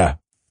 Yeah.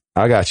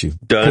 I got you.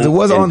 Because it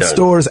was on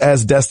stores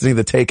as Destiny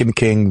the Taken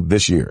King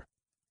this year.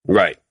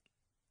 Right.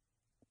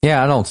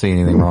 Yeah, I don't see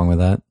anything wrong with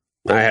that.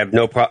 I have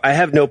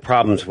no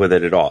problems with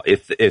it at all.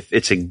 If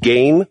it's a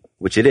game,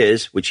 which it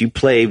is, which you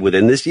play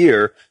within this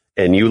year,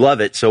 and you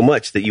love it so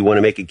much that you want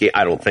to make a game,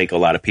 I don't think a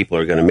lot of people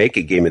are going to make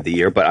a Game of the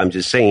Year, but I'm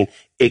just saying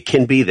it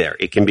can be there.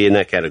 It can be in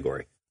that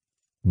category.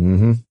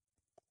 Mm-hmm.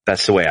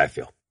 That's the way I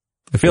feel.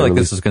 I feel like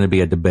this is going to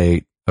be a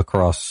debate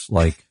across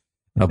like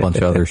a bunch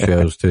of other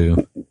shows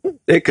too.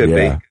 It could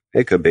be.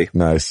 It could be.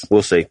 Nice.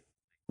 We'll see.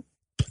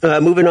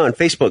 Moving on.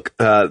 Facebook,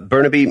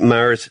 Burnaby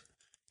Mars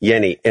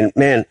Yenny. And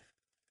man,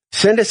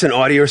 send us an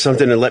audio or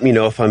something and let me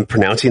know if I'm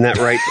pronouncing that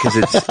right,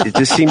 because it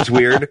just seems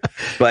weird,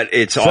 but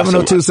it's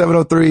awesome.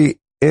 702-703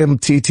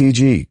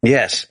 MTTG.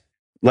 Yes.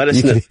 Let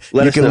us know.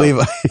 Let us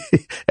know.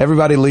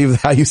 Everybody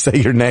leave how you say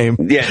your name.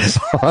 Yes.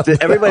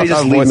 Everybody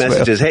just leave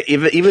messages. Hey,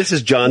 even if this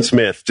is John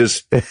Smith,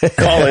 just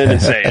call in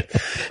and say it.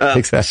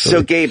 Exactly.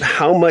 So Gabe,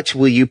 how much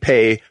will you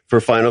pay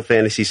for Final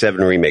Fantasy VII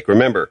Remake?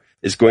 Remember,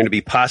 it's going to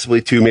be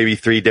possibly 2, maybe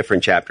 3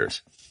 different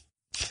chapters.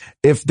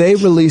 If they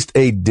released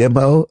a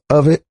demo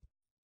of it,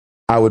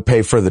 I would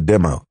pay for the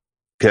demo.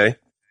 Okay.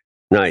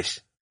 Nice.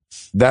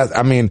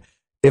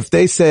 If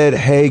they said,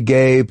 hey,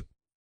 Gabe,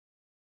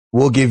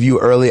 we'll give you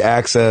early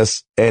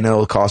access and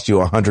it'll cost you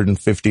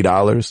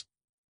 $150,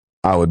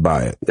 I would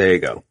buy it. There you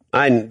go.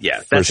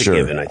 That's a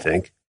given, I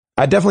think.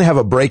 I definitely have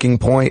a breaking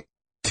point.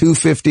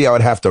 $250, I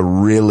would have to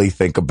really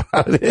think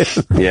about it.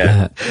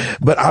 Yeah.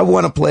 But I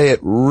want to play it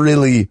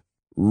really,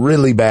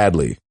 really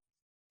badly.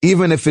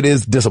 Even if it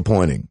is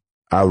disappointing,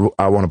 I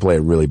want to play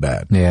it really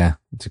bad. Yeah,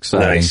 it's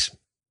exciting. Nice.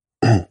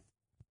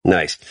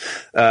 Nice.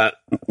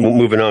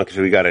 Moving on, because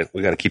we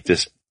gotta keep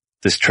this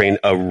train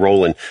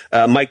rolling.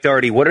 Mike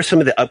Doherty, what are some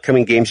of the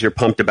upcoming games you're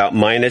pumped about,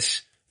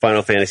 minus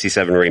Final Fantasy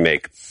VII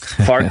Remake?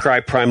 Far Cry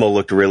Primal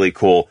looked really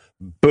cool.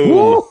 Boom.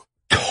 Woo!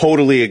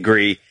 Totally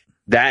agree.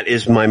 That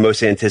is my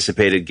most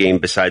anticipated game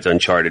besides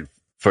Uncharted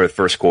for the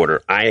first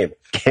quarter. I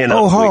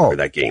cannot wait for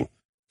that game.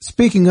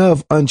 Speaking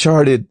of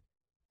Uncharted,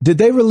 did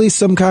they release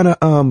some kind of,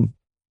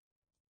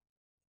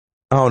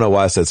 I don't know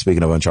why I said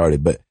speaking of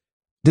Uncharted, but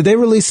did they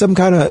release some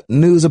kind of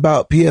news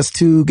about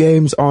PS2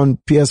 games on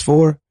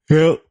PS4?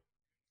 Yeah.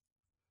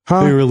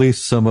 Huh? They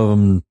released some of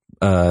them.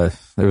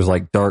 There was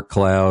like Dark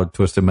Cloud,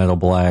 Twisted Metal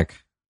Black.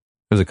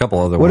 There's a couple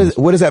other ones.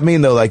 What does that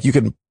mean though? Like you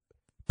can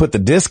put the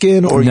disc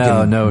in or you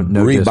can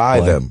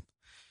rebuy them?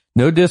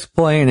 No disc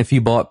play. And if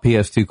you bought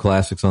PS2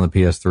 classics on the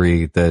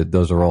PS3,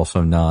 those are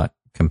also not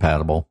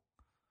compatible.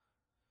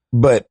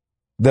 But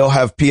they'll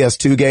have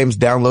PS2 games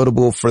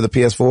downloadable for the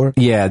PS4?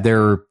 Yeah,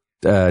 they're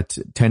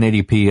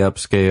 1080p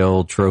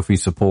upscale, trophy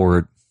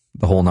support,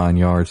 the whole 9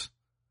 yards.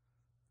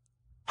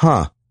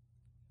 Huh.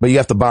 But you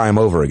have to buy them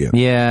over again.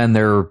 Yeah, and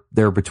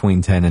they're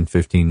between $10 and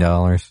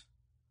 $15.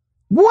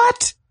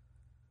 What?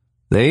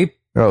 They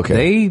put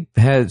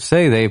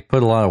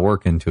a lot of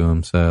work into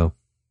them, so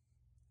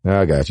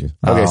I got you.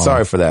 Okay.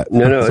 Sorry for that.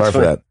 No, sorry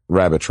for that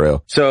rabbit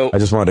trail. So I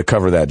just wanted to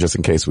cover that just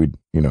in case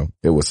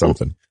it was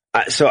something.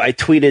 So I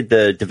tweeted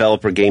the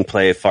developer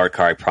gameplay of Far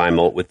Cry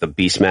Primal with the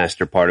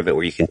Beastmaster part of it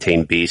where you can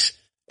tame beasts.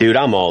 Dude,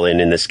 I'm all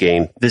in this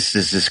game. This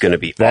is just going to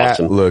be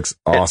awesome. That looks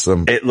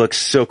awesome. It looks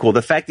so cool.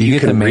 The fact that you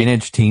get to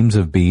manage teams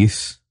of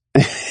beasts.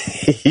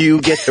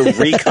 You get to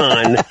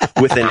recon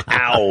with an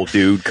owl,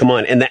 dude. Come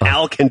on. And the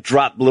owl can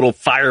drop little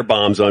fire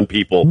bombs on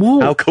people.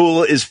 Whoa. How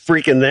cool is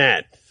freaking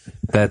that?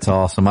 That's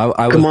awesome.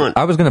 I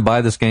was going to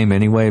buy this game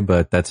anyway,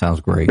 but that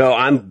sounds great. No,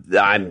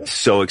 I'm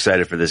so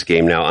excited for this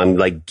game now. I'm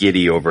like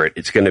giddy over it.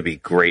 It's going to be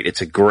great.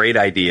 It's a great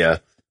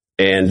idea.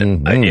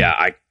 And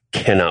I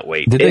cannot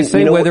wait. Did they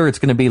say whether it's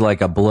going to be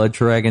like a Blood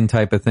Dragon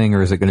type of thing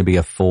or is it going to be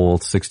a full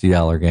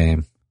 $60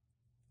 game?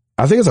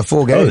 I think it's a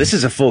full game. Oh, this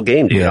is a full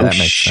game, dude. Yeah, I'm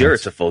sure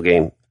it's a full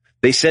game.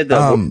 They said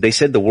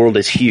the world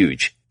is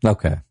huge.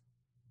 Okay.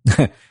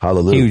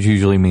 Hallelujah. Huge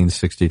usually means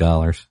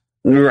 $60.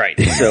 Right.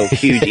 So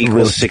huge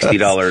equals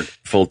 $60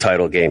 full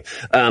title game.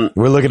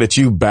 We're looking at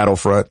you,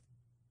 Battlefront.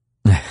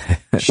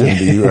 Shouldn't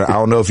be. I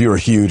don't know if you were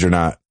huge or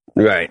not.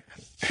 Right.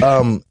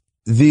 I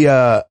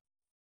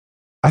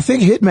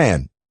think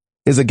Hitman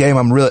is a game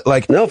I'm really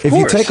like. No, of if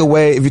course. you take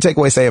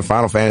away saying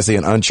Final Fantasy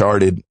and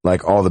Uncharted,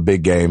 like all the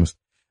big games,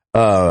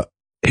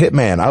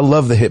 Hitman, I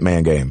love the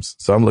Hitman games.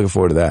 So I'm looking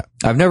forward to that.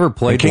 I've never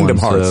played Kingdom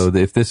Hearts. So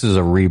if this is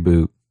a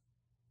reboot,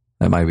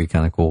 that might be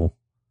kind of cool.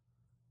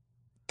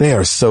 They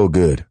are so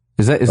good.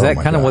 Is that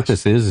kind of what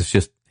this is? It's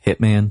just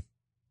Hitman?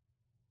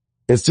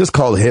 It's just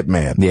called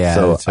Hitman. Yeah.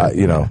 So,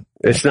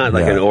 it's not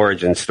like an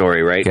origin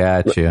story, right?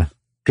 Gotcha.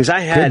 Because I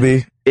had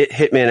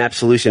Hitman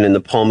Absolution in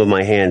the palm of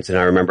my hands, and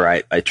I remember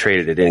I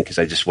traded it in because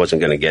I just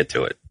wasn't going to get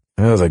to it.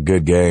 It was a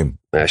good game.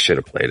 I should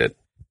have played it.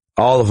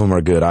 All of them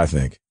are good, I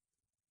think.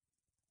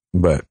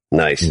 But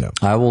nice.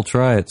 I will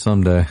try it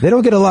someday. They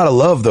don't get a lot of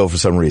love though for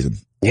some reason.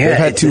 Yeah, they've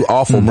had two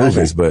awful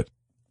movies, but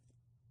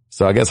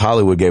so I guess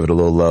Hollywood gave it a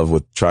little love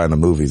with trying the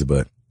movies,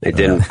 but it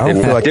didn't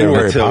didn't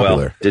work so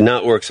well. Did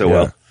not work so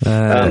well.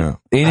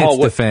 In its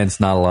defense,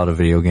 not a lot of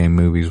video game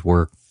movies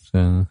work.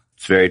 So.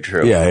 It's very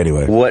true. Yeah.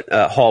 Anyway,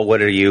 Hall?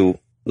 What are you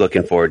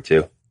looking forward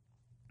to?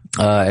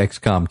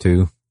 XCOM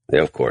 2.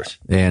 Yeah, of course.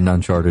 And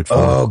Uncharted 4.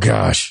 Oh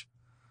gosh.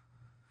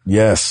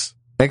 Yes.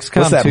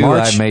 XCOM 2.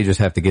 I may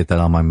just have to get that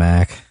on my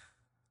Mac.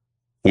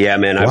 Yeah,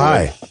 man.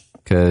 Why?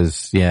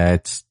 Because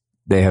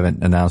they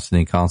haven't announced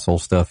any console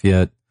stuff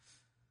yet.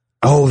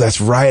 Oh,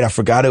 that's right. I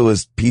forgot it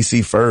was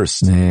PC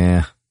first.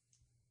 Yeah.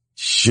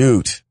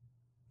 Shoot.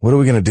 What are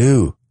we gonna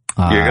do?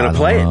 You're gonna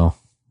play it.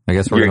 I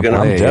guess we're gonna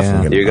play it.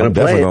 I'm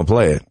definitely gonna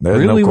play it. There's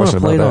really no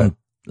question want to play about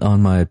it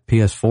on my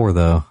PS4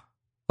 though.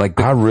 Like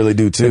I really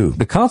do too.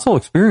 The console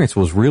experience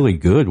was really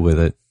good with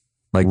it.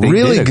 Like they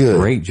did a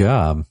great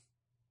job.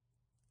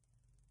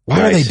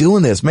 Why are they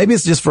doing this? Maybe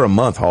it's just for a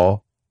month,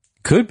 Hall.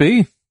 Could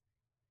be.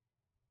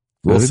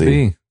 We'll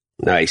see.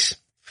 Nice.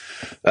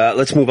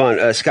 Let's move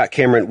on. Scott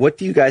Cameron, what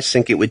do you guys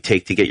think it would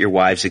take to get your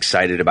wives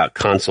excited about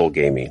console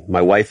gaming?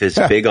 My wife is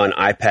big on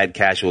iPad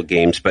casual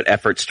games, but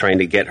efforts trying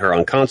to get her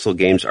on console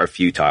games are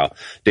futile.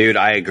 Dude,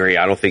 I agree.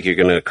 I don't think you're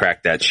going to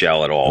crack that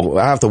shell at all. Well,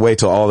 I have to wait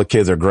till all the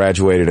kids are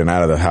graduated and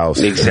out of the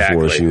house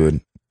before she would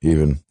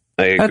even.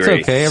 I agree. That's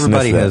okay.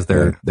 Everybody has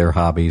their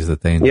hobbies that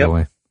they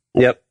enjoy.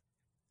 Yep.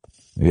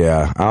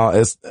 Yeah.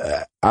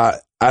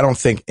 I don't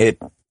think it.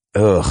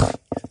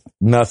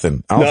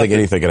 Nothing. I don't think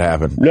anything could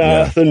happen.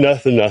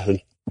 Nothing.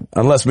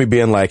 Unless me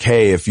being like,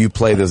 hey, if you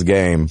play this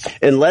game.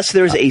 Unless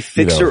there's a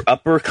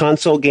fixer-upper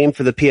console game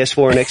for the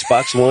PS4 and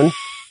Xbox One.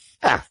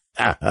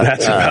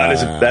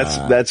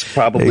 That's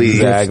probably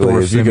exactly.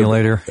 If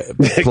simulator.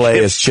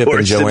 Play as Chip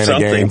and Joanna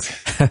games.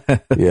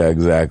 Yeah,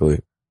 exactly.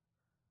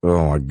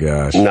 Oh my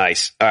gosh.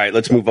 Nice. All right,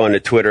 let's move on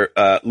to Twitter.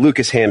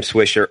 Lucas Ham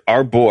Swisher,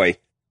 our boy.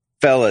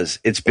 Fellas,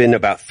 it's been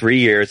about 3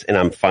 years and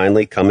I'm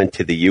finally coming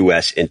to the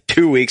U.S. in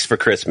 2 weeks for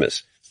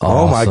Christmas.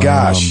 Oh my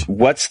gosh.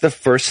 What's the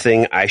first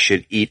thing I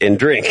should eat and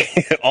drink?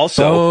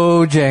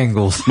 Also,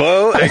 Bojangles.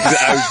 I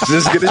was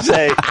just going to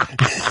say,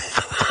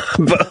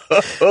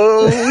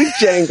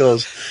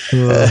 Bojangles.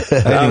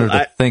 I didn't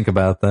to think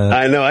about that.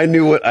 I know. I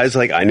knew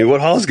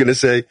what Hall's going to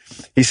say.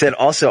 He said,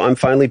 also, I'm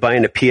finally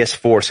buying a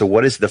PS4. So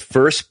what is the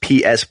first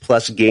PS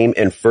Plus game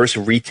and first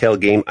retail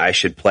game I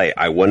should play?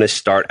 I want to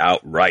start out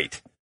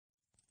right.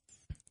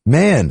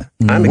 Man,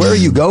 where are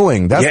you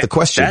going? That's the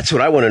question. That's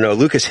what I want to know.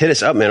 Lucas, hit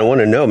us up, man. I want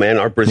to know, man.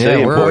 Our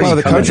Brazilian boys out of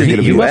the country.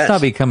 He must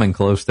not be coming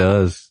close to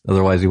us.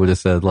 Otherwise, he would have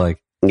said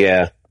like,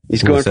 yeah,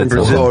 he's going from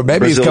Brazil. Or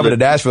maybe he's coming to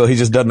Nashville. He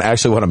just doesn't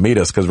actually want to meet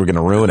us because we're going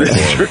to ruin it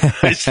for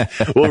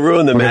him. We'll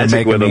ruin the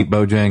magic with him. Eat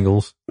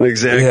Bojangles.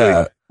 Exactly.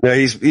 Yeah. No,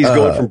 he's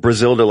going from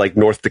Brazil to like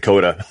North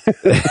Dakota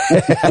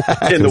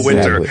in the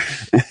winter.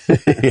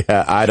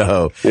 Yeah,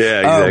 Idaho.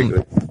 Yeah,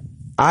 exactly.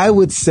 I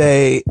would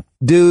say,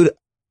 dude.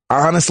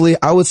 Honestly,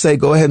 I would say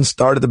go ahead and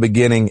start at the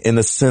beginning in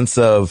the sense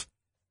of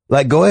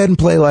like, go ahead and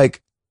play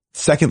like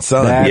Second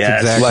Son. That's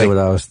exactly what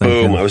I was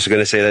thinking. Boom. I was going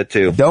to say that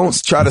too. Don't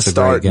try to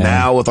start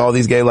now with all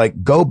these games.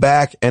 Like go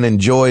back and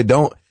enjoy.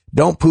 Don't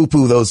poo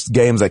poo those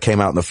games that came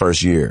out in the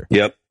first year.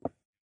 Yep.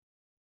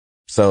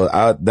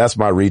 So that's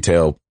my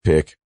retail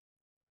pick.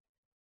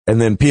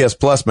 And then PS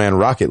Plus, man,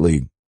 Rocket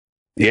League.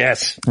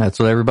 Yes. That's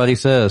what everybody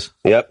says.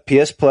 Yep.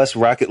 PS Plus,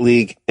 Rocket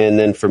League. And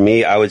then for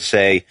me, I would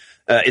say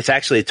it's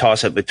actually a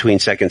toss up between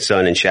Second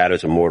Son and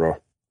Shadows of Mordor.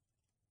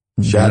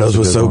 Shadows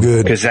was so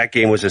good. Because that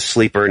game was a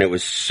sleeper and it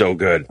was so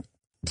good.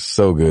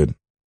 So good.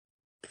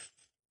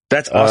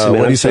 That's awesome, man. What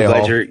do I'm you so say, glad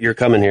Hall? you're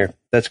coming here.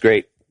 That's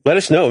great. Let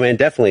us know, man.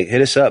 Definitely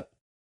hit us up.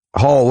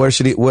 Hall, where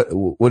should he, what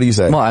do you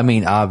say? Well, I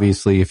mean,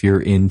 obviously, if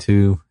you're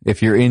into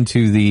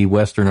the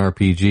Western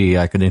RPG,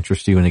 I could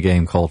interest you in a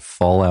game called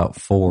Fallout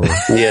 4.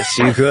 Yes,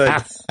 you could.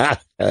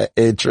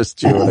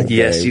 Interest you in a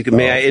Yes, game. you could.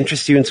 May I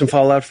interest you in some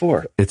Fallout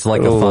 4? It's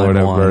like a Lord fun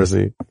have one.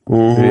 mercy.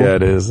 Mm-hmm. Yeah,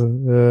 it is.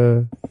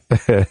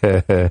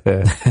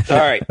 All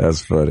right.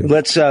 That's funny.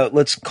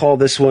 Let's call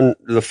this one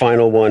the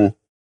final one.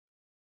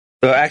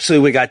 Actually,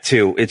 we got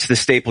two. It's the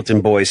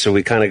Stapleton boys, so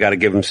we kind of got to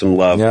give them some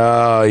love.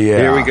 Oh, yeah.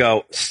 Here we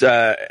go.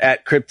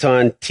 At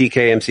Krypton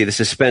TKMC,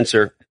 this is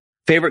Spencer.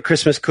 Favorite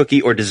Christmas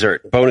cookie or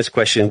dessert? Bonus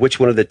question. Which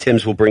one of the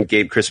Tims will bring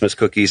Gabe Christmas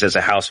cookies as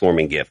a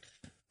housewarming gift?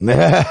 Dude,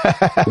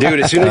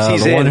 as soon as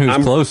he's the one in, who's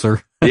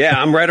closer. yeah,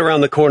 I'm right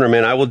around the corner,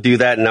 man. I will do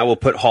that, and I will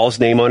put Hall's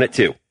name on it,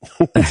 too.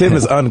 Tim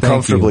is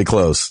uncomfortably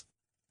close.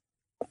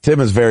 Tim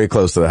is very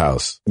close to the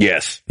house.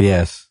 Yes.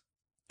 Yes,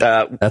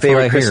 that's what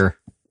I hear.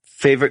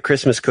 Favorite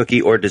Christmas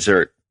cookie or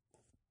dessert?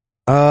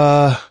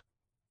 Man,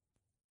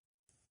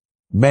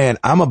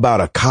 I'm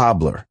about a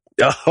cobbler.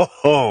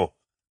 Oh,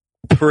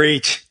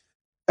 preach.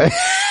 I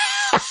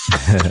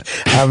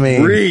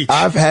mean, Reach.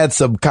 I've had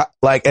some,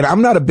 and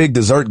I'm not a big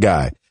dessert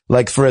guy.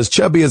 Like, for as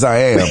chubby as I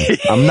am,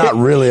 I'm not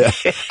really,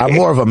 I'm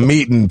more of a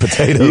meat and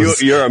potatoes.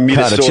 You're a kinda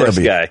Metasaurus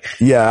chubby. guy.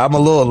 Yeah, I'm a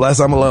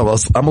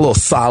little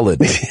solid,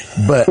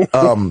 but,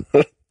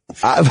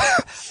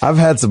 I've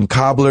had some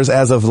cobblers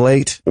as of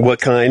late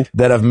What kind?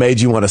 that have made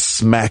you want to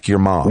smack your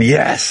mom.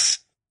 Yes.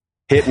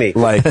 Hit me.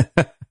 Like,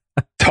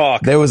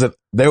 Talk. there was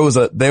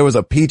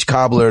a peach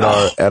cobbler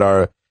at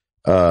our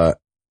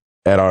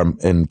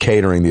in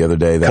catering the other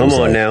day. That Come was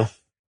on now.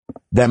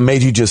 that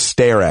made you just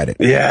stare at it.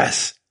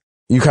 Yes.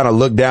 You kind of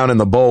looked down in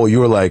the bowl.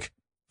 You were like,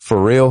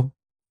 for real?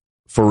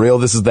 For real?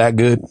 This is that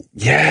good?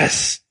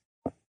 Yes.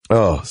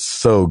 Oh,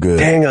 so good.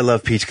 Dang, I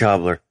love peach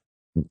cobbler.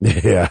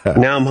 Yeah.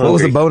 Now I'm hungry. What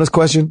was the bonus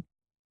question?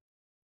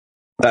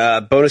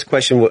 Bonus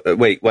question.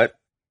 Wait, what?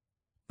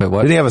 But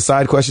what? Did he have a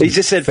side question? He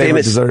just said Favorite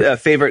famous dessert?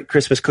 favorite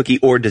Christmas cookie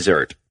or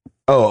dessert.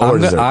 Or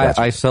dessert.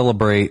 Gotcha. I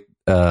celebrate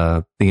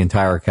the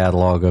entire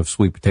catalog of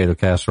sweet potato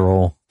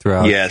casserole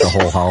throughout Yes. the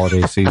whole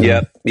holiday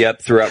season.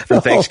 Yep. Throughout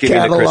from Thanksgiving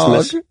to catalog.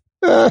 Christmas.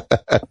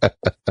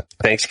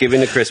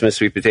 Thanksgiving to Christmas,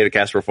 sweet potato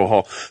casserole for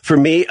Hall. For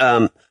me,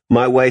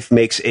 my wife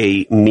makes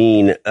a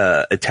mean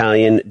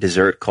Italian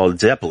dessert called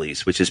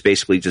Zeppelis, which is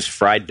basically just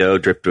fried dough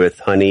dripped with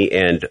honey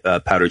and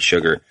powdered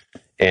sugar,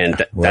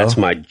 and that's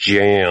my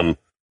jam.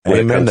 When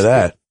it Amen comes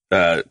to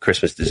that.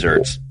 Christmas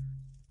desserts.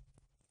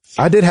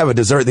 I did have a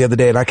dessert the other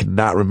day and I could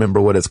not remember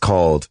what it's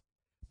called,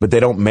 but they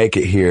don't make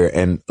it here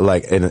and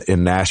like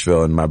in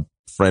Nashville, and my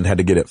friend had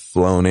to get it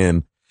flown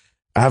in.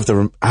 I have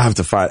to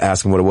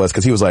ask him what it was,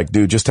 because he was like,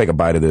 dude, just take a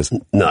bite of this.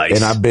 Nice.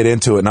 And I bit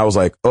into it and I was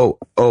like,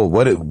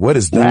 what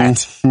is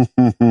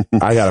that?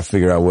 I got to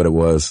figure out what it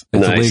was.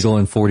 It's Nice. illegal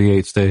in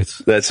 48 states.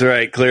 That's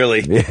right,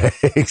 clearly. Yeah,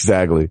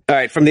 exactly. All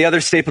right, from the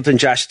other Stapleton,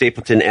 Josh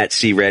Stapleton at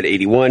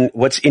CRed81.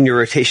 What's in your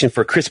rotation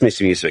for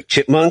Christmas music?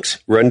 Chipmunks?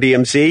 Run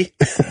DMC?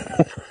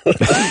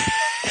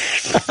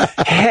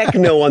 Heck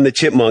no on the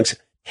Chipmunks.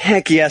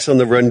 Heck yes on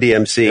the Run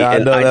DMC. Yeah, I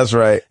know that's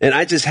right. And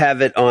I just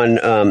have it on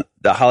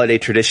the Holiday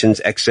Traditions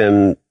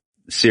XM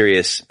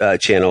Sirius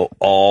channel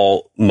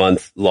all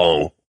month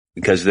long,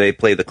 because they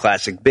play the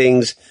classic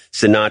Bings,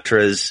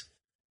 Sinatra's.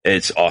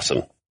 It's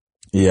awesome.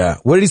 Yeah.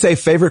 What did he say?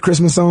 Favorite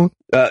Christmas song?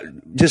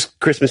 Just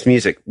Christmas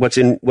music. What's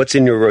in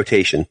your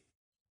rotation?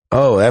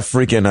 Oh, that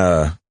freaking,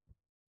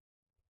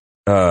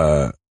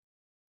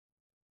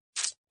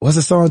 what's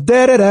the song?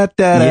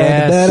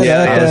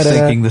 I was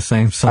thinking the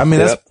same song. I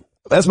mean,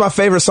 that's my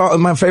favorite song,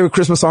 my favorite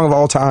Christmas song of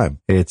all time.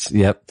 Yep.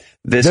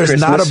 This There's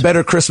Christmas? not a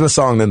better Christmas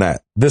song than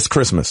that. This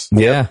Christmas.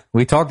 Yeah.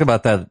 We talked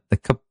about that I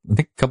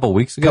think a couple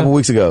weeks A ago. couple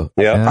weeks ago.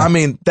 Yeah. I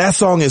mean, that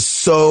song is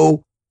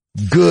so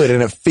good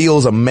and it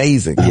feels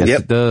amazing. Yes, Yep.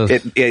 it does.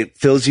 It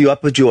fills you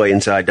up with joy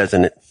inside,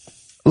 doesn't it?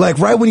 Like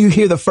right when you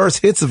hear the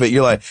first hits of it,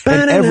 you're like,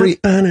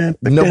 and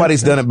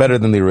nobody's done it better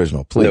than the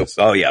original. Please.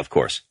 No. Oh yeah, of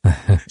course.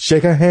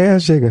 Shake a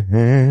hand, shake a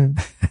hand.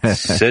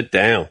 Sit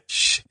down.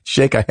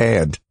 Shake a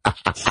hand.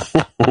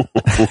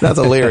 That's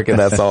a lyric in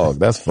that song.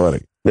 That's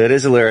funny. That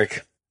is a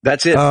lyric.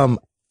 That's it.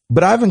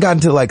 But I haven't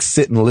gotten to like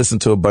sit and listen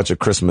to a bunch of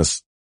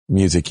Christmas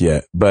music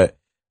yet, but,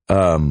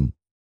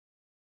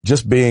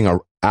 just being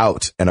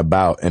out and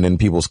about and in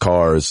people's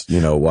cars,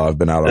 while I've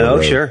been out on the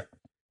road. Sure.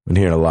 Been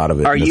hearing a lot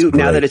of it. Are and you, it's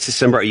now great. that it's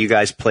December, are you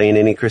guys playing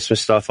any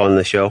Christmas stuff on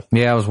the show?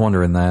 Yeah, I was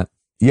wondering that.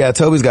 Yeah,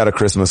 Toby's got a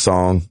Christmas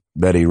song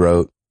that he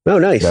wrote Oh,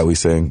 nice. that we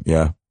sing.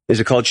 Yeah. Is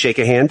it called Shake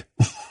a Hand?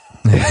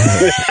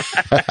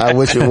 I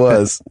wish it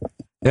was.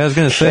 Yeah, I was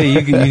going to say,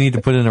 you need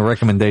to put in a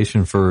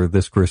recommendation for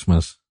this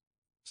Christmas.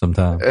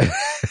 sometime.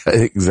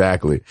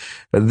 Exactly.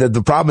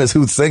 The problem is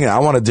who's singing. I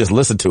want to just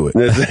listen to it.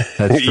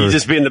 You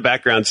just be in the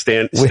background We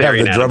have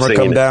staring the at drummer him come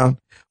singing down.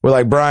 We're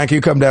like, Brian, can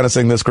you come down and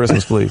sing this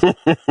Christmas, please?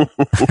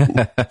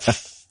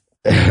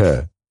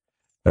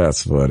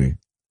 That's funny.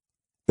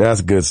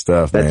 That's good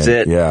stuff, man. That's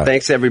it. Yeah.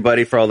 Thanks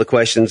everybody for all the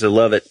questions. I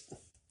love it.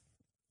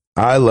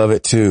 I love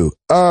it too.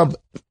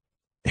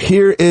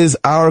 Here is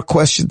our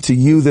question to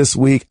you this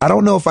week. I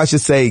don't know if I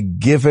should say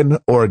given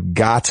or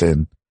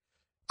gotten.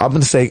 I'm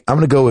going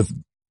to go with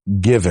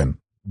given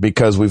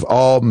because we've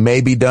all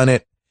maybe done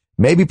it.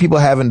 Maybe people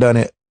haven't done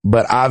it,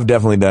 but I've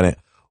definitely done it.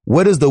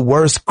 What is the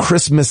worst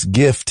Christmas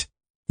gift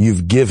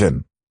you've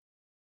given?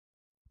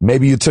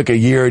 Maybe you took a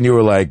year and you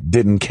were like,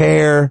 didn't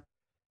care.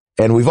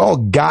 And we've all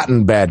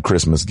gotten bad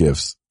Christmas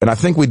gifts. And I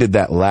think we did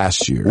that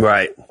last year.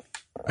 Right.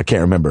 I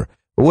can't remember.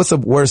 But what's the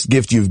worst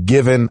gift you've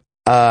given?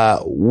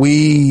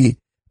 We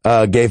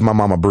gave my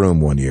mom a broom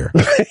one year.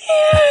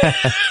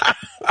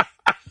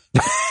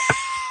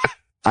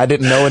 I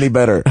didn't know any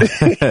better.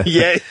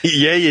 Yeah,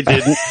 you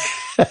didn't.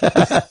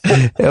 Did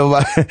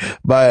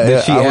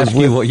she ask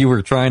you what you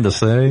were trying to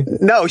say?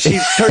 No, she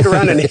turned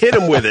around and hit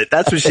him with it.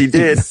 That's what she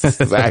did.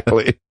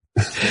 Exactly.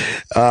 We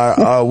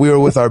were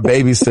with our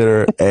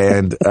babysitter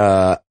and,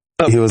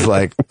 he was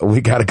like,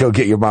 we got to go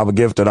get your mom a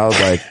gift. And I was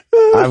like,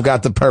 I've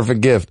got the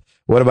perfect gift.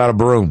 What about a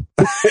broom?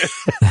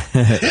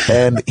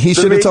 And he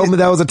should have told me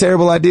that was a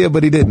terrible idea,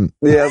 but he didn't.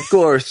 Yeah, of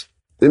course.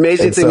 The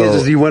amazing thing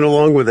is he went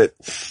along with it.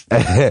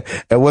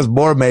 And what's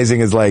more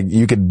amazing is like,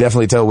 you could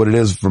definitely tell what it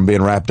is from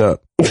being wrapped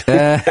up.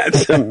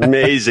 That's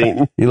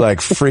amazing. You're like,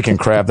 freaking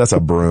crap. That's a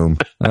broom.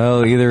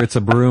 Oh, either it's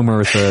a broom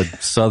or it's a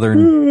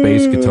southern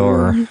bass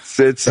guitar.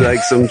 It's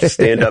like some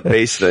stand-up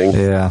bass thing.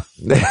 Yeah.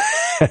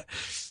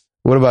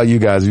 What about you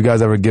guys? You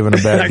guys ever given a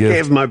bad I gift?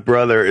 gave my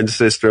brother and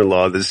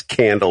sister-in-law this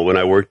candle when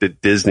I worked at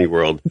Disney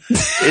World.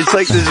 It's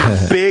like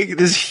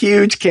this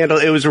huge candle.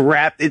 It was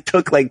wrapped. It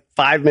took like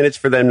 5 minutes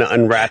for them to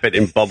unwrap it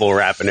and bubble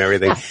wrap and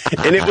everything.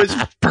 And it was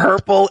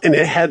purple and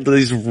it had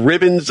these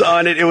ribbons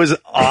on it. It was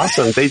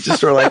awesome. They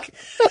just were like,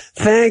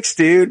 thanks,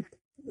 dude.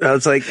 I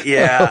was like,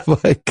 yeah,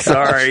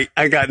 sorry,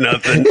 I got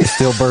nothing.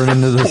 Still burning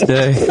to this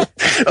day.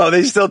 Oh,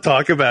 they still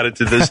talk about it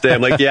to this day.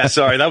 I'm like, yeah,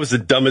 sorry, that was the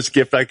dumbest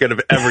gift I could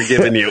have ever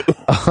given you.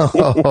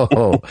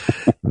 Oh,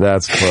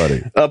 that's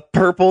funny. A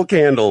purple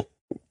candle.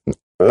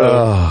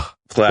 What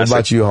Classic.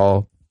 about you,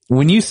 Hall?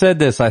 When you said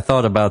this, I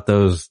thought about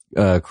those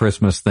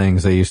Christmas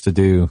things they used to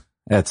do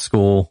at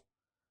school.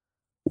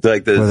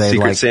 Like the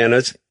Secret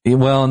Santas?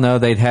 Well, no,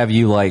 they'd have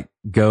you like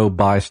go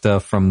buy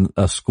stuff from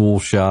a school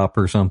shop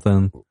or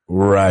something.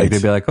 Right. Like,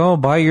 they'd be like, oh,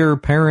 buy your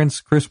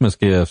parents Christmas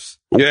gifts.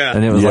 Yeah.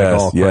 And it was like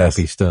all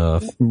crappy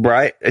stuff.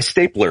 Right. A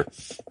stapler.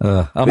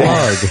 A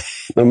mug.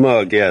 A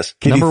mug, yes.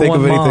 Can you think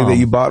of anything that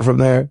you bought from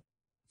there?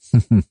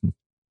 Can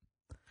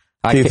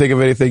you think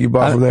of anything you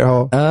bought from there,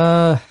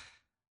 Hall?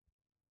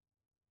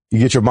 You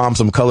get your mom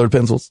some colored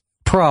pencils?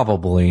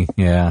 Probably,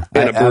 yeah.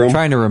 And a broom. I'm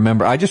trying to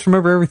remember. I just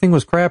remember everything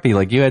was crappy.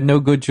 Like you had no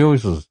good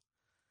choices.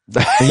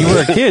 And you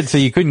were a kid, so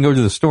you couldn't go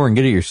to the store and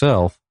get it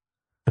yourself.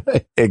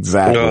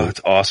 Exactly. Oh, it's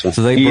awesome.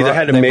 So they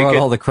brought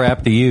all the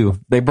crap to you.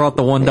 They brought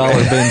the $1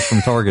 bins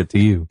from Target to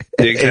you.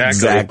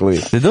 Exactly.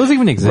 Did those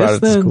even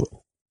exist then?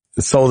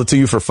 It sold it to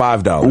you for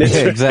 $5.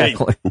 Yeah,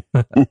 exactly.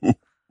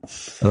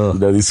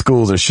 These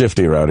schools are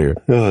shifty around here.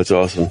 Oh, it's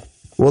awesome.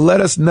 Well,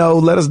 let us know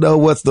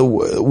what's the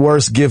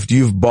worst gift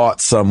you've bought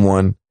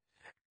someone.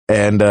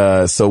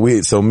 And, so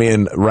me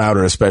and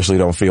Router especially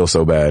don't feel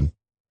so bad.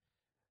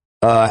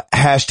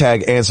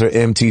 Hashtag answer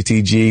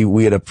MTTG.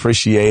 We'd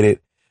appreciate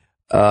it.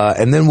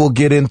 And then we'll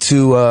get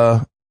into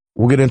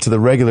the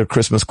regular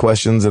Christmas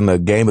questions and the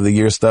game of the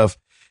year stuff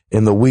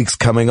in the weeks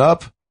coming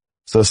up.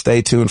 So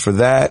stay tuned for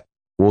that.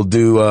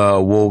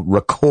 We'll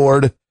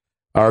record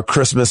our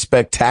Christmas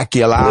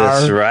spectacular.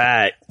 That's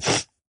right.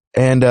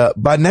 And,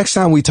 by next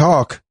time we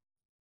talk,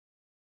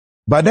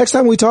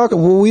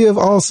 will we have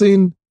all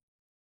seen?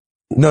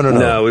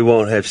 No, we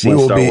won't have seen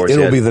Star Wars yet.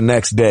 It'll be the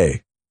next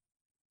day.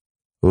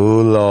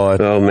 Oh,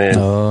 Lord. Oh, man.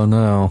 Oh,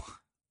 no.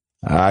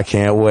 I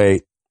can't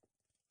wait.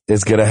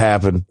 It's going to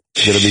happen.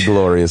 It's going to be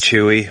glorious.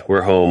 Chewie,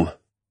 we're home.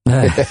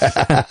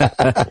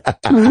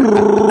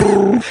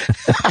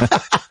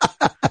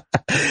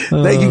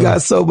 Thank you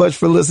guys so much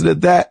for listening to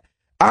that.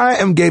 I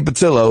am Gabe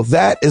Patillo.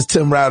 That is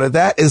Tim Router.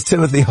 That is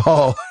Timothy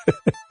Hall.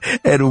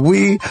 And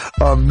we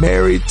are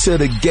married to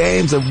the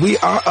games and we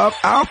are up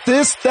out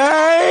this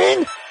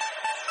thing.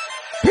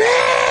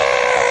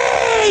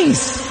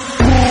 Peace!